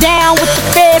sitting down with the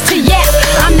feds to yap.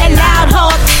 I'm that loud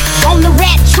hog on the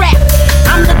rat trap.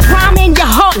 I'm the drama in your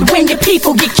heart when your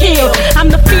people get killed. I'm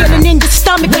the feeling in your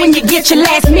stomach when you get your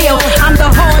last meal. I'm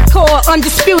the hardcore,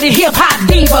 undisputed hip-hop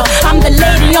diva. I'm the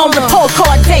lady on report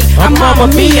card day. I'm Mamma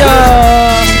Mia.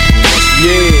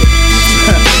 Yeah.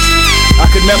 I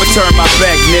could never turn my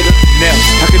back, nigga. Never.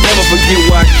 I could never forget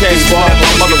where I came from.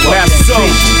 My mother Master P.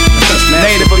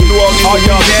 Native of New Orleans, all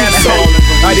y'all dance on.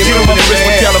 I did put them up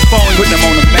in California. Put them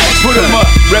on the map. Put them up.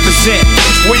 Represent.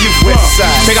 Where you from? West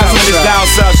side. Check out some of this down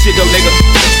south shit though, nigga.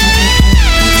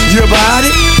 You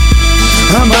body,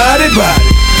 I'm body.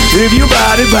 If you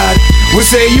body, we'll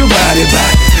say you body.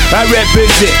 I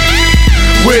represent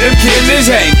where them killers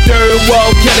hang. Third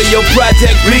wall killer, your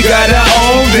project, we got our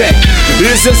own thing.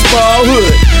 It's a small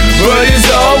hood, but it's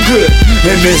all good.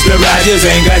 And Mr. Rogers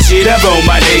ain't got shit up on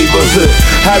my neighborhood.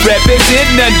 I represent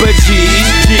none but G's.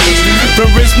 From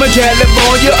Richmond,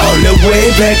 California, all the way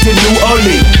back to New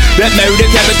Orleans. That murder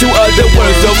capital of the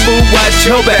world, so fool, watch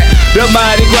your back. The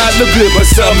Mardi Gras look good, but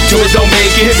some tours don't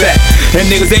make it back. And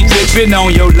niggas ain't dripping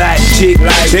on your life, chick.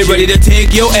 They ready to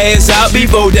take your ass out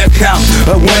before that count.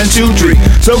 1, 2, 3.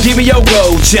 So give me your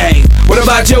gold chain. What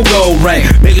about your gold ring?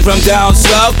 Niggas from down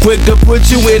south, quick to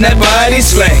put you in that body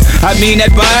slang. I mean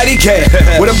that body cat.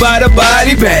 What about a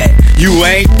body bag? You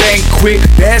ain't think quick,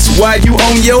 that's why you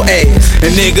on your ass.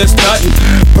 And niggas stuntin',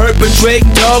 perpetrating,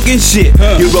 talking shit.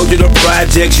 You go to the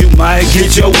projects, you might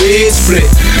get your wig split.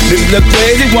 Niggas look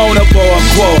crazy, want up for a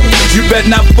quarter. You better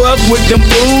not fuck with them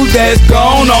fools that's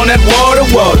gone on that water.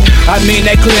 I mean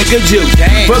that clicker juice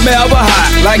from Melba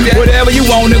High. Like that. Whatever you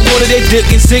want, to go to their dick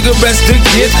and cigarettes to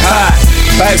get high.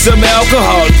 Like some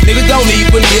alcohol, niggas don't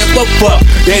even give a fuck.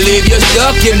 They leave you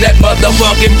stuck in that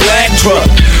motherfucking black truck.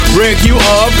 Break you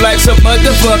off like some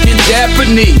motherfucking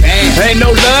Japanese. Ain't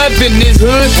no love in this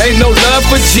hood, ain't no love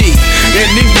for G. And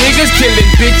these niggas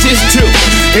killing bitches too.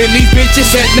 And these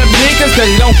bitches setting up niggas cause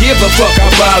they don't give a fuck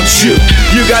about you.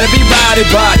 You gotta be body,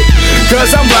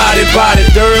 cause I'm body.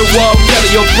 Third wall killer,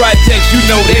 your projects, you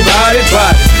know they body.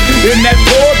 In that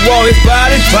fourth wall, it's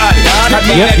body.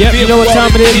 Yep, you know what time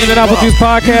it is in the Apple Juice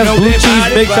Podcast. Blue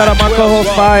Cheese, big shout out my co-host,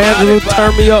 Fire Andrew.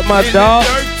 Turn me up, my dog.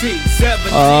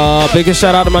 Biggest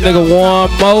shout out to my nigga Juan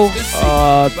Mo,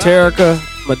 Terica,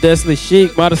 Modestly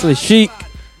Chic.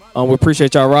 We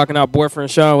appreciate y'all rocking out. Boyfriend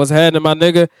Sean, what's happening, my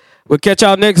nigga? We'll catch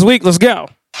y'all next week. Let's go.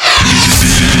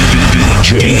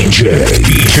 DJ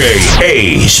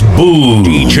Ace Boo.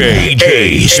 DJ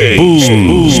Ace Boo.